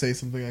probably say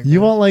something like you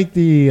that. want like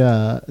the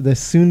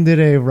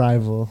tsundere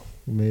rival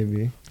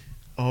maybe.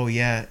 Oh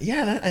yeah,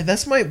 yeah.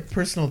 That's my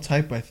personal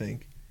type. I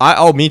think.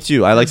 Me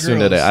too. I like girls.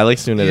 Tsundere. I like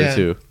Tsundere Yeah.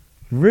 too.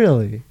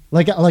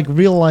 Like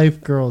real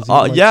life girls. you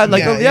Oh like yeah, to-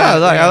 like Yeah, like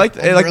yeah, I like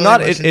I'm like really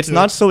not much it's into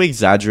not it. so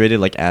exaggerated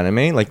like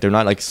anime. Like they're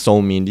not like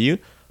so mean to you,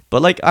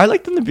 but like I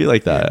like them to be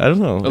like that. I don't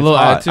know. It's little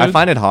hot. attitude? I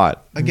find it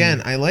hot.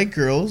 Again, I like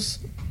girls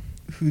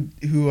who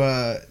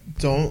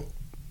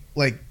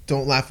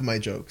don't laugh at my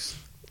jokes.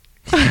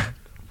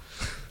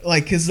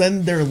 Like, cause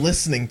then they're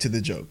listening to the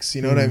jokes.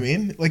 You know what I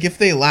mean? Like, if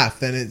they laugh,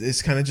 then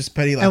it's kind of just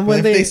petty laugh. And But when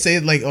if they- they say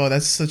like, "Oh,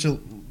 that's such a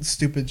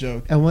stupid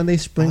joke," And when they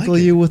sprinkle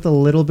it. you with a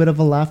little bit of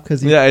a laugh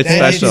because Yeah, it's then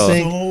special.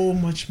 it's so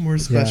much more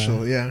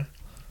special. Yeah,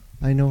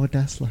 I know what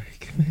that's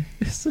like.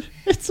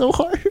 it's so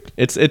hard.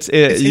 It's it's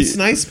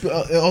nice,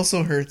 but it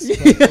also hurts.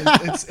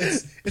 But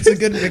it's a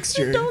good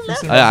mixture.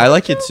 I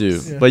like it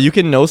too. Yeah. But you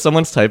can know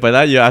someone's type by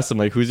that. You ask them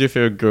like, who's your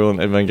favorite girl in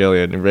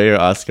Evangelion, Ray or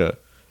Asuka?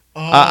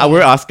 Oh,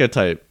 We're Asuka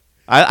type.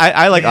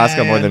 I like Yeah,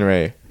 Asuka more yeah. than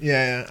Ray.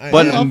 yeah.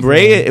 But I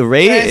Ray still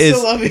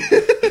is love you.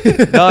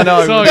 no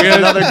It's all there's good.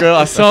 another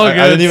girl. It's all I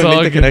good, didn't even it's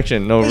all make the good.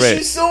 connection. No, But Ray.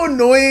 she's so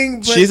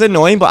annoying. But She's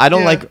annoying, but I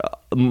don't Yeah. like.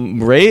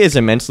 Ray is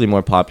immensely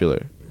more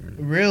popular.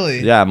 really,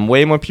 Yeah,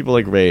 way more people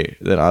like Ray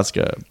than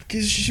Asuka.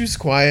 because she was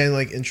quiet and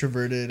like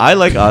introverted. I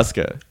like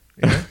Asuka,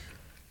 Yeah.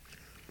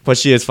 but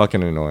she is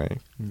fucking annoying.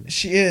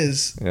 She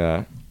is.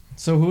 Yeah,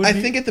 So who? Would I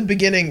you- think at the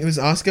beginning it was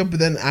Asuka, but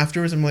then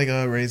afterwards I'm like,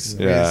 oh, Ray's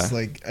Yeah.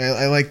 like,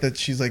 I like that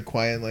she's like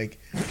quiet, and, like,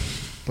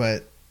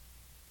 but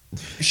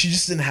she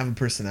just didn't have a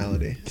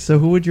personality. So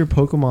who would your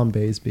Pokemon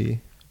base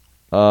be?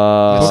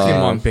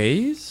 Pokemon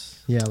base?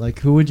 Yeah, like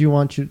who would you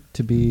want you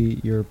to be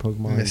your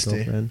Pokemon Misty.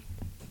 girlfriend?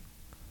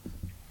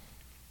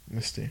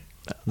 Misty.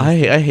 I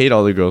hate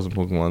all the girls in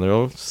Pokemon. They're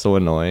all so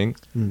annoying.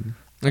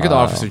 I get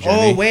Officer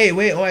Jenny. Oh wait.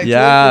 Oh, I Yeah,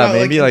 totally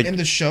forgot, maybe, like- in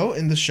the show.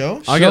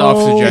 I get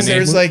Officer Shows- Jenny.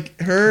 There's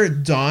like her,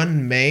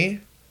 Dawn, May.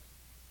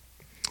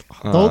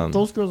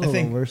 Those girls I are the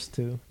think- worst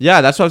too.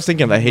 Yeah, that's what I was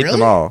thinking of. I hate them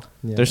Really? all.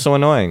 Yeah. They're so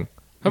annoying.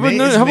 How about May,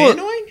 Nurse? is How May about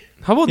annoying?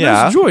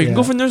 Yeah. Nurse Joy? You can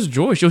go Yeah. for Nurse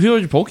Joy. She'll heal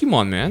your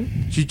Pokemon,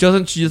 man. She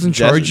doesn't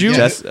charge you.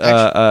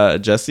 Yeah.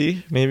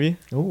 Jessie, maybe.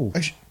 Oh,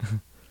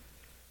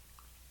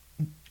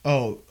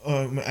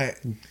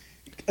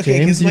 Okay,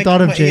 James? 'cause You my-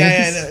 thought of my- James?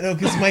 Yeah, no,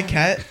 because my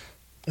cat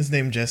is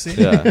named Jesse.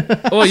 Yeah.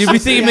 Oh, you'd be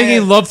thinking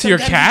making love to your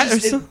cat or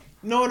Sometimes something?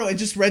 No, it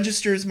just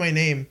registers my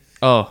name.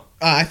 Oh.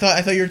 I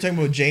thought you were talking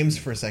about James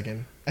for a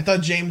second. I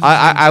thought James.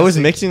 I was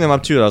Jesse. mixing them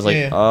up too. I was like,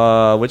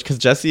 Yeah. which because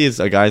Jesse is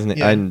a guy's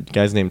Yeah.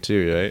 guy's name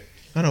too, right?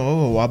 I don't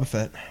know.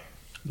 Wobbuffet.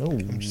 no.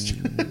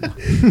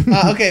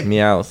 Okay.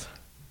 Meowth.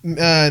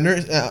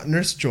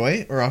 Nurse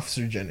Joy or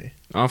Officer Jenny?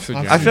 Officer I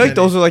I Jenny. feel like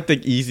those are like the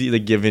easy, the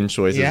given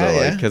choices. Yeah, though,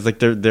 yeah. because like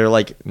they're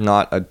like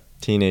not a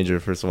teenager,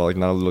 first of all, like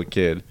not a little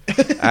kid,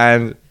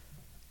 and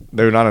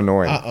they're not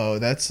annoying.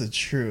 That's a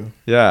true.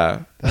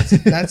 Yeah,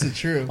 That's a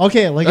true.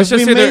 Okay, like Let's if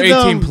just we say they're made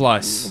 18 them,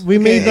 plus. We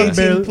made them 18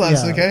 barely,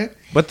 plus. yeah. Okay.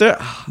 but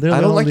I They're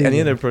don't like the any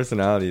of only- their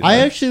personalities. I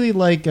man. actually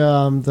like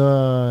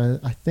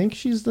I think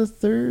she's the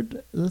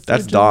third. That's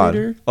gym Dawn.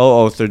 leader.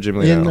 Oh, third gym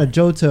leader. In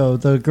Johto,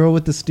 the girl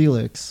with the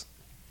Steelix.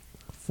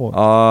 Fourth.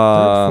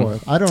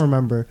 Fourth. I don't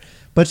remember.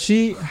 But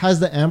she has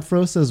the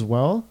Ampharos as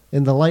well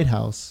in the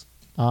lighthouse.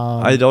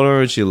 I don't know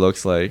what she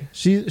looks like.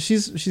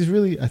 She's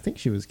really, I think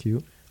she was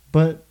cute.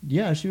 But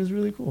yeah, she was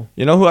really cool.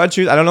 You know who I'd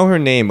choose? I don't know her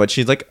name, but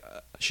she's like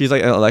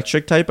an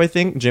electric type, I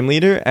think, gym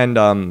leader,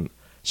 and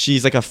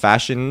she's like a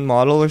fashion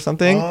model or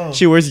something. Oh.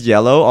 She wears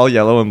yellow, all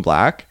yellow and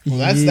black, Well,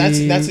 that's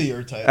a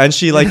your type. and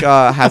she like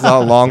has a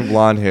long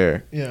blonde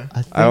hair. Yeah.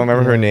 I don't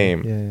remember her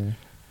name. Yeah.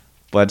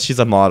 But she's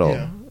a model.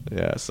 Yeah.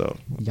 Yeah, so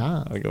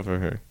Yeah. I'll go for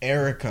her.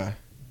 Erica,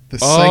 the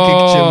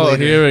psychic gym Oh, leader.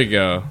 here we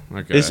go.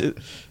 Okay. Is it,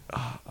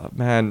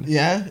 man,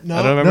 Yeah. No.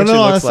 I don't remember No,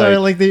 what she looks sorry.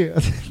 like.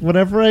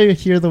 Whenever I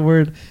hear the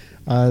word,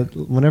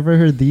 whenever I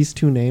heard these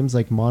two names,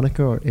 like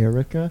Monica or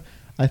Erica,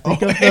 I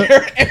think of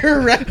the.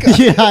 Erica.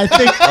 Yeah, I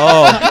think.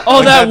 Oh,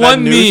 like that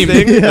one news meme.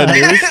 thing, the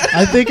Yeah. news?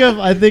 I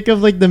think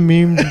of like the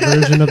meme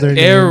version of their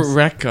names.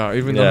 Erica,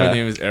 even though Yeah. her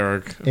name is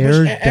Eric.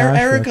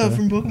 Erica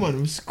from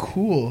Pokemon was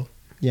cool.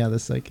 Yeah, the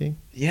psychic.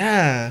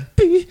 Yeah.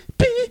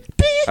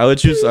 I would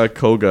choose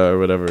Koga or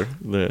whatever.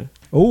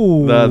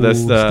 Oh,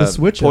 The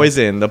switch up.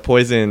 poison. The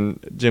poison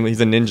gym.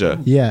 He's a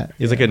ninja. Yeah,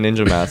 He's like a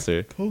ninja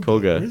master.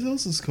 Koga. Where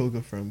else is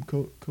Koga from?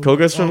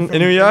 Koga's from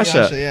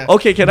Inuyasha. Yeah.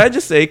 Okay, can I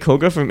just say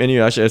Koga from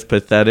Inuyasha is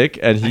pathetic,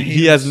 and I hate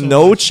he him has so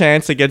no much.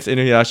 chance against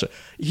Inuyasha.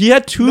 He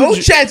had two. No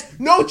chance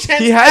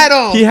He at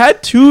all.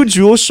 had two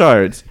jewel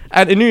shards,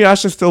 and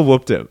Inuyasha still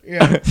whooped him.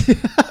 Yeah.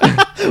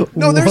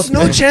 No, there's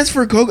no chance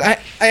for Koga.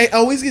 I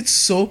always get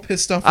so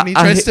pissed off when he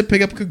I tries hate- to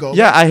pick up Koga.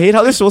 Yeah, I hate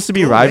how they're supposed to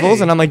be No rivals,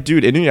 way. and I'm like,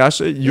 dude,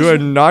 Inuyasha, you are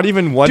not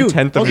even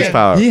 1/10 of his okay.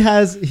 power. He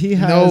has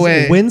No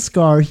way. Wind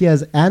Scar. He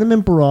has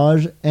Animate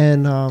Barrage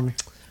and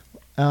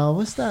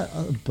what's that?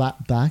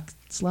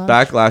 Backslash.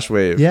 Backlash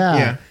wave.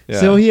 Yeah. Yeah.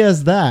 So he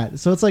has that.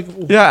 So it's like,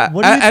 Yeah,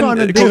 what are you trying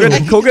to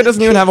and do? Koga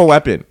doesn't even have a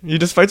weapon. He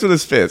just fights with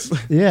his fist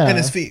Yeah. And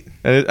his feet.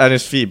 and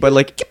his feet. But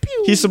like,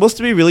 he's supposed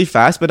to be really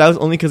fast, but that was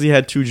only because he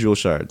had two jewel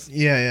shards.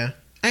 Yeah.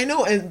 I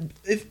know, and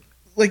if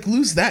like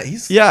lose that,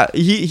 he's Yeah,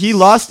 he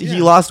lost. Yeah.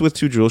 He lost with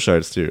two jewel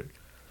shards too.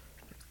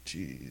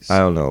 Jeez. I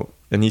don't know,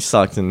 and he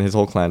sucks, and his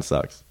whole clan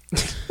sucks.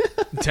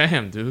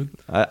 Damn, dude.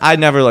 I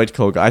never liked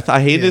Koga.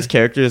 I hated Yeah. his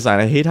character design.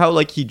 I hate how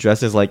like he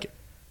dresses like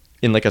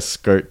in like a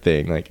skirt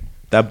thing. Like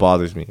that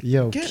bothers me.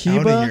 Yo, Get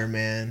out of here, Kiba,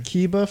 man.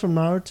 Kiba from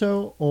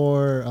Naruto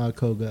or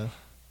Koga?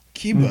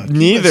 Kiba.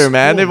 Neither, Kiba's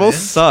man. cool, They both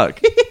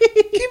suck.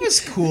 Kiba's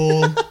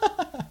cool.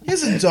 He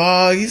has a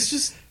dog. He's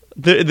just.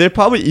 They're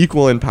probably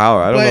equal in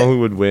power. I don't But- know who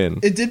would win.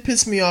 It did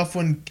piss me off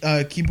when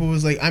Kiba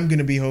was like, "I'm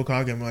gonna be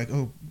Hokage." I'm like,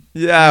 "Oh,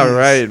 Yeah, Please.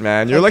 right,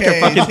 man. You're like a Okay,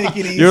 fucking. take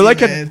it easy, You're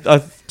like man.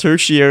 a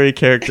tertiary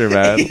character,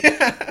 man.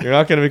 You're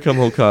not gonna become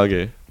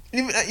Hokage.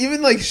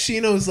 even like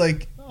Shino's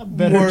like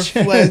better more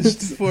chance.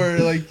 fledged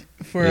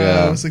for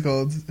Yeah. what's it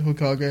called,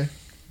 Hokage."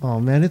 Oh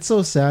man, it's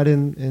so sad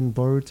in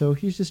Boruto.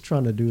 He's just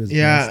trying to do his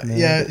Yeah, best, man.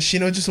 yeah.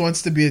 Shino just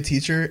wants to be a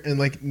teacher, and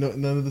like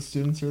none of the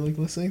students are like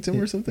listening to him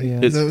or something. Yeah.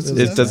 Is that what's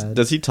It's- up? sad.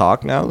 Does he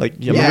talk now? Like,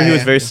 yeah, Yeah, remember he was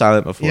yeah. very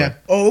silent before. Yeah.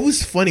 Oh, it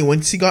was funny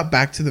once he got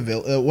back to the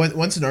village.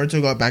 Once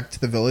Naruto got back to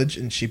the village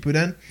in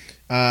Shippuden,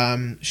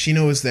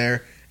 Shino was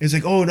there. He's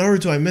like, "Oh,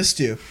 Naruto, I missed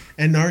you,"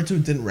 and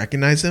Naruto didn't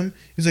recognize him.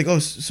 He's like, "Oh,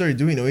 sorry,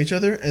 do we know each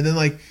other?" And then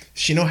like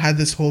Shino had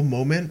this whole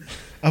moment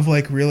of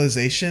like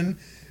realization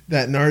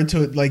that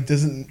Naruto like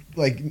doesn't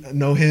like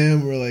know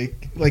him or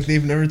like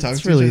they've never talked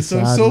It's to really each other. So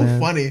it's sad, so man.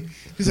 funny.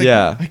 He's like,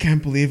 Yeah. "I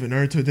can't believe it.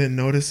 Naruto didn't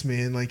notice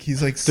me," and like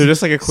he's like, They're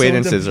just like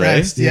acquaintances, right?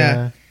 depressed.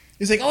 Yeah.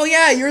 He's like, "Oh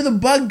yeah, you're the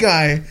bug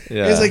guy."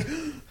 Yeah. He's like,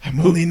 "I'm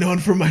only known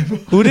for my."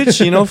 Who did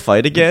Shino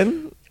fight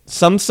again?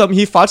 Some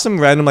he fought some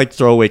random like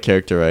throwaway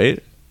character,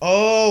 right?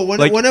 Oh, one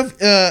Like, of one of,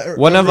 He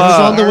was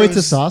on the way to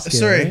Aru's- Sasuke,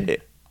 Sorry,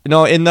 right?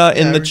 No, in the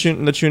Yeah,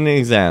 the tuning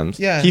exams.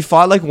 Yeah. He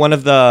fought like one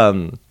of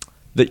the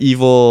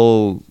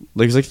evil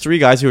like there's like three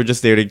guys who were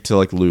just there to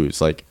like lose.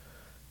 Like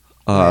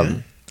Yeah.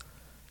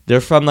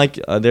 they're from like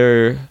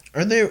they're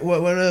aren't they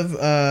one of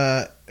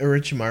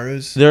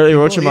Orochimaru's? they're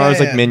people? Orochimaru's Yeah,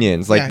 like yeah.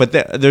 minions. Like Yeah.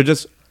 but they're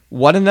just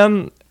one of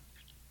them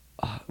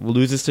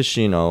loses to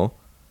Shino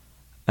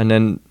and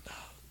then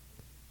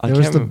There was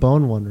can't the remember-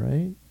 bone one,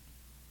 right?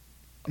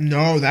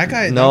 No, that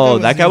guy. No,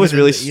 that guy was even-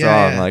 really yeah,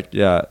 strong. yeah. Like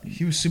yeah.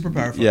 he was super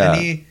powerful. Yeah.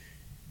 And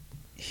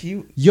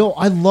he Yo,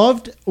 I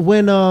loved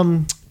when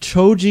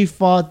Choji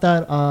fought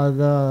that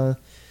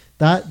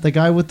the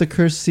guy with the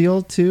cursed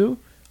seal too.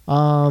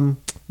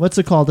 What's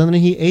it called? And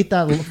then he ate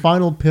that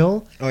final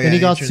pill, Oh, yeah, and he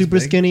he got turns super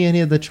big. skinny, and he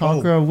had the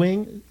chakra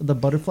wing, the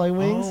butterfly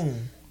wings. Oh.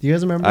 Do you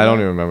guys remember? I don't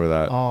that? even remember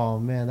that. Oh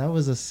man, that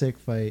was a sick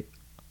fight.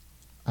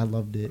 I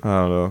loved it. I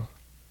don't know.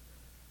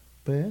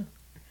 But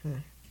yeah,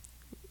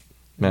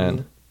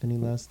 Man. Any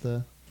last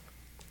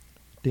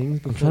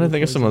things. I'm trying to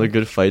think of some other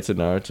good fights in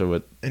Naruto.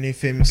 With Any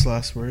famous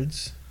last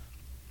words?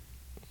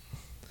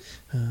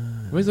 What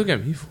are you looking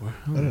at me for?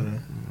 I don't know.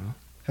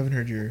 Haven't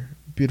heard your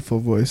beautiful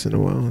voice in a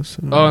while.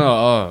 So.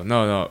 Oh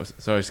no.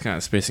 So I was kind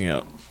of spacing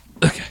out.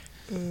 Okay.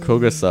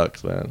 Koga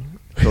sucks, man.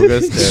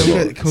 Koga's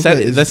terrible. Koga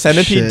is The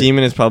centipede shit.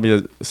 demon is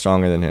probably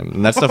stronger than him.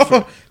 And that's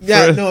the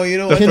You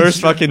know the what?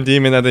 first fucking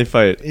demon that they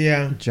fight.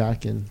 Yeah.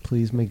 Jackin.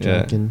 Please make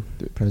Yeah. Jackin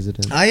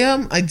president.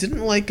 I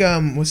didn't like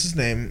what's his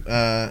name?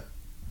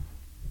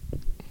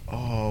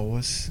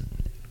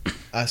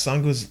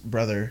 Sango's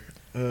brother.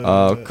 The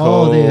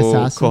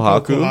assassin?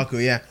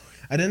 Kohaku, yeah.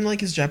 I didn't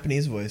like his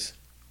Japanese voice.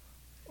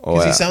 Oh,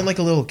 Because yeah. he sounded like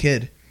a little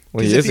kid.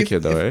 Well, he 'Cause is if a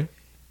kid, though, right?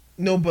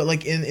 No, but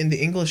like in the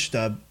English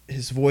dub,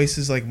 his voice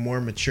is like more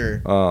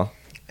mature. Oh.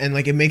 And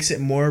like it makes it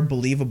more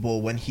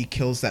believable when he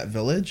kills that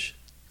village.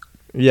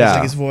 Yeah.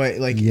 Like his voice,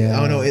 like Yeah.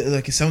 I don't know, it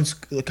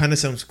kind of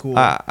sounds cool.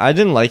 I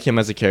didn't like him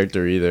as a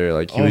character either.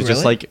 Like he Oh, was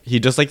just really? like he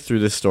just like threw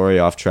the story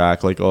off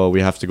track. Like, oh, we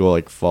have to go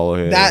like follow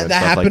him. that and that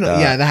stuff happened. Like that.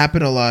 Yeah, that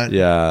happened a lot.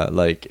 Yeah,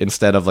 like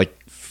instead of like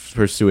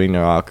pursuing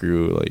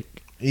Naraku, like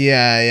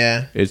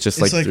Yeah. it's just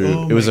It's like, like,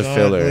 oh it was my a God,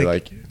 filler. like-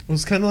 Like It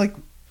was kind of like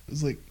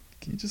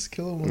can you just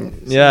kill him off? So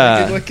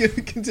Yeah. I could,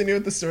 like continue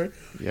with the story.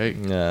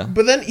 yeah,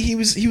 But then he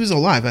was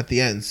alive at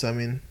the end. So I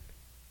mean,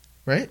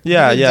 right?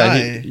 yeah, He yeah.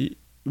 didn't die.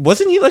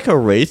 Wasn't he like a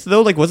wraith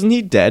though? Like wasn't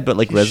he dead but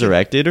like He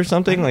resurrected or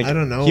something? I Like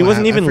don't know. He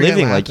wasn't I even forget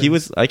living. what Like he happened.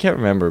 was. I can't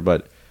remember,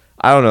 but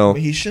I don't know.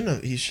 But he shouldn't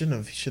have. He should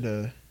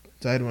have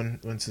died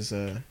once his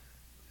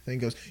thing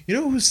goes. You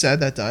know who's sad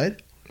that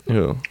died?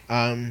 Who?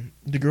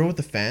 The girl with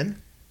the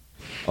fan.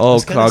 Oh,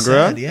 It's kinda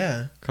sad, Kagura.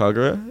 yeah.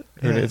 Kagura.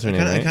 Yeah, Is her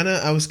name, right?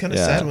 I was kind of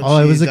Yeah. sad when Oh,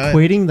 I she was died.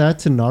 equating that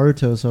to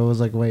Naruto, so I was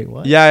like, wait,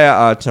 what?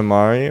 Yeah.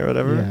 Tamari or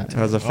whatever. Yeah.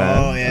 Has a fan.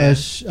 Oh yeah,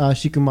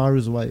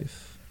 Shikamaru's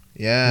wife.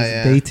 yeah, He's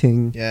yeah.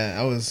 dating. Yeah,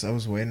 I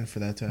was waiting for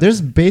that to happen.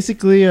 There's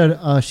basically a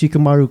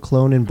Shikamaru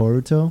clone in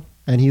Boruto,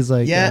 and he's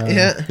like, yeah.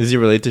 Is he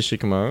related to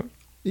Shikamaru?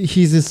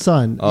 he's his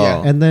son. Oh.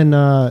 Yeah. And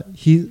then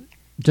he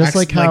just Acts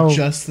like how,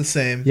 just the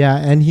same. yeah,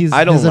 and he's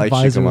I don't his like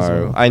advisor as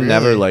Shikamaru. well. I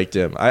never Really? liked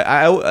him.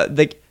 I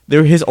like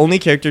his only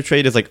character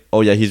trait is like,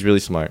 oh yeah, he's really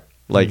smart.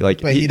 Like But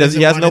he he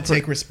doesn't has want no to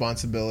take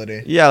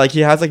responsibility. yeah, like he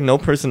has like no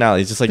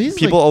personality. It's just like He's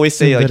people like always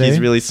say like he's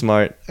tsundere. really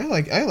smart. I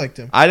liked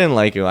him. I didn't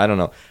like him. I don't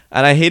know.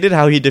 And I hated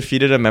how he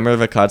defeated a member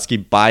of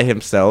Akatsuki by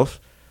himself.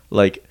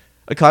 Like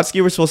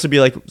Akatsuki were supposed to be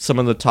like some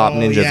of the top Oh,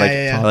 ninjas, yeah, like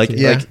yeah, yeah. like Top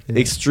tier. like Yeah.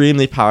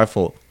 extremely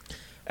powerful,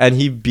 and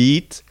he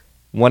beat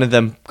one of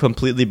them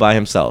completely by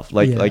himself.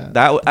 Like Yeah. like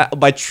that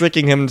by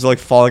tricking him into like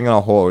falling in a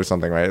hole or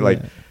something, right? Like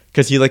Yeah.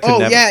 because he like could Oh,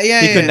 never yeah, he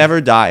yeah. could never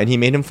die, and he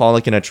made him fall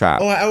like in a trap.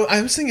 Oh,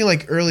 I was thinking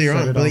like earlier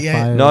Set on, it but on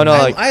yeah. fire. No,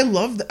 like I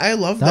loved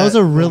That was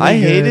a really I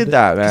good hated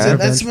that, man. Because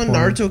that's when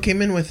revenge porn. Naruto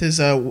came in with his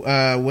wind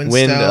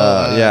Wind,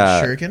 style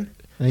yeah. shuriken.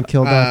 and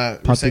killed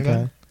that puppy Rasengan.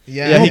 guy.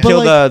 Yeah, Yeah, No, he but,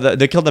 killed like-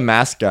 they killed the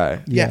mask guy.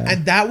 yeah,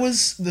 and that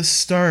was the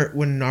start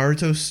when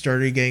Naruto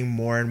started getting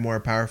more and more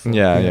powerful.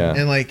 Yeah, Yeah. yeah.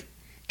 And like,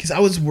 because I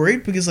was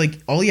worried because like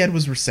all he had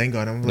was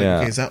Rasengan. I'm like, Yeah.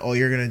 okay, is that all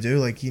you're gonna do?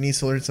 Like, he needs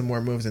to learn some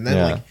more moves, and then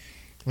Yeah. like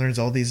learns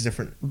all these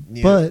different,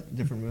 But-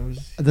 different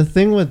moves. The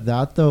thing with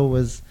that though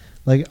was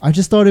like I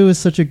just thought it was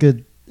such a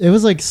good. It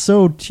was like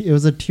it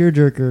was a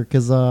tearjerker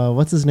because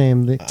what's his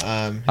name? His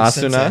Asuna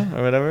sensei.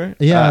 or whatever.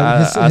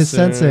 Yeah, his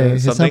sensei,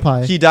 his something.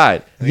 senpai. He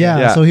died. Yeah,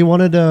 Yeah. so he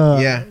wanted to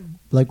Yeah,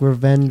 like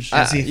revenge.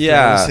 as he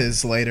yeah. throws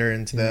his lighter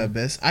into the Yeah.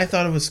 abyss. I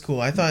thought it was cool.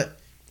 I thought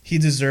he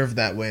deserved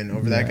that win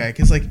over that Yeah. guy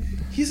because like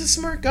he's a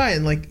smart guy,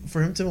 and like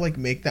for him to like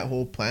make that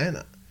whole plan.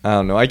 I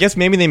don't know. I guess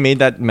maybe they made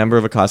that member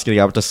of Akatsuki the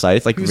guy with the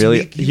scythe like He was really.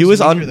 weak- He was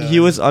weaker, though. he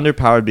was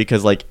underpowered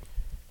because like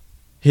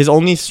his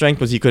only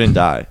strength was he couldn't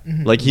die.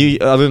 Mhm. Like he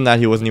other than that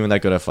he wasn't even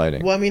that good at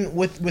fighting. Well, I mean,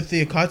 with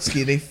the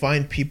Akatsuki, they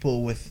find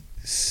people with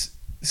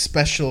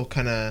special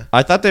kind of.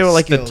 I thought they were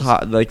like skills. the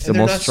top, like the And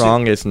they're most not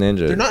strongest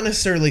ninjas. They're not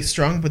necessarily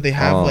strong, but they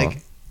have Oh. like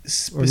or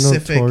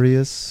specific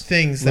notorious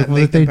things like that what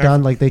make have they them done?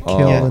 powerful. Like they Oh.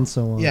 kill Yeah. and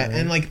so on. Yeah, right?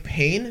 and like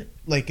Pain,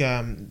 like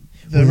the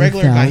We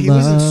regular guy, he found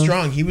wasn't love.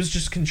 strong. He was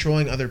just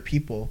controlling other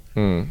people.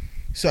 Hmm.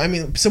 So I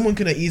mean, someone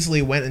could have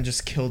easily went and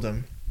just killed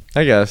him.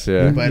 I guess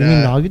yeah. you, but, you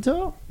mean uh,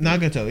 Nagato?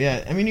 Nagato,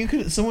 yeah. I mean,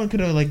 someone could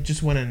have like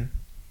just went and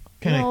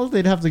kind of. Well,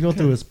 they'd have to go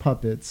through his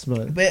puppets,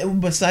 but But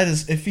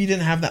besides, if he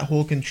didn't have that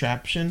whole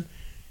contraption,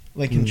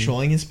 like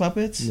controlling his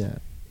puppets, yeah.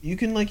 you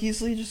can like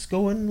easily just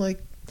go and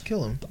like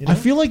kill him. You I know?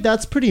 feel like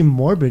that's pretty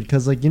morbid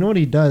because, like, you know what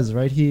he does,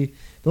 right?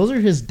 Those are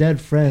his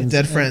dead friends.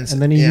 Dead and- friends,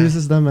 and then he yeah.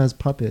 uses them as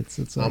puppets.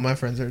 It's All like, my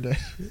friends are dead.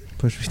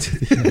 push me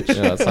to the edge.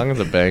 Yeah, that song is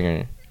a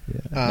banger. Yeah.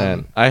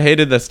 Man, I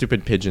hated that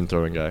stupid pigeon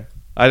throwing guy.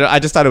 I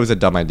just thought it was a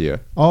dumb idea.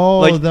 Oh,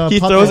 Like the he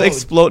puppet. throws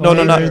explode. No,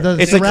 no, no. the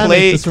It's a ceramic,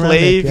 the clay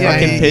ceramic, yeah.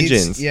 fucking he eats-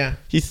 pigeons. yeah.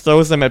 He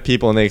throws them at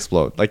people and they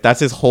explode. Like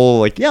that's his whole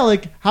like. Yeah,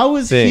 like how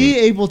was Thing. he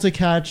able to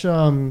catch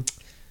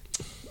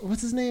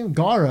what's his name?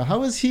 Gara. How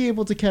was he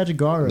able to catch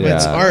Gara? But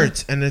it's Yeah.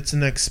 art and it's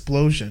an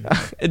explosion.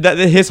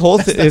 His whole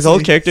That's his whole what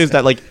he character is said.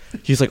 that like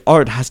he's like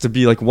art has to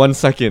be like 1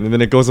 second and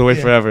then it goes away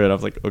Yeah. forever and I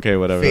was like okay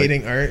whatever. Like,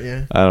 Fading art,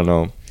 yeah. I don't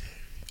know.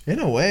 In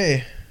a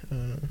way.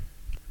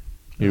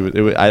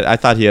 I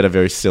thought he had a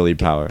very silly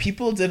power.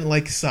 People didn't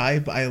like Psy,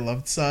 but I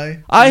loved Psy.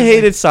 I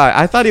hated Psy.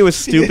 I thought he was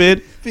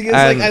stupid. Because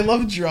like I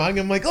love drawing.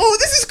 I'm like, oh,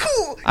 this is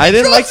cool. I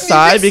didn't like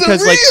Psy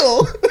because like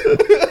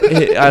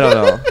surreal. I don't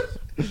know.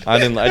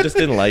 I just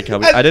didn't like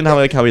how I didn't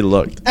like how he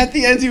looked. At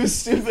the end, he was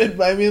stupid,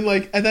 but I mean,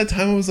 like at that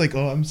time, I was like,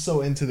 oh, I'm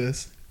so into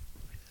this.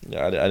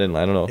 Yeah, I don't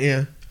know.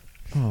 Yeah.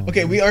 Oh,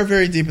 Okay, we are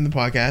very deep in the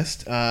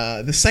podcast.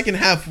 The second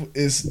half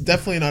is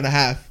definitely not a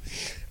half.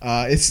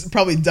 It's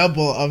probably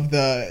double of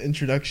the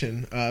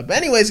introduction. But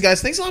anyways,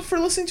 guys, thanks a lot for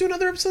listening to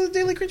another episode of the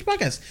Daily Cringe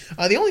Podcast.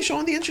 The only show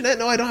on the internet.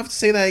 No, I don't have to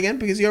say that again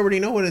because you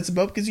already know what it's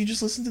about because you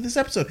just listened to this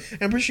episode.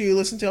 And I'm pretty sure you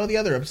listened to all the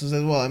other episodes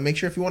as well. And make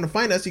sure if you want to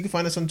find us, you can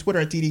find us on Twitter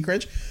at TD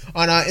Cringe,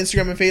 on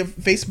Instagram and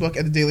Facebook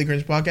at the Daily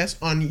Cringe Podcast,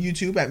 on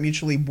YouTube at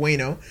Mutually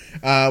Bueno,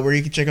 where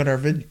you can check out our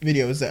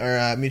videos that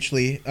are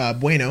mutually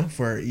bueno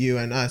for you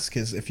and us.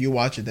 Because if you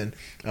watch it, then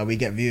we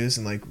get views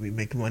and like we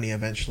make money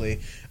eventually.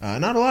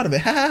 Not a lot of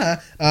it,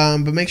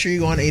 but make sure you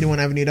go on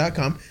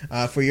 81avenue.com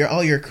for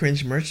all your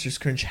cringe merch. There's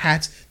cringe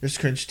hats, there's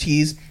cringe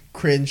tees,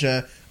 cringe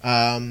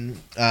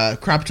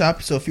crop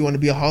top. So if you want to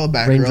be a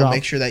hollaback girl,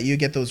 make sure that you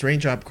get those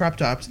raindrop crop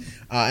tops,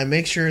 and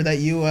make sure that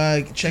you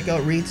check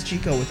out Reed's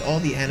Chico with all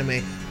the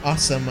anime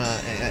awesome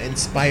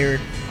inspired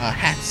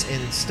hats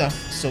and stuff.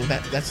 So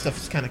that stuff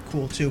is kind of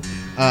cool too.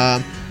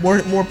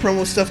 More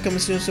promo stuff coming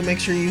soon. So make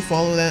sure you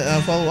follow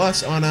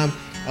us on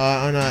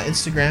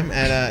Instagram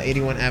at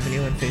 81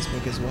 Avenue and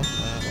Facebook as well.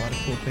 A lot of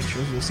cool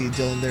pictures. We'll see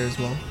Dylan there as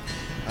well.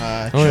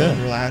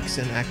 Chilling,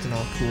 relaxing, acting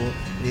all cool.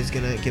 And he's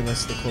gonna give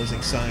us the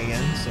closing song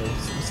again. So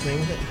what's the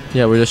name of it?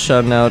 Yeah, we're just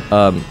shouting out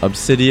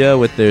Obsidia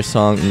with their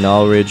song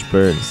Knowledge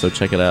Burns. So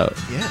check it out.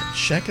 Yeah,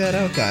 check that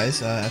out,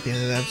 guys. At the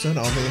end of the episode,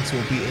 all the links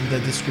will be in the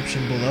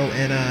description below.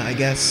 And I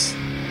guess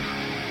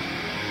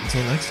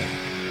until next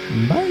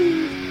time. Bye.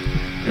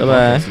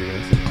 Bye-bye.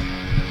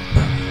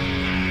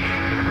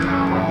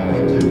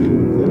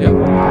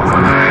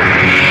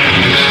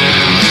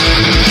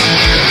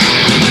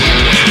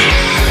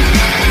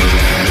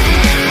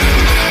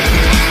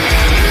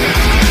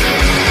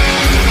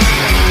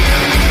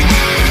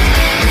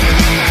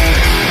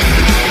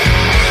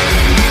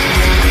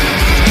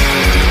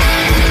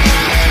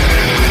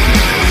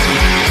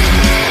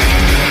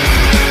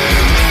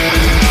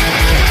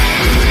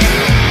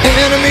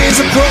 Enemies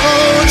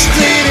approach,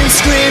 bleeding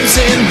screams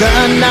in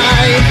the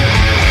night.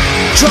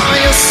 Draw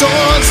your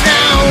swords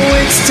now,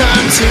 it's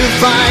time to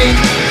fight.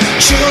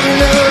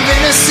 Children of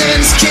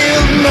innocence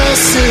killed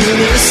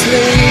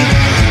mercilessly.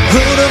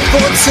 Who'd have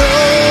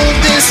foretold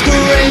this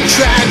great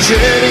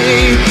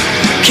tragedy?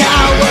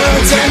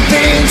 Cowards and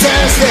fiends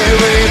as they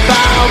rape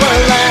our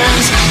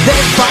lands.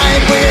 They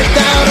fight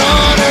without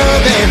honor,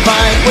 they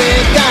fight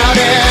without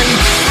end.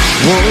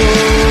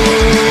 Whoa.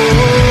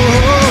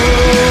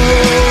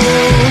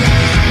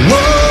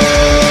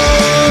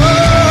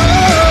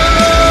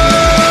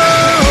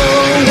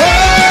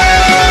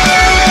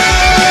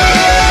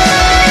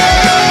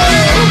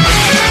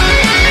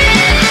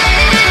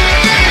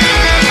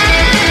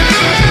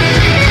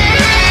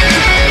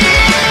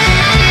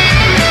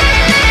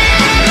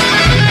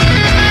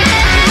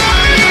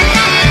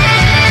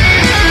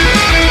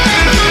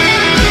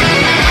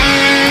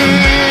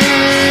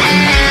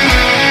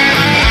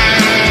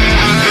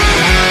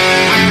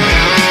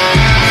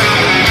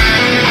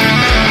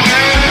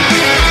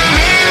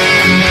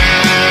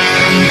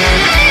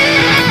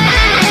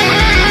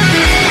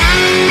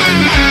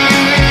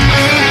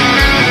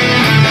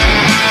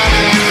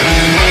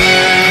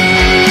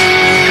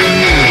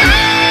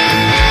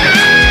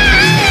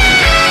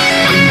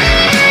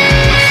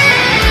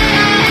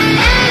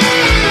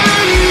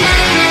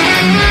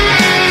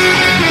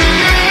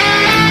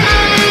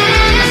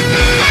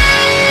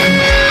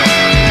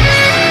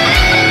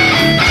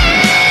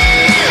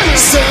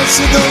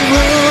 To the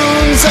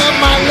ruins of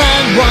my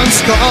land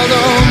once called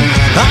home.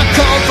 I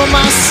called for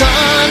my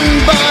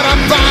son, but I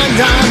find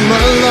I'm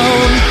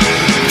alone.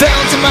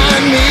 Fell to my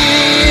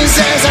knees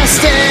as I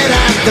stared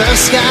at the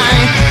sky,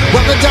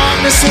 while the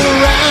darkness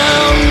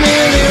around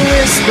merely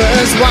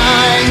whispers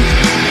why.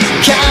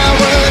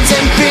 Cowards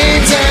and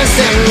fiends as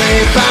they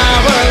rape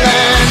our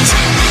lands,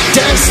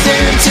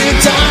 destined to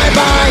die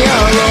by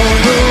our own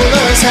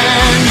ruler's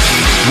hand.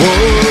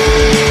 Whoa.